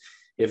does.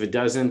 If it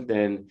doesn't,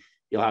 then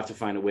you'll have to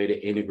find a way to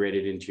integrate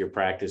it into your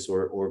practice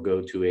or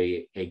go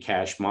to a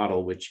cash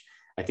model, which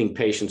I think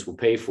patients will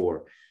pay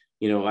for.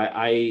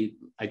 I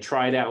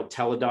tried out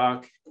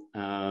Teladoc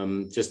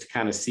just to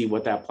kind of see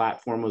what that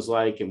platform was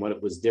like and what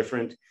it was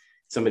different.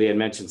 Somebody had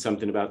mentioned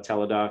something about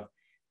Teladoc.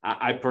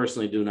 I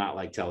personally do not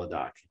like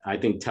Teladoc. I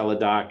think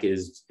Teladoc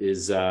is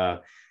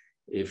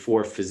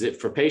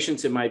for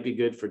patients, it might be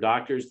good. For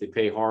doctors, they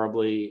pay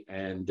horribly.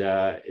 And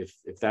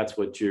if that's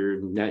what you're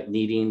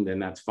needing, then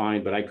that's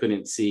fine. But I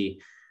couldn't see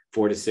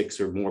 4 to 6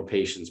 or more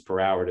patients per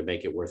hour to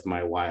make it worth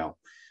my while.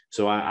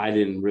 So I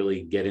didn't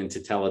really get into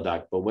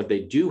Teladoc. But what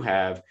they do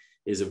have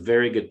is a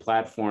very good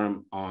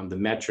platform on the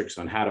metrics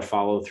on how to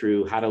follow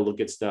through, how to look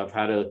at stuff,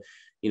 how to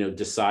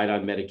decide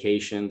on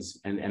medications.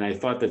 And I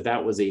thought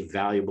that was a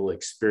valuable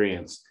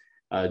experience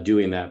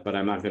doing that, but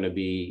I'm not going to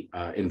be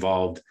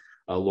involved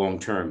long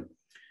term.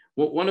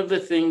 Well, one of the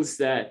things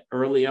that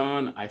early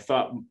on I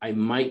thought I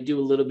might do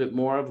a little bit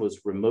more of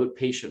was remote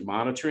patient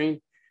monitoring.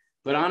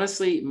 But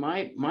honestly,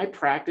 my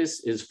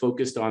practice is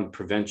focused on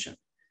prevention.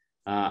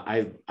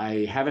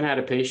 I haven't had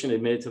a patient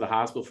admitted to the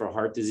hospital for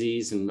heart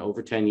disease in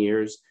over 10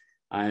 years.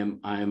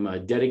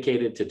 I'm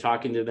dedicated to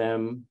talking to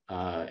them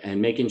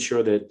and making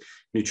sure that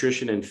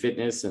nutrition and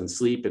fitness and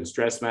sleep and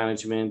stress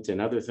management and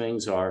other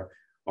things are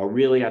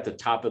really at the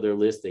top of their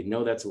list. They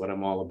know that's what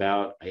I'm all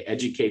about. I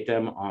educate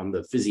them on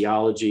the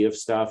physiology of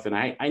stuff, and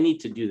I need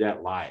to do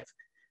that live.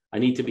 I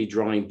need to be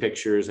drawing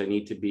pictures. I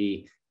need to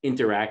be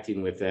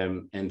interacting with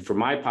them. And for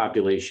my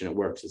population, it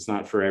works. It's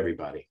not for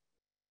everybody.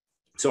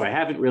 So I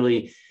haven't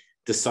really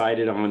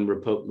decided on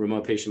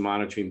remote patient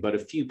monitoring, but a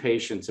few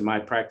patients in my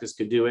practice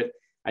could do it.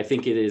 I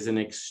think it is an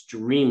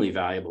extremely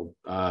valuable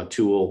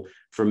tool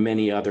for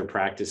many other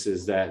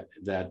practices that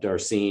are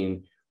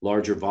seeing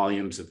larger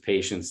volumes of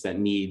patients that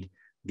need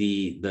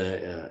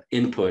the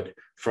input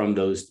from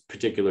those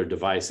particular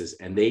devices,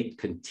 and they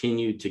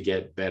continue to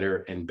get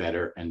better and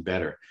better and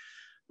better.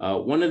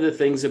 One of the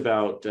things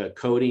about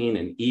coding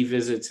and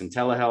e-visits and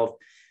telehealth,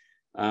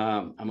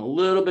 I'm a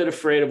little bit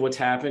afraid of what's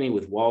happening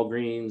with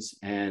Walgreens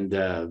and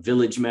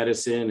Village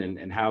Medicine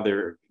and how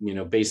they're,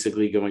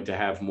 basically going to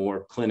have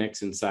more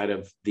clinics inside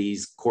of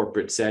these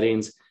corporate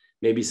settings.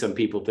 Maybe some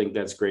people think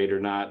that's great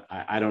or not.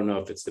 I don't know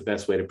if it's the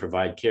best way to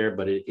provide care,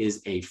 but it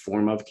is a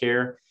form of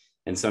care.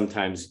 And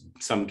sometimes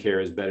some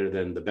care is better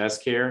than the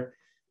best care.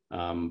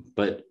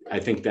 But I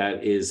think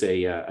that is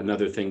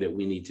another thing that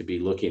we need to be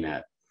looking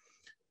at.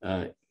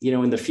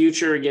 In the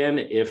future, again,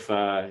 if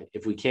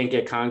we can't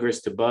get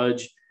Congress to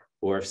budge,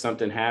 or if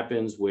something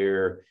happens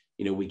where,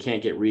 we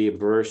can't get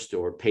reimbursed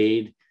or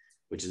paid,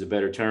 which is a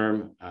better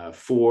term,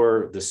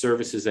 for the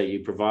services that you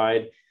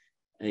provide,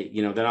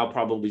 then I'll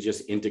probably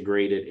just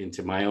integrate it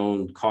into my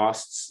own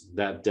costs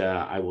that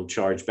I will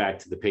charge back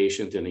to the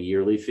patient in a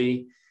yearly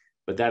fee.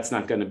 But that's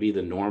not going to be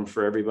the norm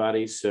for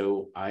everybody.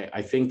 So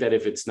I think that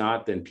if it's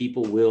not, then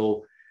people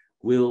will,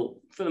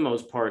 for the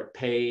most part,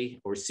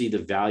 pay or see the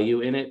value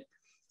in it.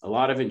 A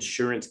lot of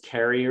insurance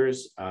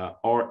carriers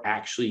are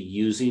actually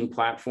using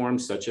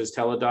platforms such as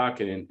Teladoc.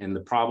 And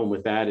the problem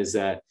with that is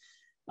that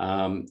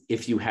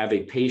if you have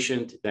a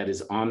patient that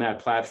is on that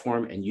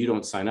platform and you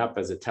don't sign up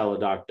as a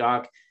Teladoc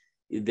doc,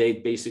 they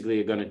basically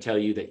are going to tell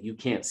you that you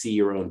can't see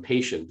your own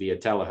patient via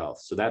telehealth.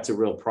 So that's a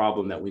real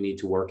problem that we need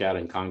to work out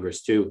in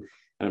Congress too.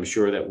 And I'm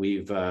sure that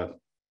we've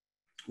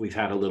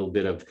had a little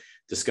bit of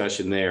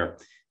discussion there.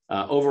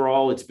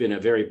 Overall, it's been a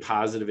very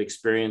positive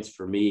experience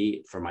for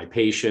me, for my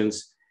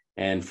patients,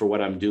 and for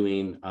what I'm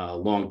doing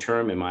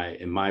long-term in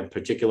my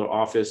particular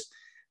office.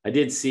 I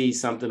did see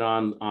something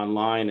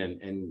online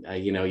and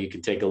you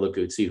can take a look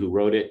and see who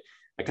wrote it.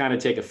 I kind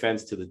of take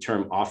offense to the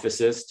term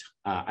officist.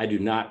 I do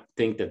not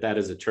think that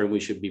is a term we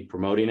should be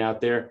promoting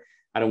out there.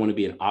 I don't want to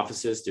be an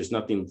officist. There's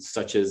nothing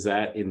such as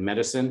that in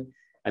medicine.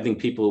 I think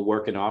people who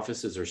work in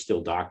offices are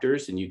still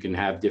doctors, and you can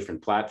have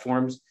different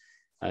platforms.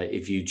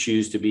 If you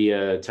choose to be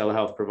a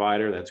telehealth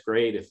provider, that's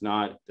great. If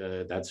not,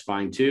 that's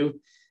fine too.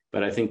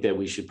 But I think that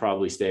we should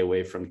probably stay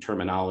away from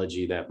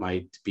terminology that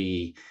might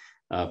be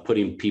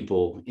putting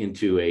people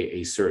into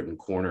a certain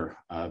corner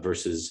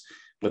versus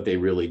what they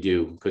really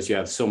do, because you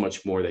have so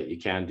much more that you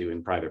can do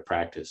in private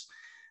practice.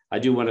 I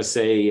do want to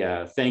say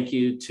thank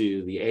you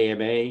to the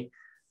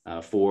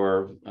AMA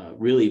for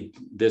really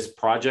this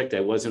project.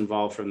 I was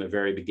involved from the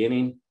very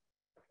beginning,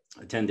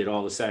 attended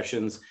all the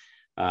sessions,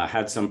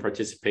 had some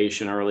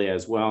participation early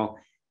as well.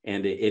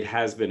 And it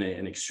has been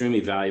an extremely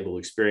valuable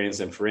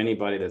experience. And for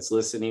anybody that's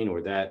listening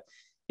or that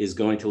is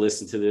going to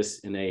listen to this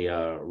in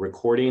a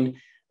recording,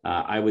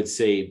 I would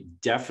say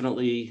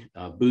definitely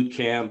boot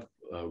camp.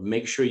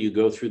 Make sure you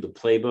go through the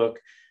playbook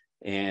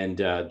and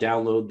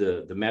download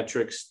the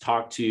metrics.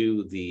 Talk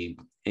to the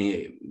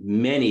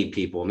many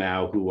people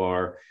now who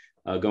are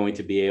going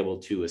to be able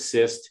to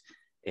assist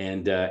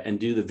and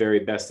do the very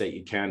best that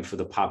you can for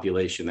the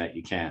population that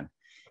you can.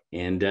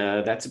 And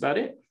that's about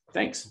it.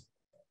 Thanks.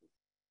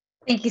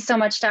 Thank you so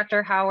much,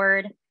 Dr.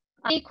 Howard.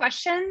 Any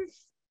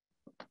questions?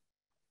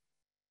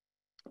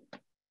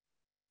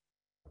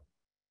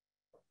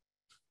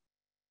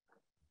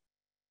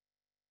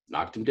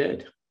 Knocked him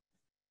dead.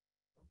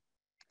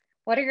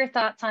 What are your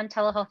thoughts on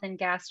telehealth and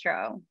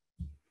gastro?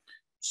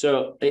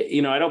 So, I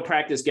don't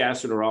practice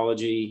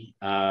gastroenterology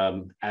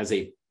as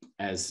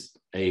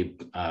a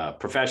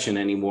profession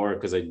anymore,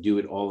 because I do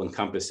it all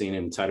encompassing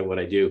inside of what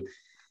I do.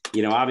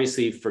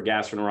 Obviously for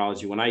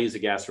gastroenterology, when I use a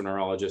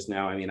gastroenterologist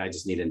now, I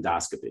just need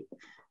endoscopy.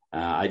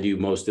 I do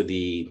most of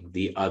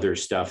the other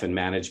stuff and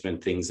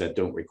management things that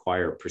don't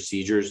require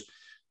procedures.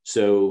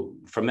 So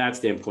from that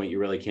standpoint, you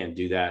really can't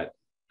do that,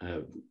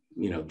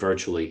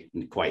 virtually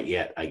quite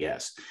yet, I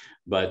guess.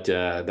 But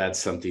that's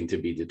something to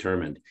be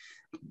determined.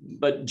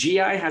 But GI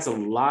has a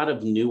lot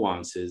of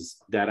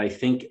nuances that I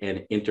think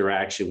an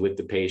interaction with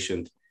the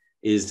patient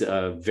is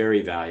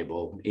very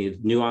valuable.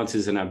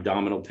 Nuances in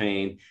abdominal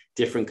pain,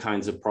 different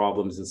kinds of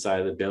problems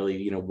inside of the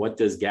belly. What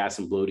does gas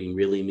and bloating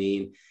really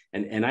mean?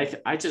 And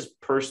I just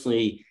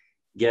personally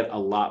get a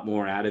lot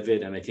more out of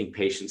it. And I think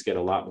patients get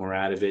a lot more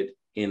out of it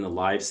in a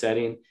live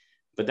setting.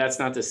 But that's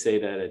not to say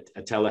that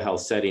a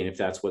telehealth setting, if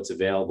that's what's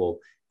available,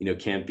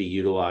 can't be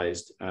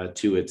utilized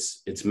to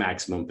its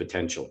maximum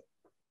potential.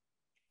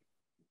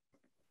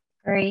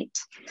 Great.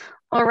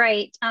 All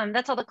right.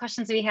 That's all the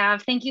questions we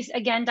have. Thank you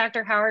again,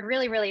 Dr. Howard.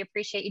 Really, really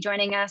appreciate you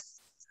joining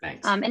us.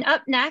 Thanks. And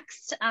up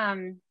next,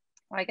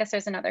 well, I guess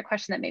there's another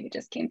question that maybe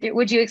just came through.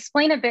 Would you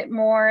explain a bit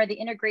more the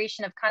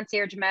integration of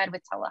concierge med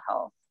with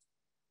telehealth?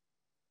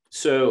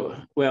 So,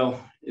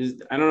 well,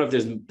 I don't know if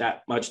there's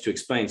that much to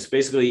explain. So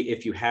basically,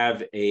 if you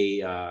have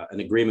an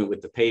agreement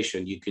with the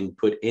patient, you can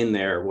put in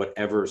there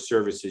whatever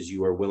services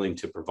you are willing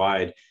to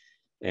provide,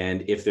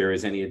 and if there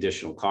is any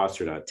additional cost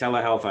or not.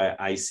 Telehealth,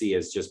 I see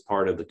as just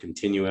part of the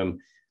continuum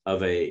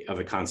of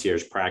a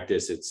concierge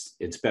practice.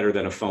 It's better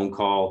than a phone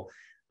call,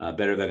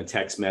 better than a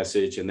text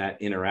message, and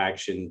that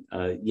interaction,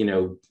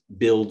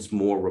 builds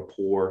more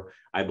rapport,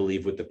 I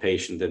believe, with the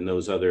patient than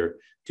those other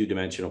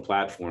two-dimensional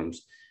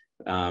platforms.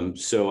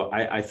 So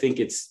I think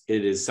it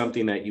is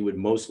something that you would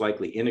most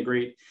likely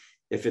integrate.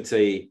 If it's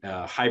a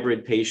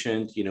hybrid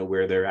patient,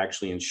 where they're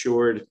actually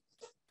insured,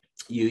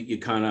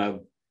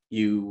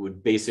 you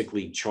would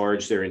basically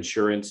charge their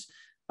insurance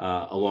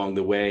along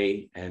the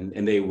way,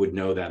 and they would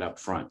know that up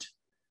front.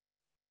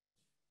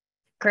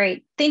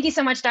 Great. Thank you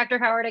so much, Dr.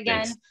 Howard,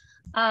 again.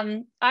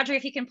 Thanks. Audrey,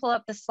 if you can pull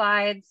up the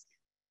slides.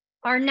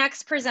 Our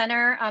next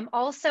presenter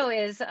also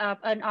is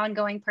an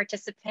ongoing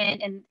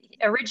participant and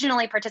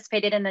originally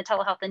participated in the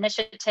telehealth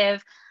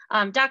initiative.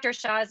 Dr.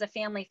 Shah is a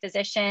family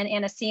physician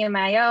and a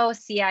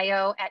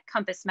CIO at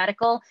Compass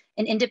Medical,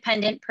 an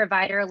independent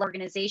provider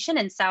organization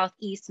in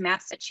Southeast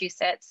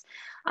Massachusetts.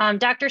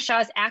 Dr.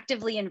 Shah is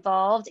actively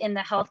involved in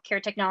the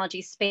healthcare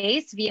technology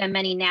space via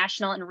many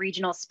national and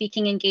regional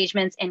speaking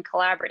engagements and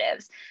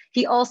collaboratives.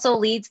 He also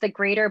leads the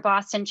Greater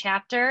Boston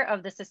chapter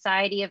of the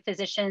Society of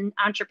Physician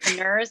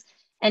Entrepreneurs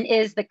and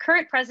is the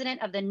current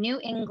president of the New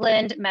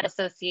England Med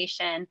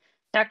Association.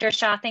 Dr.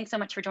 Shah, thanks so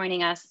much for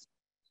joining us.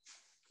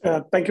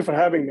 Thank you for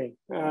having me.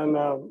 And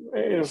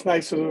it was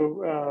nice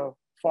to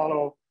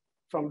follow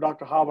from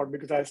Dr. Howard,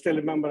 because I still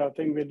remember, I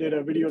think we did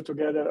a video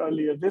together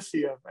earlier this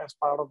year as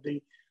part of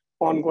the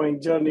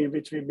ongoing journey,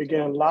 which we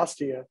began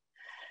last year.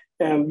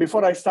 And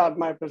before I start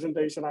my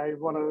presentation, I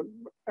want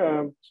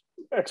to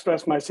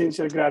express my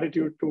sincere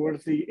gratitude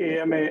towards the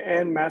AMA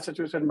and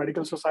Massachusetts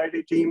Medical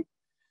Society team,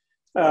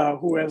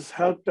 who has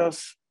helped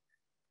us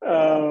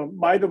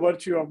by the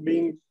virtue of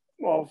being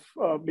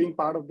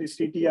part of the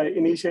CTI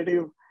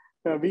initiative.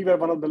 We were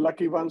one of the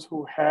lucky ones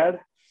who had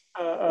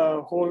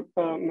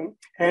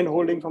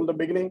hand-holding from the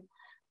beginning,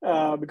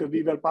 because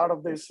we were part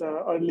of this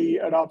early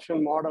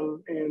adoption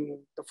model in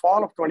the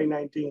fall of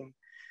 2019.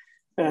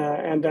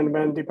 And then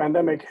when the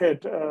pandemic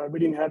hit, we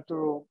didn't have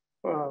to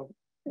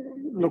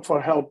look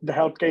for help. The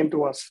help came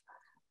to us.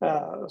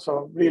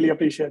 So really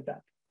appreciate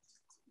that.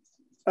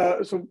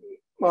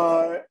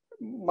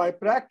 My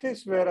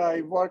practice, where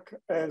I work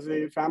as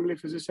a family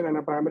physician and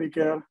a primary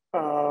care,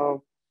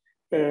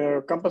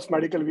 Compass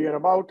Medical, we are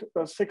about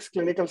 6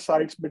 clinical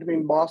sites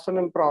between Boston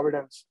and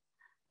Providence.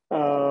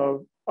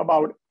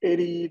 About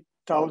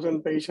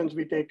 80,000 patients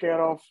we take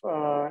care of,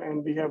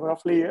 and we have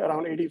roughly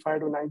around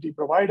 85 to 90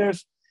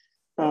 providers.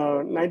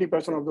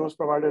 90% of those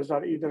providers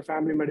are either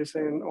family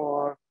medicine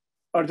or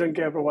urgent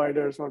care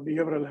providers or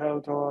behavioral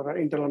health or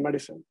internal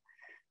medicine.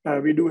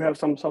 We do have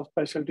some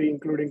subspecialty,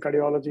 including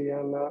cardiology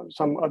and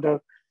some other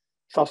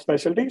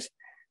subspecialties,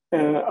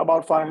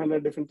 about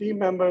 500 different team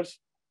members.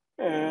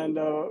 And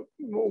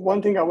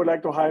one thing I would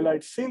like to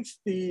highlight, since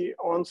the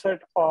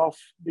onset of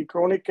the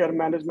chronic care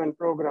management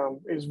program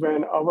is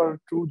when our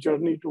true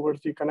journey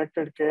towards the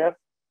connected care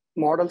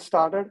model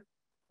started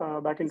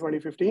back in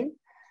 2015.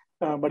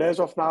 But as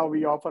of now,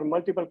 we offer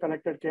multiple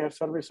connected care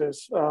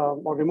services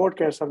or remote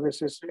care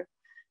services.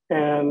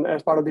 And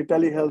as part of the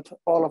telehealth,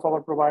 all of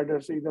our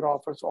providers either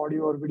offers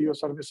audio or video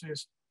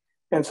services,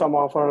 and some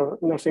offer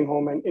nursing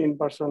home and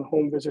in-person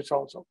home visits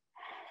also.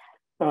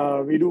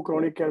 We do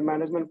chronic care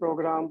management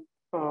program,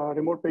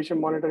 remote patient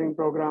monitoring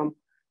program,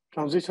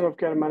 transition of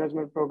care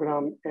management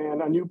program,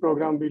 and a new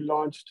program we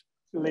launched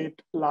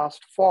late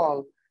last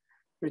fall,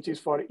 which is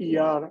for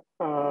ER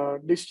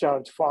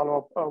discharge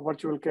follow-up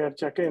virtual care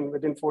check-in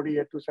within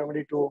 48 to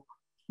 72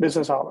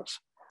 business hours.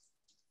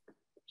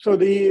 So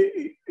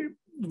the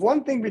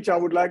one thing which I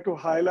would like to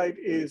highlight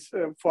is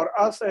for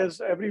us, as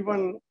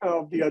everyone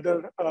of the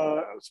other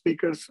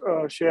speakers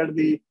shared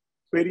the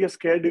various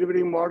care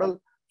delivery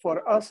model,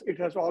 for us, it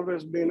has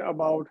always been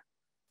about,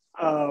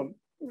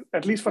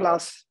 at least for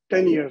last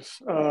 10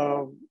 years,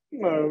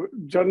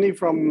 journey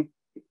from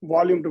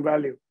volume to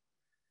value.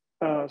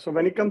 So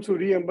when it comes to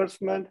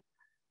reimbursement,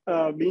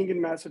 being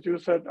in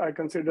Massachusetts, I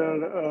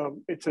consider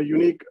it's a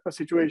unique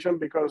situation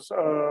because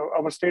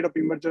our state of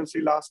emergency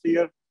last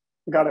year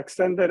got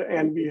extended,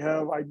 and we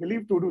have, I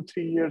believe, 2 to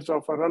 3 years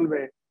of a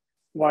runway,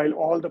 while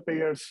all the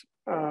payers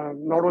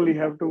not only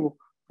have to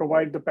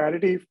provide the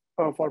parity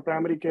for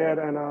primary care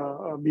and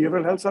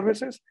behavioral health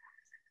services,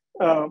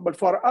 but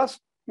for us,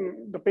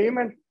 the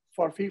payment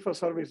for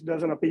fee-for-service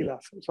doesn't appeal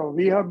us. So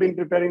we have been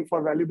preparing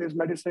for value-based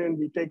medicine.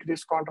 We take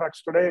risk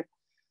contracts today.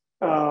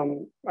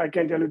 I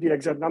can't tell you the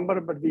exact number,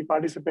 but we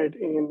participate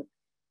in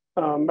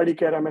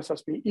Medicare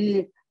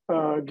MSSPE,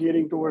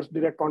 gearing towards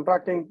direct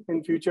contracting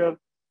in future.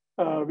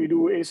 We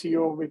do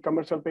ACO with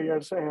commercial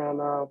payers and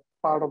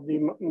part of the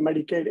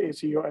Medicaid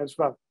ACO as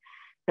well.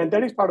 And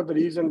that is part of the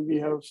reason we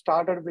have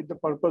started with the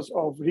purpose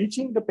of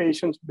reaching the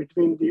patients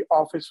between the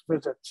office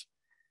visits,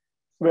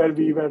 where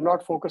we were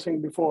not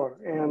focusing before.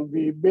 And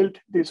we built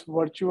this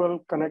virtual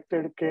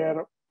connected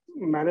care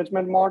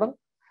management model.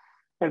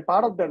 And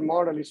part of that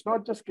model is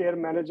not just care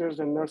managers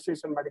and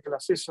nurses and medical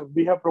assistants.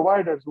 We have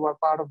providers who are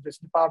part of this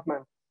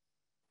department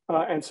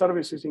and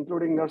services,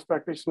 including nurse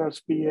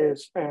practitioners,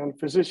 PAs, and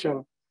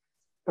physicians,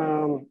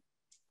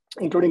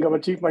 including our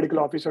chief medical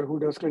officer who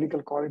does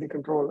clinical quality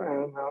control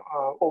and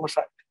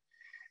oversight.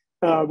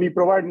 We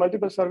provide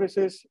multiple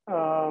services,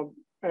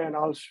 and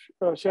I'll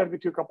share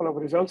with you a couple of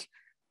results.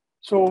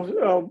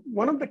 So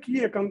one of the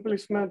key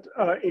accomplishments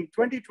in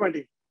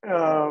 2020,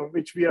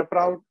 which we are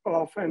proud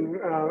of, and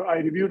I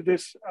reviewed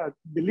this, I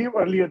believe,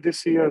 earlier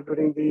this year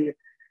during the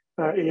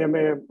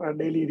AMA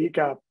daily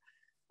recap.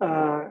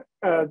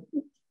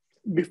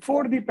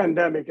 Before the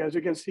pandemic, as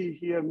you can see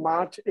here,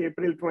 March,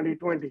 April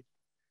 2020,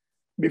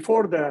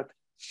 before that,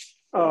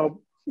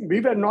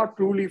 we were not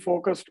truly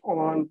focused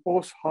on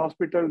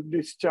post-hospital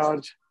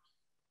discharge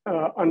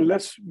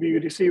unless we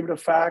received a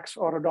fax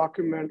or a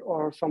document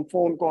or some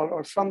phone call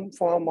or some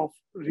form of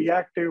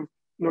reactive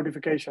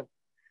notification.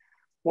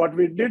 What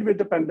we did with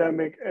the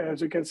pandemic,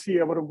 as you can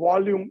see, our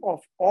volume of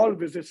all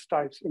visits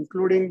types,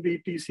 including the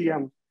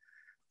TCM,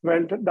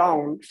 went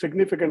down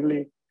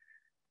significantly.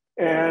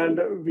 And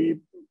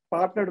we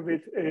partnered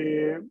with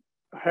a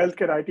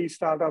healthcare IT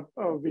startup,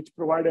 which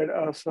provided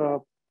us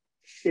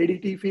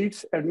ADT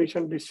feeds,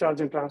 admission, discharge,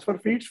 and transfer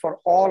feeds for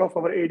all of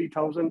our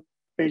 80,000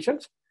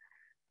 patients.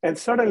 And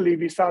suddenly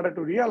we started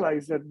to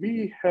realize that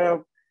we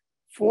have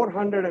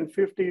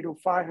 450 to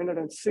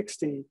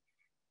 560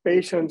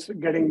 patients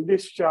getting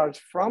discharged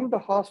from the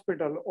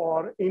hospital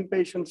or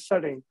inpatient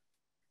setting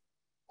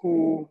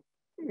who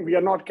we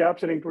are not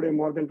capturing today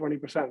more than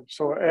 20%.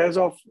 So as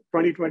of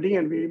 2020,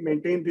 and we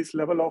maintain this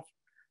level of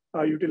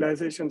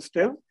utilization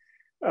still,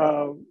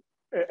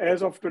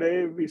 as of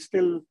today, we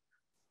still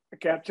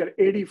capture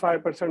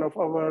 85% of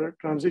our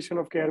transition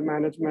of care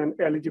management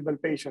eligible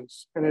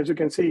patients. And as you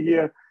can see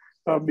here,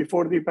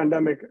 before the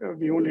pandemic,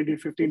 we only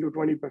did 15 to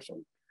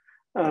 20%.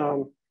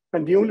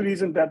 And the only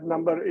reason that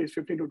number is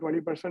 15 to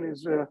 20%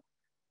 is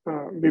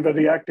we were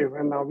reactive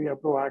and now we are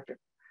proactive.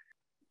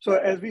 So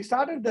as we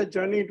started the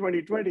journey in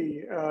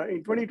 2020,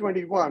 in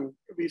 2021,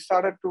 we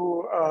started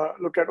to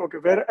look at, okay,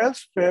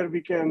 where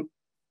we can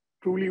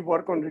truly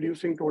work on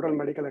reducing total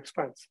medical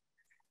expense.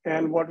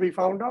 And what we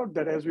found out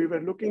that as we were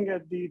looking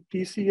at the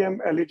TCM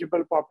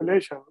eligible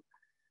population,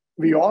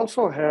 we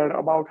also had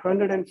about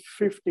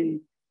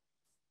 150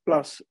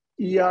 plus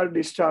ER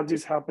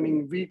discharges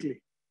happening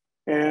weekly.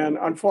 And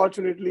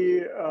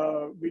unfortunately,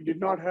 we did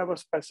not have a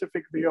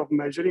specific way of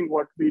measuring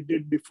what we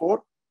did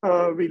before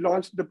we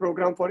launched the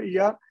program for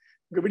ER.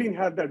 We didn't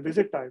have that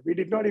visit type. We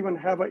did not even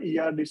have an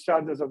ER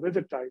discharge as a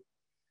visit type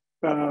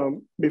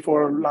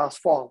before last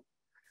fall.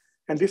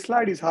 And this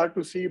slide is hard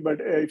to see, but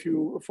if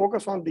you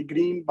focus on the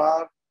green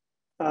bar,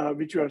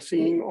 which you are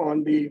seeing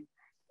on the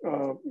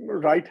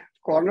right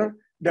corner,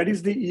 that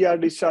is the ER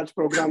discharge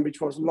program, which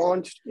was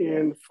launched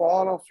in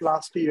fall of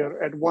last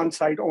year at one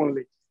site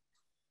only.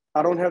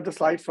 I don't have the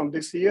slides from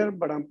this year,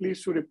 but I'm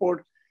pleased to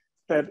report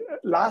that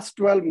last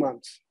 12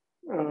 months,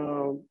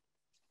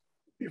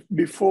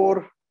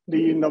 before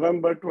the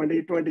November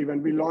 2020,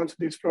 when we launched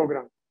this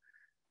program,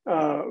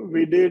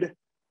 we did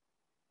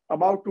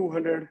about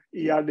 200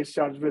 ER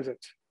discharge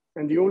visits.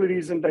 And the only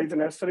reason there is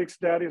an asterisk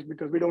there is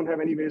because we don't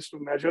have any ways to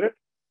measure it.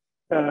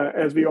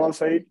 As we all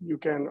say, you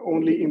can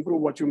only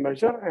improve what you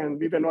measure, and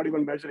we were not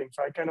even measuring.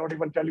 So I cannot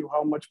even tell you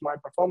how much my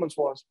performance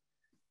was.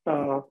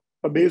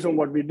 But based on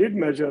what we did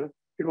measure,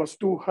 it was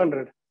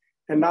 200.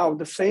 And now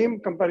the same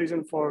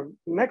comparison for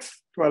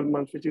next 12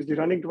 months, which is the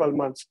running 12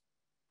 months,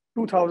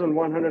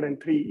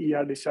 2,103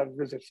 ER discharge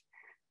visits.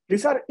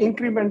 These are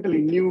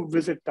incrementally new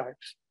visit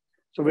types.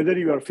 So whether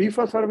you are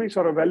fee-for-service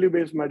or a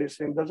value-based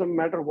medicine, doesn't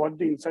matter what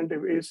the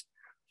incentive is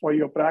for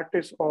your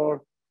practice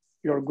or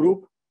your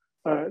group.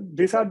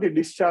 These are the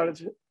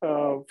discharge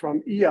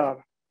from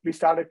ER we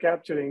started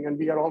capturing, and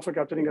we are also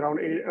capturing around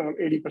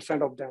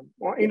 80% of them,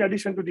 in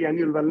addition to the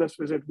annual wellness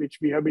visit, which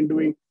we have been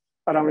doing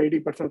around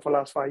 80% for the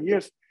last 5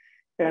 years.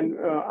 And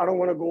I don't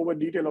want to go over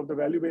detail of the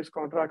value-based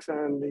contracts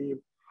and the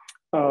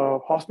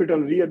hospital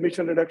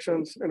readmission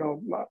reductions.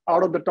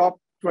 Out of the top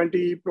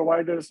 20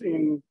 providers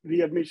in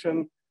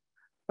readmission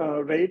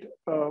rate,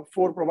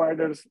 4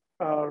 providers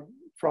are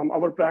from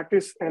our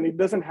practice, and it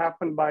doesn't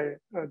happen by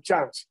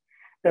chance.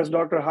 As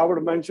Dr.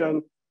 Howard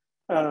mentioned,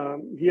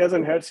 he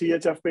hasn't had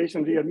CHF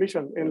patient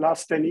readmission in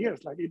last 10 years.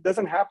 Like, it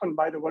doesn't happen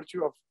by the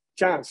virtue of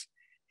chance.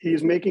 He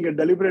is making a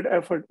deliberate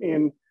effort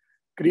in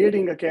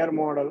creating a care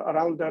model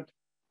around that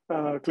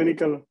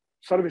clinical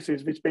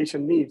services which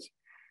patient needs.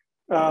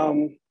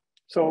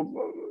 So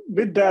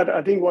with that,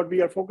 I think what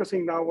we are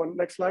focusing now on,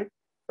 next slide,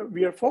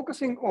 we are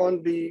focusing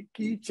on the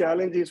key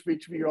challenges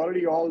which we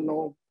already all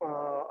know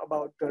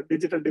about. The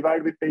digital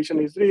divide with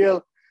patient is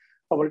real.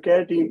 Our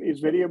care team is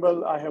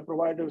variable. I have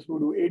providers who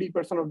do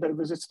 80% of their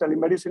visits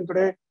telemedicine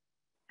today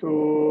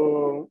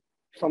to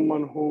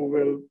someone who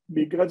will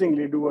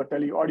begrudgingly do a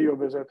tele-audio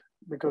visit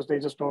because they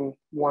just don't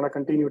want to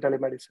continue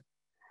telemedicine.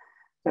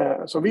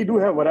 So we do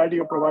have a variety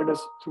of providers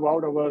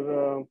throughout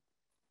our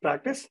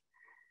practice.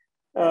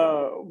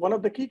 One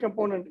of the key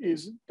components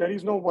is there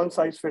is no one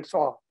size fits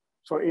all.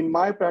 So in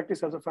my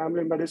practice as a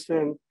family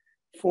medicine,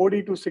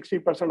 40 to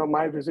 60% of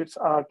my visits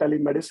are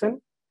telemedicine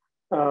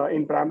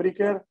in primary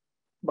care.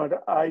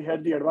 But I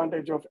had the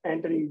advantage of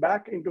entering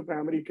back into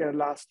primary care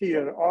last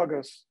year,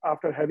 August,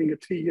 after having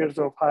 3 years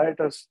of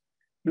hiatus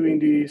doing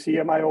the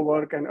CMIO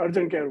work and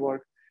urgent care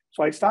work.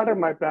 So I started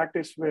my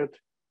practice with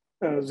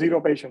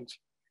 0 patients.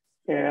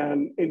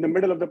 And in the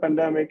middle of the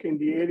pandemic, in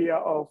the area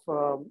of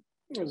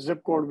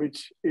zip code,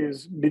 which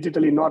is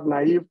digitally not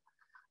naive,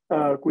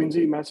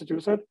 Quincy,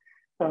 Massachusetts,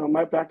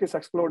 my practice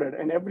exploded.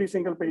 And every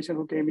single patient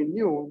who came in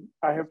new,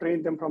 I have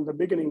trained them from the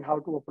beginning how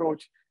to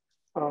approach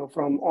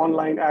from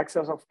online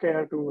access of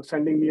care to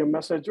sending me a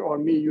message or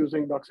me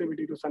using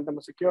Doximity to send them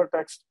a secure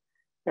text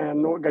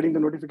and getting the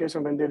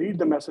notification when they read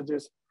the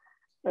messages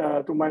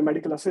to my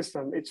medical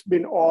assistant. It's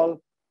been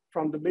all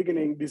from the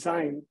beginning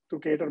designed to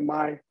cater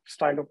my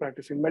style of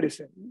practicing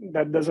medicine.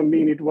 That doesn't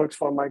mean it works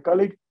for my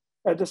colleague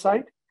at the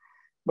site.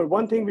 But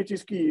one thing which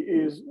is key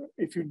is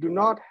if you do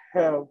not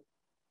have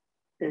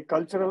a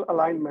cultural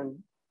alignment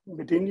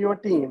within your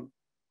team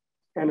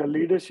and a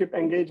leadership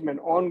engagement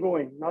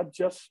ongoing, not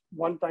just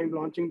one time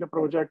launching the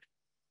project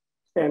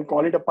and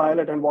call it a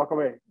pilot and walk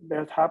away.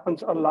 That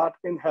happens a lot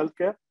in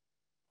healthcare.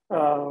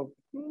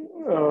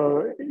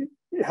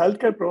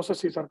 Healthcare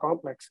processes are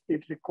complex.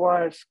 It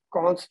requires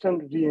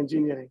constant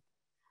re-engineering.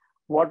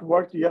 What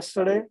worked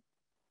yesterday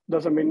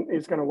doesn't mean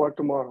it's going to work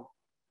tomorrow.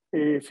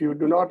 If you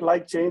do not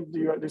like change,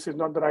 this is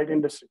not the right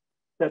industry.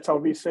 That's how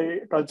we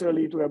say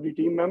culturally to every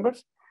team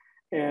members.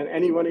 And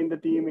anyone in the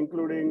team,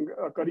 including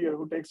a courier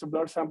who takes a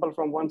blood sample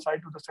from one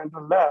side to the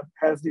central lab,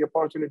 has the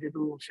opportunity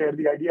to share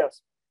the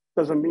ideas.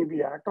 Doesn't mean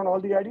we act on all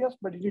the ideas,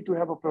 but you need to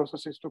have a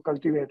processes to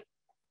cultivate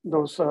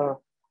those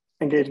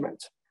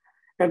engagements.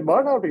 And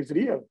burnout is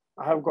real.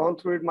 I have gone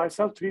through it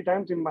myself 3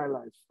 times in my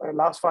life.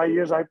 Last 5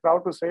 years, I'm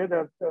proud to say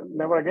that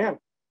never again.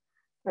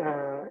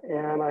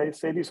 And I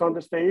say this on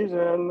the stage,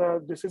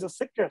 and this is a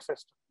sick care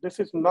system. This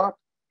is not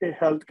a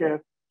healthcare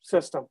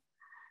system.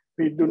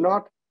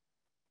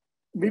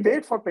 We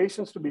wait for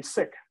patients to be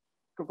sick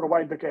to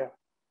provide the care.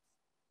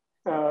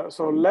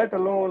 So let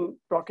alone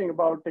talking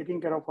about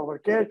taking care of our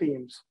care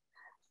teams.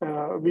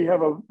 We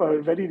have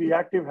a very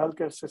reactive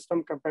healthcare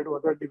system compared to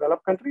other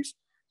developed countries.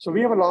 So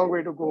we have a long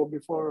way to go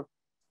before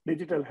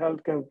digital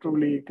health can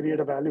truly create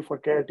a value for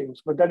care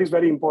teams. But that is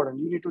very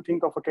important. You need to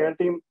think of a care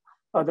team,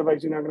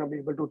 otherwise you're not going to be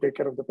able to take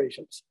care of the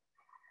patients.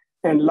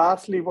 And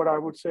lastly, what I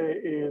would say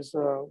is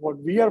what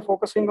we are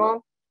focusing on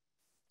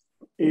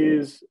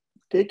is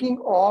taking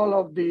all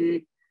of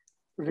the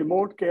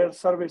remote care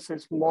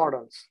services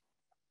models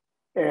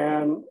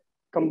and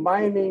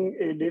combining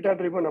a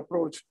data-driven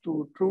approach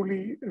to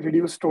truly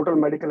reduce total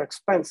medical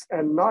expense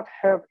and not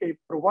have a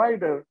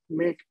provider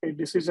make a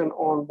decision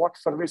on what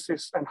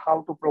services and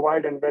how to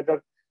provide and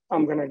whether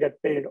I'm going to get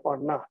paid or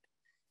not.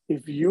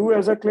 If you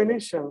as a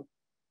clinician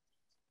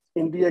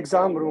in the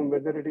exam room,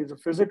 whether it is a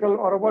physical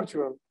or a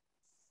virtual,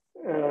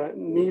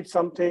 need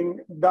something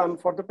done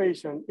for the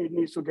patient, it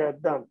needs to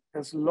get done.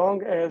 As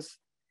long as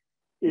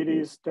it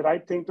is the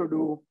right thing to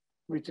do,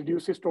 which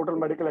reduces total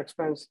medical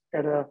expense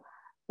at a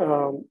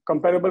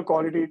comparable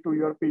quality to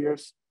your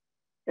peers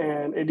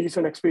and a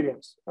decent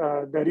experience.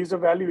 There is a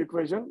value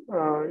equation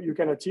you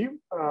can achieve.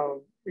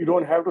 You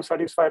don't have to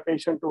satisfy a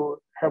patient to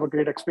have a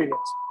great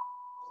experience.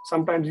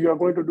 Sometimes you are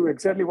going to do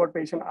exactly what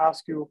patient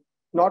asks you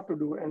not to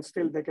do, and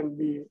still they can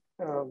be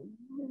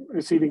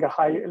receiving a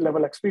high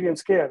level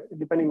experience care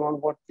depending on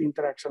what the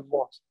interaction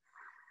was.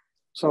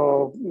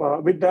 So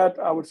with that,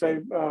 I would say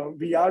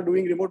we are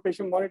doing remote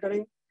patient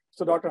monitoring.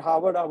 So Dr.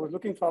 Howard, I was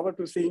looking forward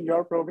to seeing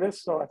your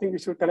progress. So I think we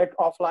should connect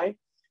offline.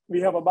 We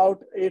have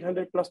about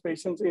 800 plus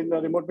patients in the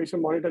remote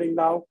patient monitoring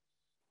now,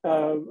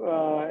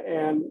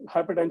 and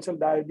hypertension,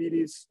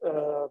 diabetes,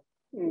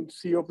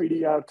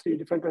 COPD are 3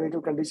 different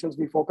clinical conditions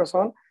we focus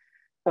on.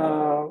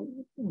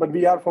 But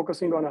we are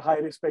focusing on a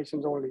high-risk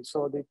patients only.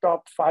 So the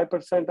top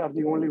 5% are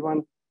the only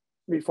one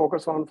we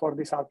focus on for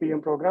these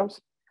RPM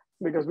programs,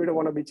 because we don't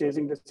want to be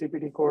chasing the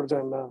CPT codes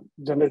and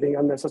generating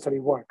unnecessary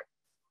work.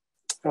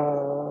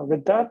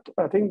 With that,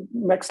 I think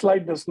next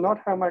slide does not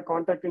have my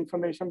contact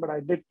information, but I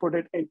did put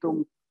it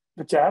into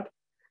the chat.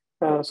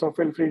 So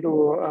feel free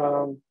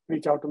to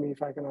reach out to me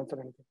if I can answer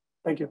anything.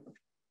 Thank you.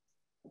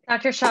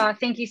 Dr. Shah,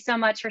 thank you so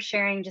much for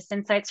sharing just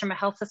insights from a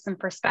health system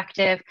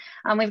perspective.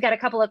 We've got a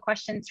couple of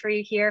questions for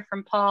you here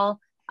from Paul.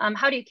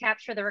 How do you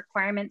capture the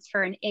requirements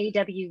for an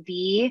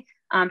AWV,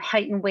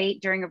 height and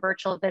weight during a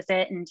virtual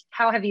visit? And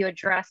how have you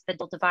addressed the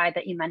divide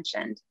that you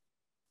mentioned?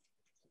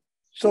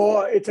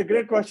 So it's a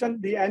great question.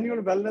 The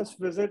annual wellness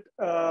visit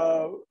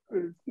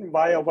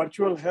via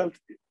virtual health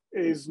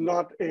is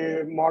not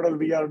a model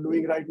we are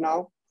doing right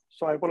now.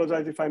 So I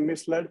apologize if I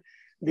misled.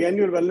 The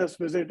annual wellness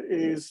visit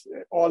is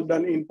all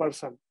done in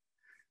person.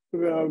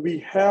 We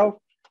have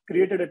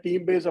created a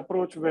team-based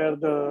approach where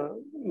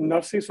the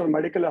nurses or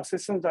medical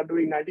assistants are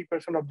doing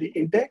 90% of the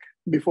intake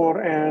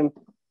before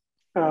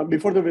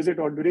the visit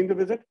or during the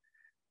visit.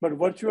 But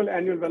virtual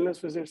annual wellness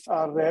visits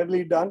are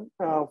rarely done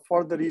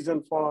for the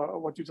reason for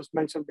what you just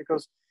mentioned,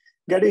 because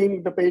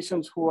getting the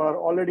patients who are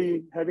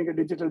already having a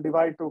digital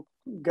divide to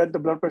get the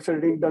blood pressure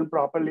reading done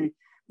properly,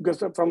 because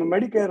from a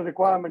Medicare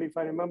requirement, if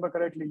I remember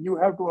correctly, you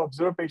have to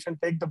observe patient,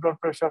 take the blood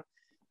pressure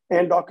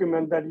and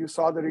document that you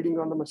saw the reading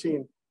on the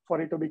machine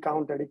for it to be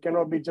counted. It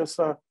cannot be just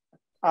a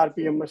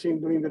RPM machine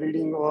doing the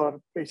reading or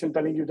patient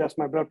telling you that's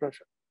my blood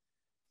pressure.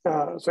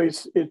 So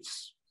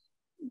it's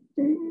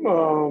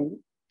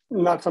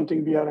not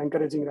something we are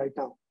encouraging right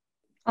now.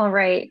 All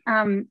right.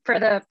 For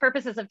the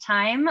purposes of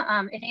time,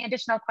 any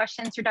additional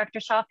questions for Dr.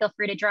 Shah, feel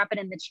free to drop it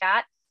in the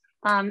chat.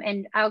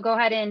 And I'll go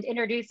ahead and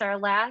introduce our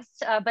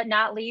last but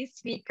not least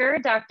speaker,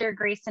 Dr.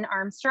 Grayson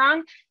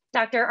Armstrong.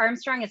 Dr.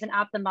 Armstrong is an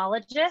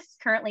ophthalmologist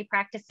currently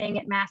practicing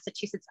at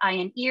Massachusetts Eye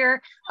and Ear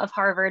of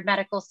Harvard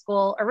Medical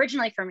School,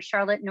 originally from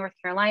Charlotte, North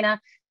Carolina.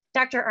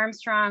 Dr.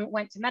 Armstrong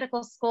went to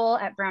medical school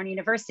at Brown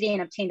University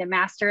and obtained a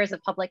master's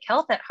of public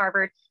health at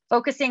Harvard,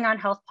 focusing on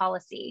health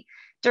policy.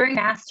 During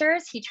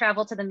master's, he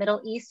traveled to the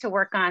Middle East to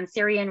work on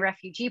Syrian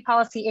refugee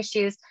policy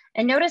issues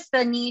and noticed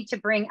the need to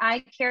bring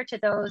eye care to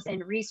those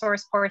in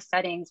resource-poor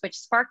settings, which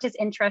sparked his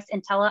interest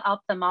in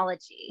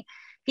teleophthalmology.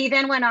 He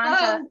then went on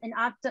to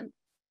an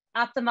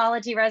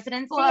ophthalmology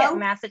residency at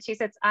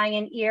Massachusetts Eye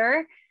and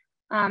Ear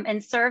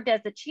and served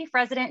as the chief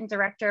resident and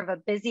director of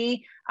a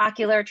busy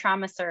ocular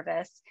trauma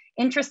service.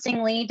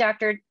 Interestingly,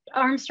 Dr.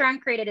 Armstrong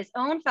created his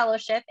own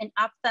fellowship in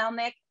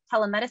ophthalmic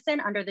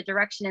telemedicine under the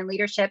direction and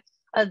leadership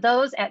of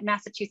those at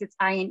Massachusetts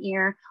Eye and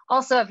Ear.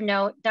 Also of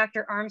note,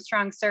 Dr.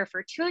 Armstrong served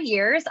for 2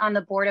 years on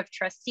the board of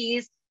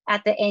trustees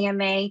at the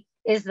AMA,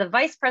 is the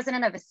vice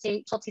president of his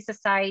state specialty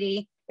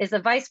society, is the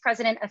vice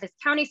president of his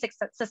county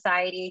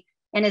society,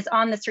 and is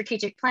on the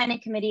strategic planning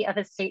committee of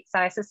his state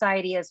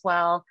society as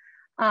well.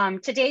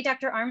 Today,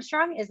 Dr.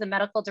 Armstrong is the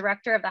medical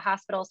director of the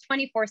hospital's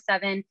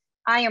 24/7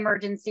 eye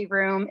emergency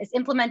room, is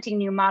implementing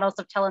new models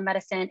of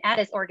telemedicine at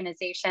his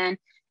organization,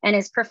 and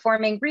is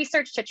performing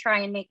research to try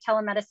and make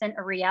telemedicine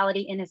a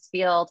reality in his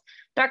field.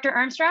 Dr.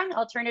 Armstrong,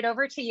 I'll turn it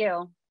over to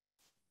you.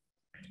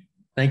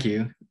 Thank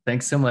you.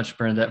 Thanks so much,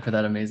 Bernadette, for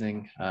that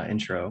amazing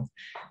intro.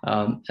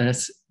 And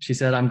as she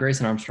said, I'm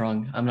Grayson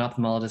Armstrong. I'm an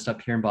ophthalmologist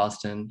up here in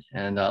Boston,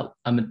 and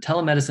I'm a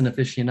telemedicine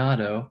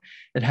aficionado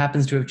that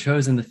happens to have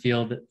chosen the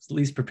field that's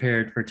least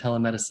prepared for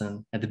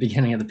telemedicine at the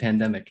beginning of the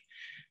pandemic.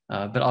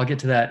 But I'll get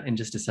to that in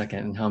just a second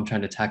and how I'm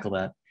trying to tackle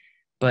that.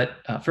 But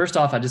first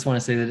off, I just want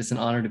to say that it's an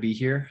honor to be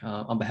here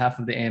on behalf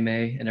of the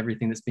AMA and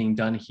everything that's being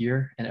done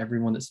here and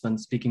everyone that's been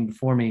speaking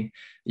before me.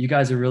 You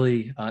guys are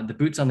really the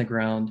boots on the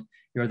ground.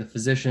 You are the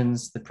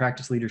physicians, the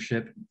practice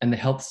leadership, and the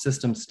health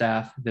system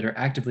staff that are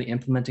actively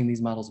implementing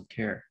these models of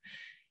care.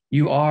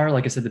 You are,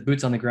 like I said, the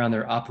boots on the ground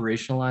that are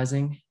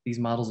operationalizing these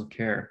models of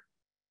care.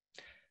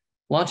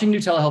 Launching new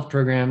telehealth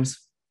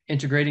programs,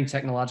 integrating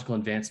technological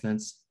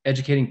advancements,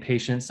 educating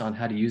patients on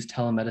how to use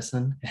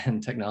telemedicine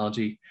and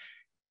technology,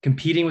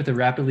 competing with a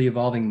rapidly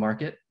evolving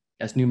market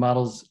as new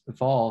models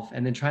evolve,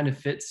 and then trying to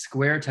fit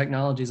square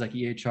technologies like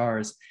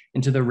EHRs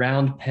into the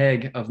round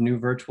peg of new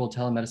virtual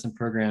telemedicine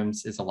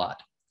programs is a lot,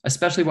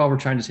 especially while we're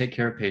trying to take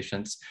care of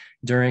patients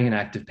during an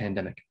active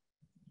pandemic.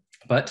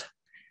 But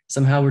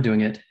somehow we're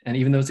doing it. And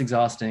even though it's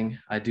exhausting,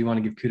 I do want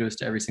to give kudos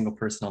to every single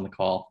person on the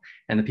call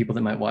and the people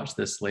that might watch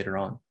this later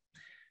on.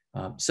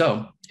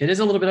 So it is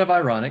a little bit of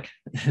ironic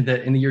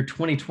that in the year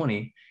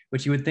 2020,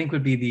 which you would think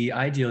would be the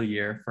ideal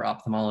year for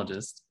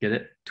ophthalmologists, get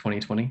it,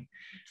 2020,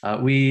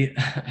 we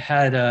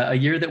had a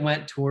year that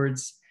went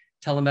towards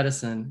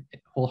telemedicine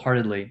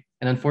wholeheartedly.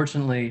 And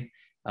unfortunately,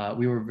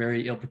 we were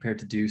very ill prepared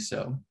to do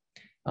so.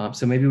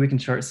 So maybe we can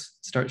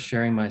start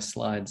sharing my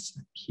slides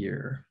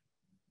here.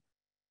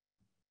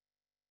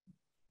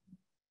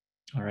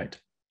 All right.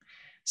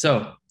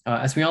 So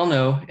as we all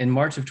know, in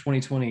March of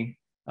 2020,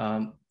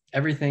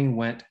 everything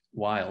went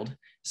wild.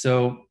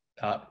 So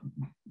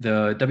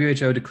the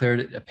WHO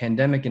declared a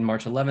pandemic in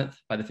March 11th.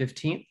 By the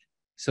 15th,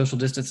 social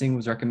distancing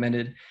was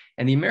recommended,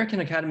 and the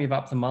American Academy of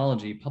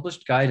Ophthalmology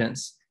published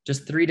guidance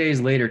just 3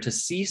 days later to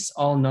cease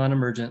all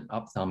non-emergent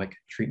ophthalmic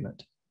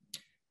treatment.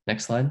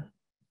 Next slide.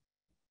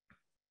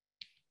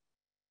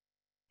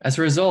 As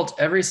a result,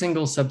 every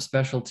single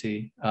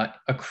subspecialty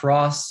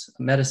across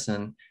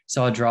medicine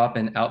saw a drop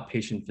in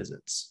outpatient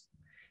visits.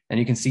 And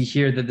you can see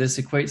here that this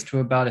equates to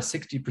about a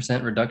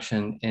 60%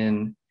 reduction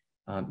in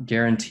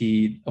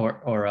guaranteed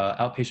or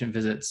outpatient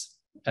visits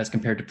as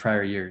compared to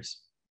prior years.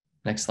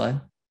 Next slide.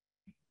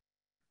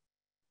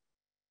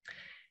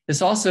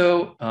 This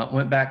also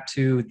went back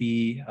to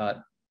the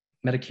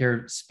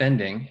Medicare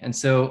spending. And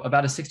so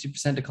about a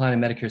 60% decline in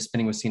Medicare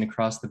spending was seen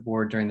across the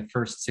board during the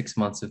first 6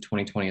 months of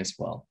 2020 as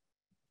well.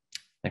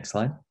 Next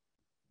slide.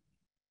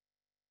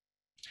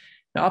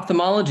 Now,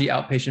 ophthalmology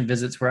outpatient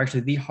visits were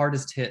actually the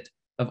hardest hit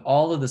of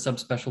all of the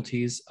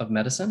subspecialties of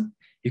medicine.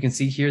 You can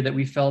see here that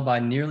we fell by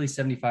nearly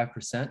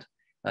 75%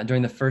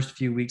 during the first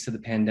few weeks of the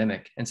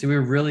pandemic. And so we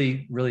were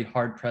really, really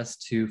hard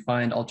pressed to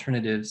find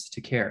alternatives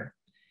to care.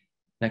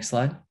 Next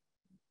slide.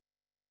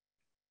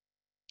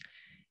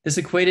 This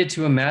equated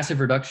to a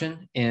massive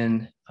reduction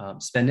in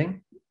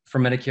spending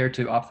from Medicare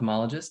to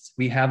ophthalmologists.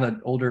 We have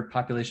an older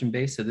population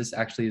base, so this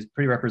actually is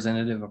pretty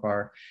representative of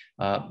our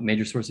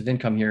major source of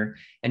income here.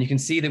 And you can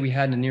see that we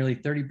had a nearly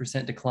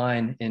 30%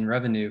 decline in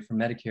revenue from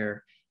Medicare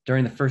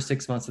during the first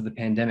 6 months of the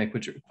pandemic,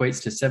 which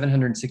equates to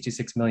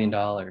 $766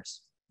 million.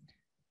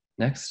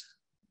 Next.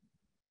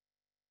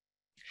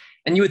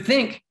 And you would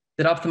think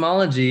that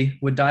ophthalmology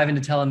would dive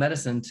into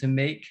telemedicine to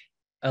make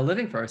a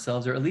living for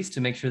ourselves, or at least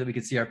to make sure that we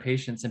could see our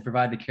patients and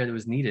provide the care that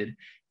was needed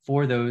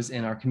for those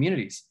in our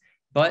communities.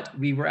 but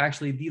we were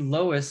actually the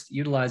lowest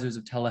utilizers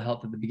of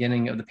telehealth at the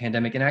beginning of the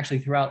pandemic and actually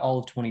throughout all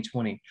of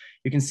 2020.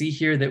 You can see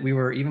here that we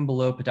were even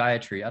below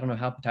podiatry. I don't know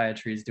how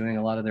podiatry is doing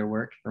a lot of their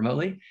work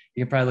remotely.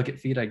 You can probably look at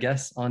feet, I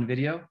guess, on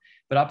video,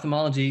 but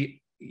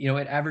ophthalmology,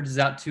 it averages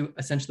out to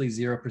essentially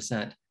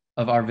 0%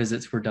 of our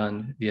visits were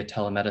done via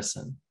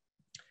telemedicine.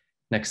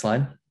 Next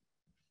slide.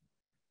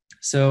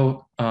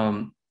 So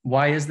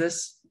why is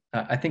this?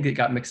 I think it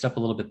got mixed up a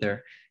little bit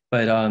there,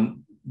 but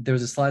there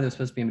was a slide that was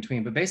supposed to be in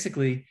between, but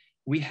basically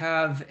we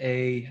have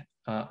a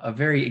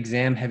very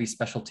exam heavy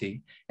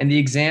specialty, and the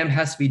exam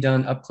has to be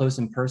done up close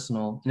and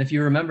personal. And if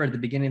you remember at the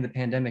beginning of the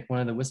pandemic, one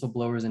of the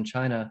whistleblowers in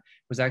China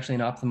was actually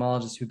an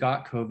ophthalmologist who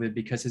got COVID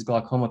because his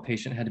glaucoma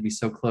patient had to be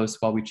so close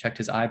while we checked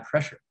his eye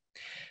pressure.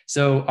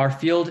 So our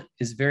field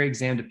is very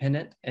exam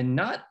dependent, and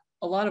not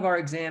a lot of our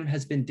exam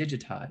has been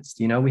digitized.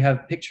 We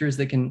have pictures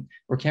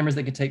or cameras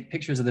that can take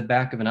pictures of the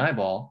back of an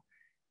eyeball,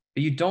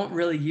 but you don't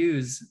really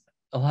use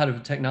a lot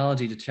of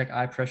technology to check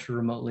eye pressure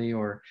remotely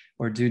or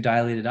do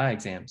dilated eye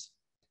exams.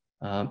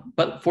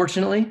 But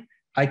fortunately,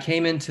 I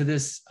came into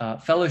this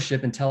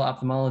fellowship in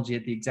teleophthalmology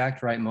at the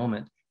exact right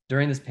moment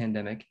during this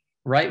pandemic,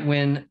 right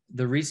when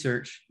the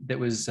research that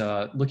was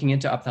looking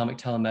into ophthalmic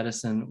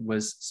telemedicine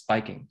was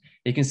spiking.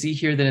 You can see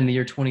here that in the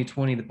year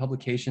 2020, the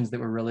publications that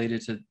were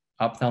related to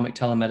ophthalmic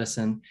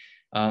telemedicine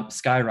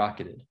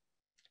skyrocketed.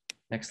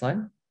 Next slide.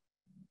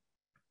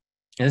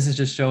 And this is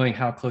just showing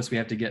how close we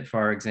have to get for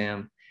our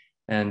exam,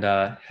 and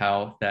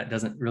how that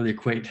doesn't really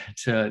equate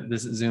to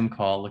this Zoom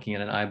call looking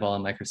at an eyeball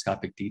in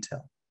microscopic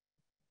detail.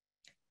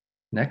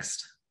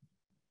 Next.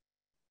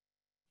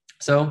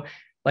 So,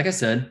 like I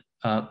said,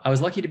 I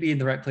was lucky to be in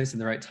the right place at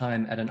the right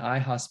time at an eye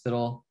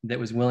hospital that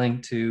was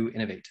willing to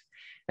innovate.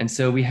 And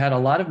so we had a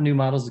lot of new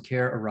models of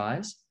care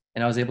arise,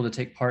 and I was able to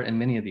take part in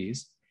many of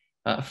these.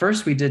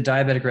 First, we did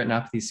diabetic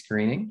retinopathy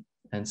screening.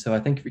 And so I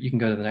think you can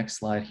go to the next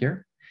slide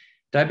here.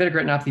 Diabetic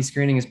retinopathy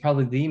screening is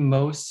probably the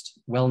most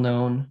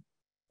well-known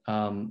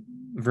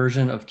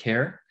version of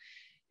care.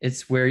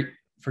 It's where,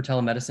 for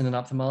telemedicine and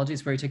ophthalmology,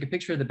 it's where you take a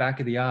picture of the back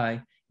of the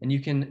eye and you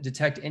can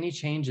detect any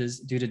changes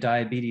due to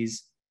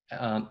diabetes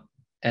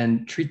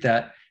and treat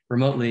that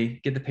remotely,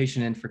 get the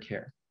patient in for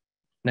care.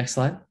 Next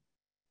slide.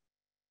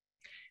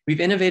 We've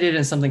innovated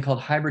in something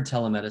called hybrid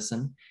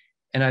telemedicine.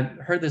 And I've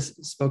heard this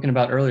spoken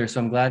about earlier,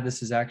 so I'm glad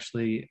this is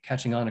actually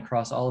catching on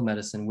across all of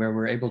medicine, where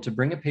we're able to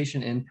bring a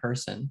patient in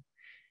person,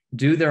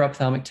 do their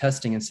ophthalmic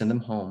testing and send them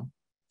home.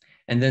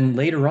 And then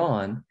later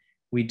on,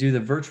 we do the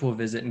virtual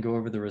visit and go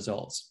over the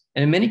results.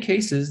 And in many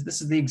cases, this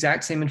is the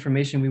exact same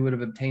information we would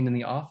have obtained in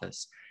the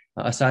office,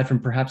 aside from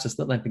perhaps a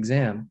slit lamp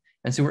exam.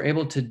 And so we're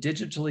able to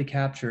digitally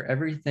capture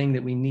everything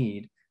that we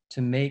need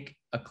to make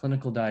a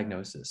clinical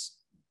diagnosis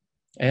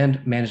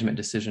and management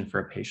decision for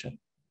a patient.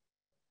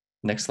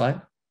 Next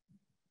slide.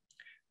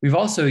 We've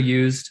also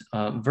used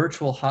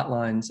virtual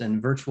hotlines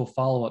and virtual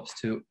follow-ups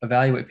to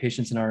evaluate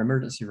patients in our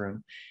emergency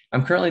room.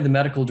 I'm currently the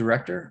medical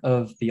director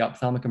of the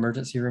ophthalmic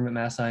emergency room at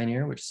Mass Eye and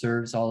Ear, which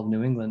serves all of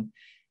New England,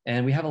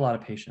 and we have a lot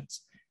of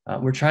patients.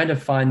 We're trying to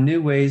find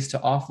new ways to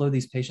offload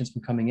these patients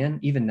from coming in,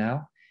 even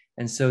now.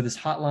 And so this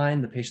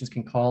hotline, the patients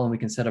can call and we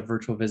can set up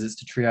virtual visits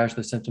to triage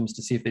their symptoms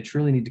to see if they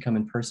truly need to come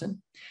in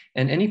person.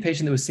 And any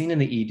patient that was seen in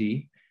the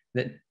ED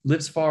that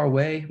lives far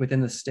away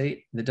within the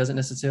state that doesn't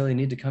necessarily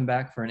need to come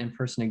back for an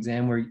in-person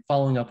exam, we're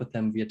following up with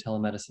them via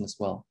telemedicine as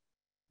well.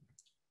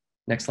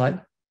 Next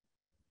slide.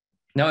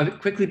 Now, it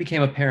quickly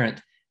became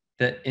apparent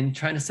that in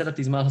trying to set up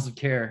these models of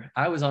care,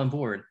 I was on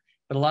board,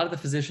 but a lot of the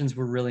physicians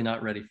were really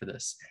not ready for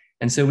this.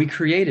 And so we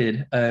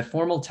created a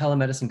formal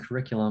telemedicine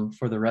curriculum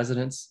for the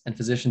residents and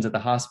physicians at the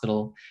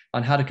hospital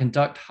on how to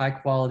conduct high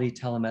quality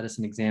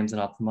telemedicine exams in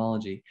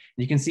ophthalmology.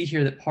 And you can see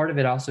here that part of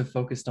it also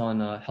focused on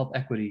health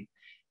equity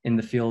in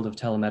the field of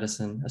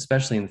telemedicine,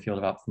 especially in the field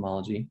of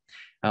ophthalmology.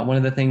 One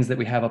of the things that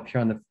we have up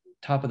here on the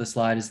top of the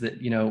slide is that,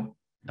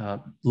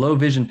 low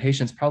vision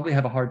patients probably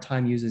have a hard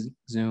time using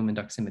Zoom and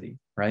Doximity,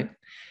 right?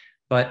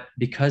 But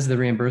because the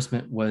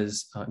reimbursement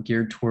was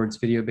geared towards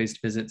video-based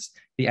visits,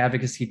 the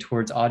advocacy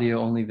towards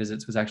audio-only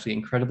visits was actually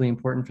incredibly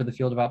important for the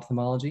field of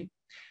ophthalmology.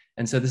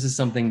 And so this is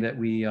something that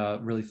we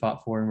really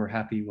fought for, and we're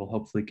happy will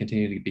hopefully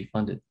continue to be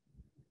funded.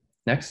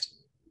 Next.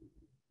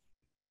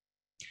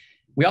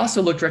 We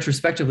also looked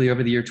retrospectively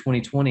over the year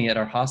 2020 at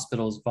our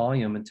hospital's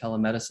volume in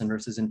telemedicine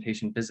versus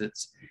inpatient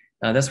visits.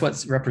 That's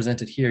what's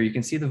represented here. You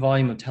can see the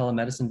volume of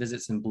telemedicine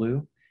visits in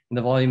blue and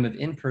the volume of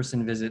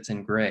in-person visits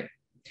in gray.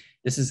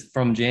 This is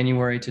from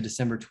January to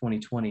December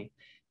 2020.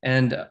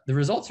 And the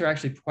results are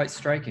actually quite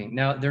striking.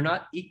 Now, they're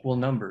not equal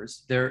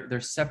numbers. They're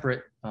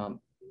separate,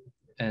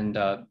 and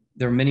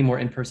there are many more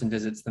in-person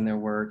visits than there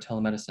were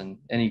telemedicine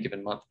any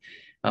given month.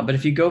 But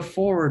if you go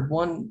forward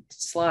one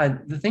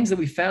slide, the things that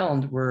we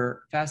found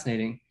were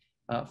fascinating.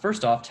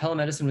 First off,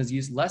 telemedicine was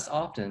used less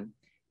often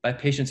by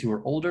patients who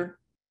were older,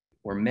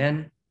 or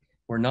men,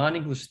 or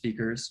non-English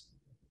speakers,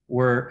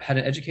 or had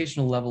an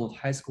educational level of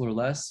high school or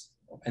less,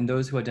 and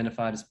those who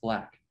identified as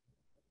Black.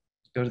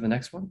 Go to the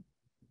next one.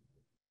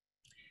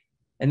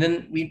 And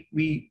then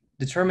we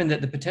determined that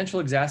the potential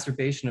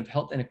exacerbation of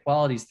health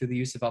inequalities through the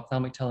use of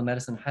ophthalmic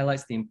telemedicine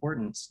highlights the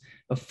importance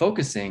of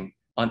focusing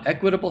on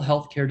equitable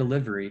healthcare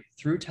delivery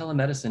through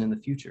telemedicine in the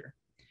future.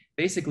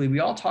 Basically,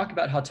 we all talk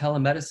about how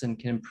telemedicine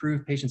can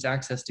improve patients'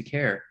 access to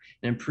care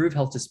and improve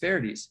health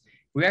disparities.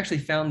 We actually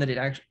found that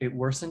it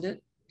worsened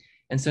it.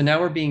 And so now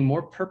we're being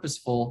more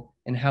purposeful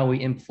in how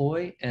we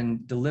employ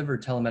and deliver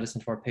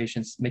telemedicine to our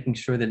patients, making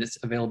sure that it's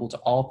available to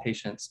all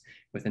patients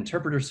with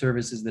interpreter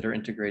services that are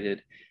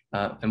integrated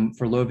and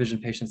for low vision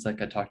patients like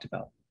I talked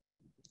about.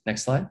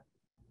 Next slide.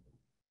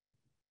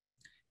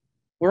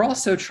 We're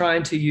also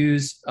trying to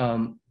use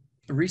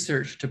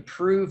research to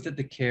prove that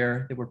the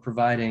care that we're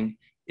providing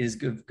is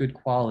good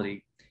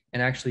quality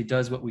and actually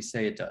does what we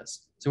say it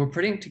does. So we're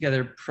putting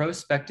together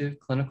prospective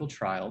clinical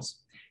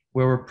trials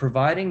where we're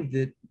providing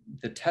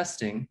the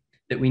testing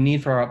that we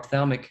need for our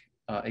ophthalmic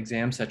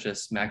exams, such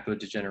as macular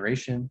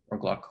degeneration or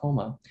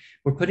glaucoma.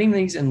 We're putting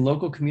these in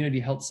local community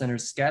health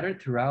centers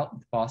scattered throughout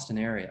the Boston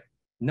area,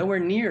 nowhere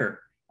near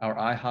our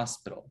eye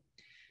hospital,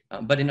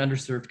 but in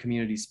underserved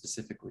communities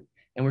specifically.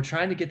 And we're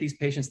trying to get these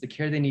patients the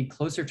care they need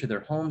closer to their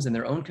homes and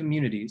their own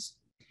communities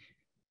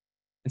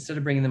instead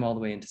of bringing them all the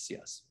way in to see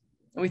us.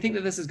 And we think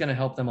that this is going to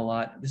help them a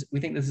lot. We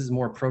think this is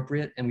more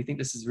appropriate, and we think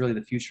this is really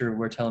the future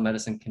where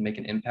telemedicine can make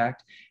an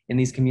impact in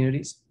these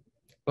communities.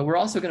 But we're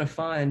also going to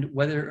find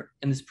whether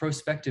in this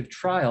prospective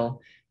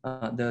trial,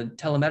 the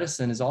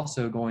telemedicine is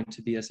also going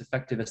to be as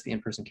effective as the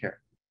in-person care.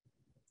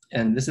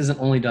 And this isn't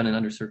only done in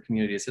underserved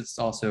communities, it's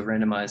also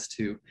randomized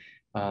to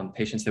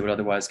patients that would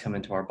otherwise come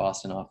into our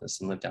Boston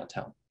office and live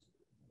downtown.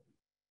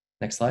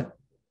 Next slide.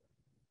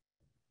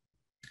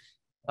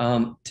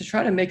 To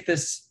try to make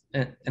this,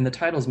 and the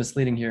title is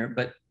misleading here,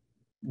 but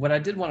what I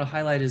did want to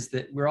highlight is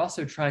that we're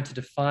also trying to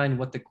define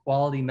what the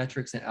quality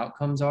metrics and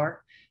outcomes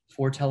are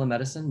for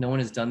telemedicine. No one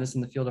has done this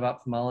in the field of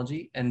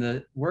ophthalmology, and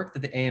the work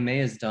that the AMA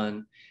has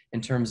done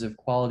in terms of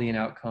quality and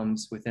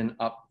outcomes within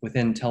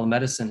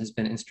telemedicine has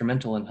been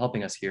instrumental in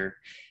helping us here.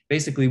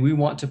 Basically, we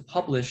want to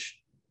publish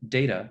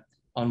data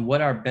on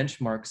what our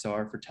benchmarks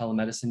are for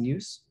telemedicine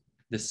use,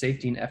 the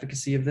safety and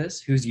efficacy of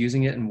this, who's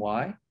using it and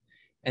why,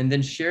 and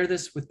then share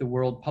this with the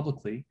world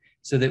publicly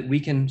so that we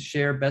can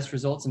share best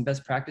results and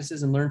best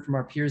practices and learn from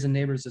our peers and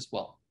neighbors as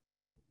well.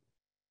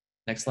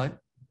 Next slide.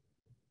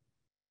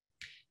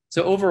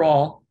 So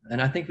overall, and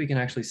I think we can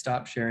actually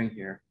stop sharing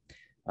here,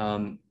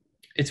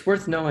 it's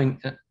worth knowing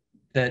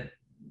that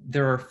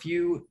there are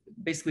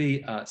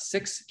basically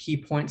 6 key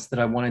points that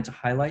I wanted to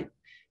highlight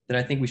that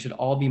I think we should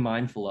all be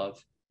mindful of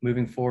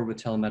moving forward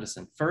with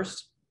telemedicine.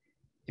 First,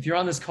 if you're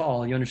on this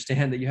call, you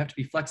understand that you have to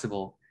be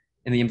flexible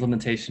in the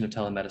implementation of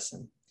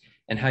telemedicine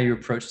and how you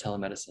approach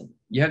telemedicine.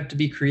 You have to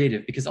be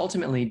creative because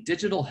ultimately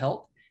digital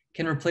health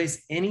can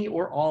replace any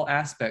or all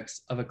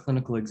aspects of a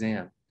clinical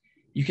exam.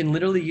 You can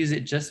literally use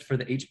it just for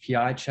the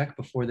HPI check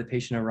before the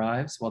patient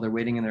arrives while they're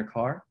waiting in their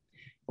car,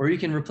 or you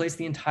can replace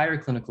the entire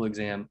clinical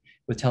exam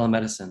with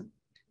telemedicine.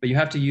 But you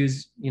have to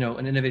use,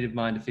 an innovative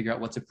mind to figure out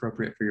what's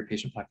appropriate for your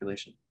patient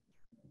population.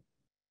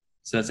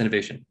 So that's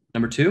innovation.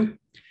 Number 2,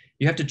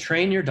 you have to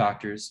train your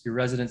doctors, your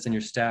residents, and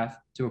your staff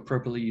to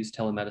appropriately use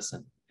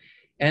telemedicine.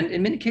 And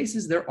in many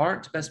cases, there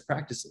aren't best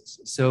practices.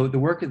 So the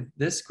work of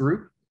this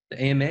group, the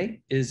AMA,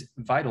 is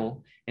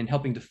vital in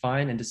helping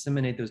define and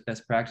disseminate those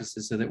best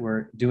practices so that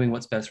we're doing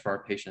what's best for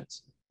our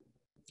patients.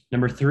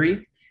 Number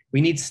 3,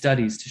 we need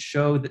studies to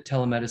show that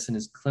telemedicine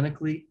is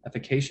clinically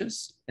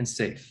efficacious and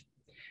safe.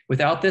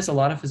 Without this, a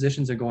lot of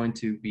physicians are going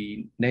to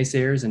be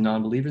naysayers and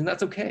non-believers, and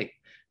that's okay.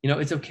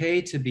 It's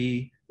okay to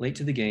be late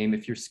to the game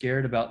if you're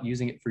scared about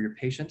using it for your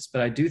patients,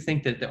 but I do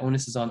think that the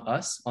onus is on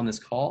us on this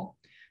call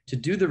to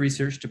do the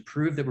research to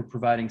prove that we're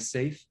providing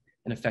safe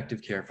and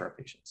effective care for our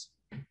patients.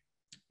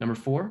 Number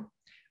 4,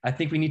 I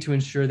think we need to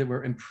ensure that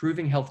we're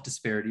improving health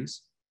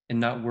disparities and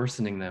not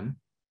worsening them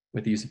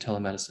with the use of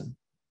telemedicine.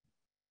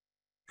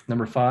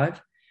 Number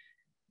 5,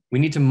 we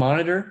need to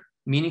monitor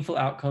meaningful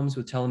outcomes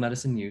with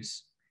telemedicine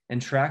use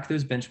and track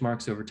those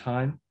benchmarks over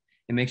time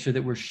and make sure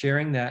that we're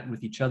sharing that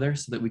with each other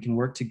so that we can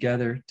work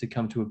together to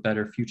come to a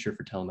better future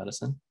for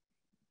telemedicine.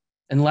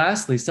 And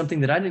lastly, something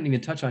that I didn't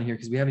even touch on here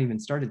because we haven't even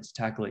started to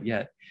tackle it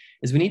yet,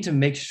 is we need to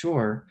make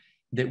sure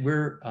that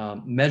we're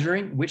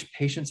measuring which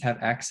patients have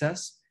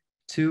access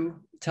to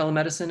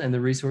telemedicine and the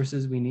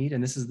resources we need.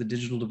 And this is the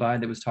digital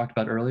divide that was talked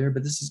about earlier,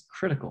 but this is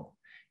critical.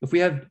 If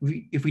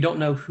we don't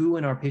know who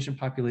in our patient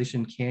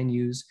population can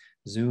use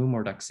Zoom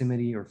or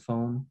Doximity or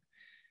phone,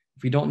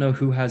 if we don't know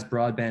who has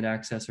broadband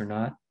access or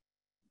not,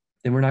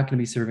 then we're not going to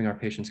be serving our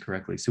patients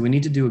correctly. So we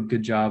need to do a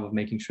good job of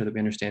making sure that we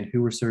understand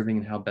who we're serving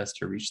and how best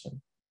to reach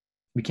them.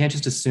 We can't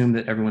just assume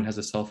that everyone has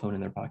a cell phone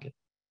in their pocket.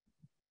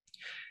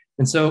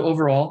 And so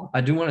overall,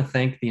 I do want to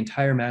thank the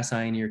entire Mass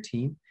Eye and Ear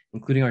team,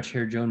 including our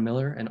chair, Joan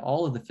Miller, and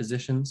all of the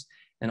physicians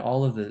and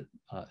all of the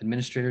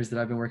administrators that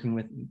I've been working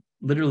with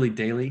literally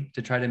daily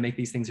to try to make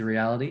these things a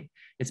reality.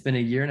 It's been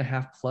 1.5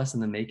 years plus in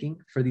the making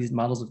for these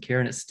models of care,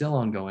 and it's still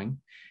ongoing.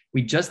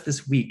 We just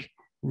this week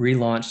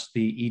relaunched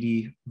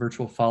the ED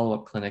virtual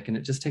follow-up clinic, and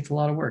it just takes a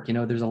lot of work.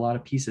 There's a lot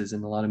of pieces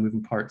and a lot of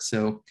moving parts.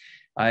 So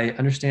I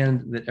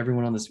understand that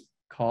everyone on this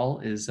call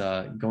is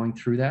going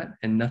through that,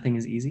 and nothing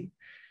is easy.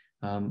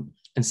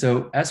 And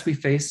so as we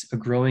face a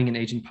growing and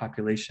aging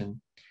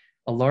population,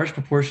 a large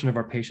proportion of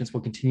our patients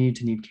will continue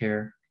to need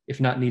care, if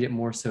not need it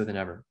more so than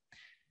ever.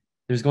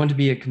 There's going to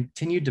be a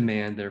continued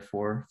demand,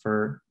 therefore,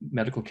 for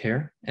medical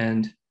care.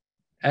 And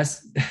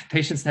as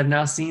patients have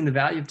now seen the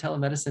value of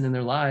telemedicine in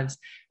their lives,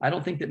 I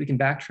don't think that we can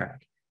backtrack.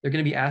 They're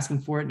going to be asking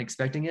for it and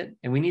expecting it,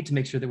 and we need to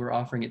make sure that we're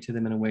offering it to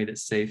them in a way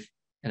that's safe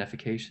and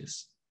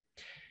efficacious.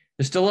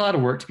 There's still a lot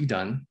of work to be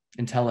done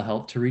in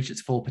telehealth to reach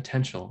its full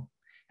potential,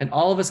 and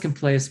all of us can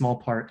play a small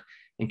part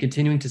in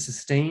continuing to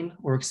sustain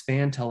or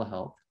expand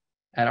telehealth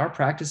at our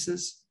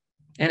practices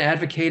and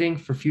advocating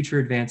for future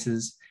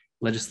advances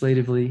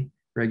legislatively,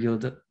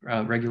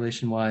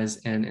 regulation-wise,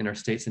 and in our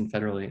states and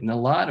federally. And a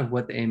lot of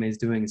what the AMA is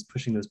doing is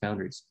pushing those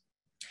boundaries.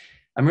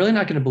 I'm really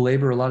not going to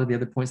belabor a lot of the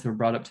other points that were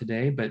brought up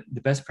today, but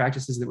the best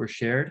practices that were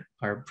shared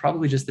are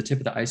probably just the tip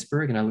of the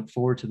iceberg, and I look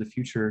forward to the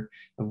future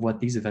of what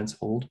these events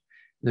hold.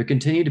 There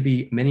continue to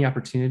be many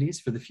opportunities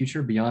for the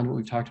future beyond what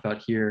we've talked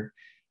about here.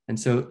 And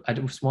so I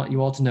just want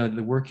you all to know that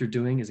the work you're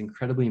doing is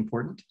incredibly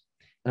important.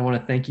 And I want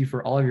to thank you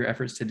for all of your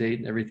efforts to date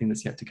and everything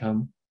that's yet to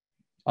come.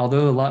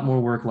 Although a lot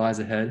more work lies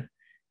ahead,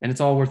 and it's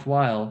all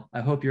worthwhile,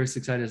 I hope you're as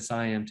excited as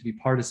I am to be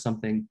part of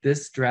something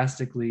this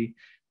drastically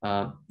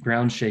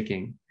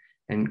ground-shaking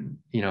and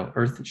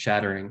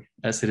earth-shattering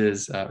as it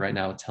is right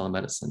now with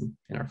telemedicine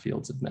in our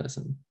fields of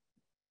medicine.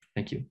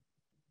 Thank you.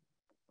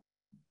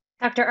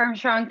 Dr.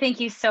 Armstrong, thank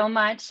you so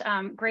much.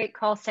 Great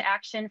calls to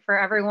action for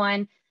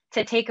everyone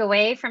to take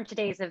away from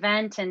today's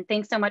event. And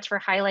thanks so much for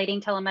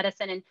highlighting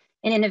telemedicine and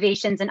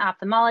innovations in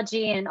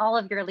ophthalmology and all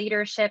of your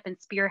leadership and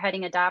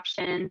spearheading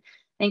adoption.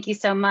 Thank you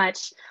so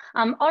much.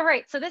 All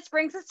right, so this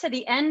brings us to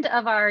the end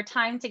of our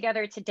time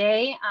together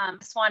today.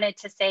 Just wanted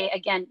to say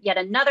again, yet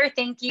another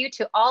thank you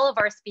to all of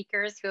our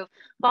speakers who have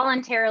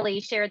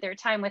voluntarily shared their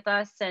time with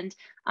us. And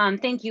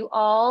thank you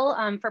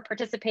all for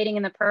participating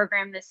in the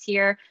program this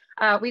year.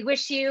 We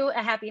wish you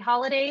a happy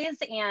holidays,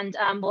 and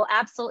we'll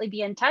absolutely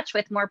be in touch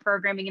with more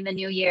programming in the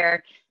new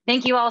year.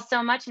 Thank you all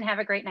so much and have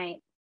a great night.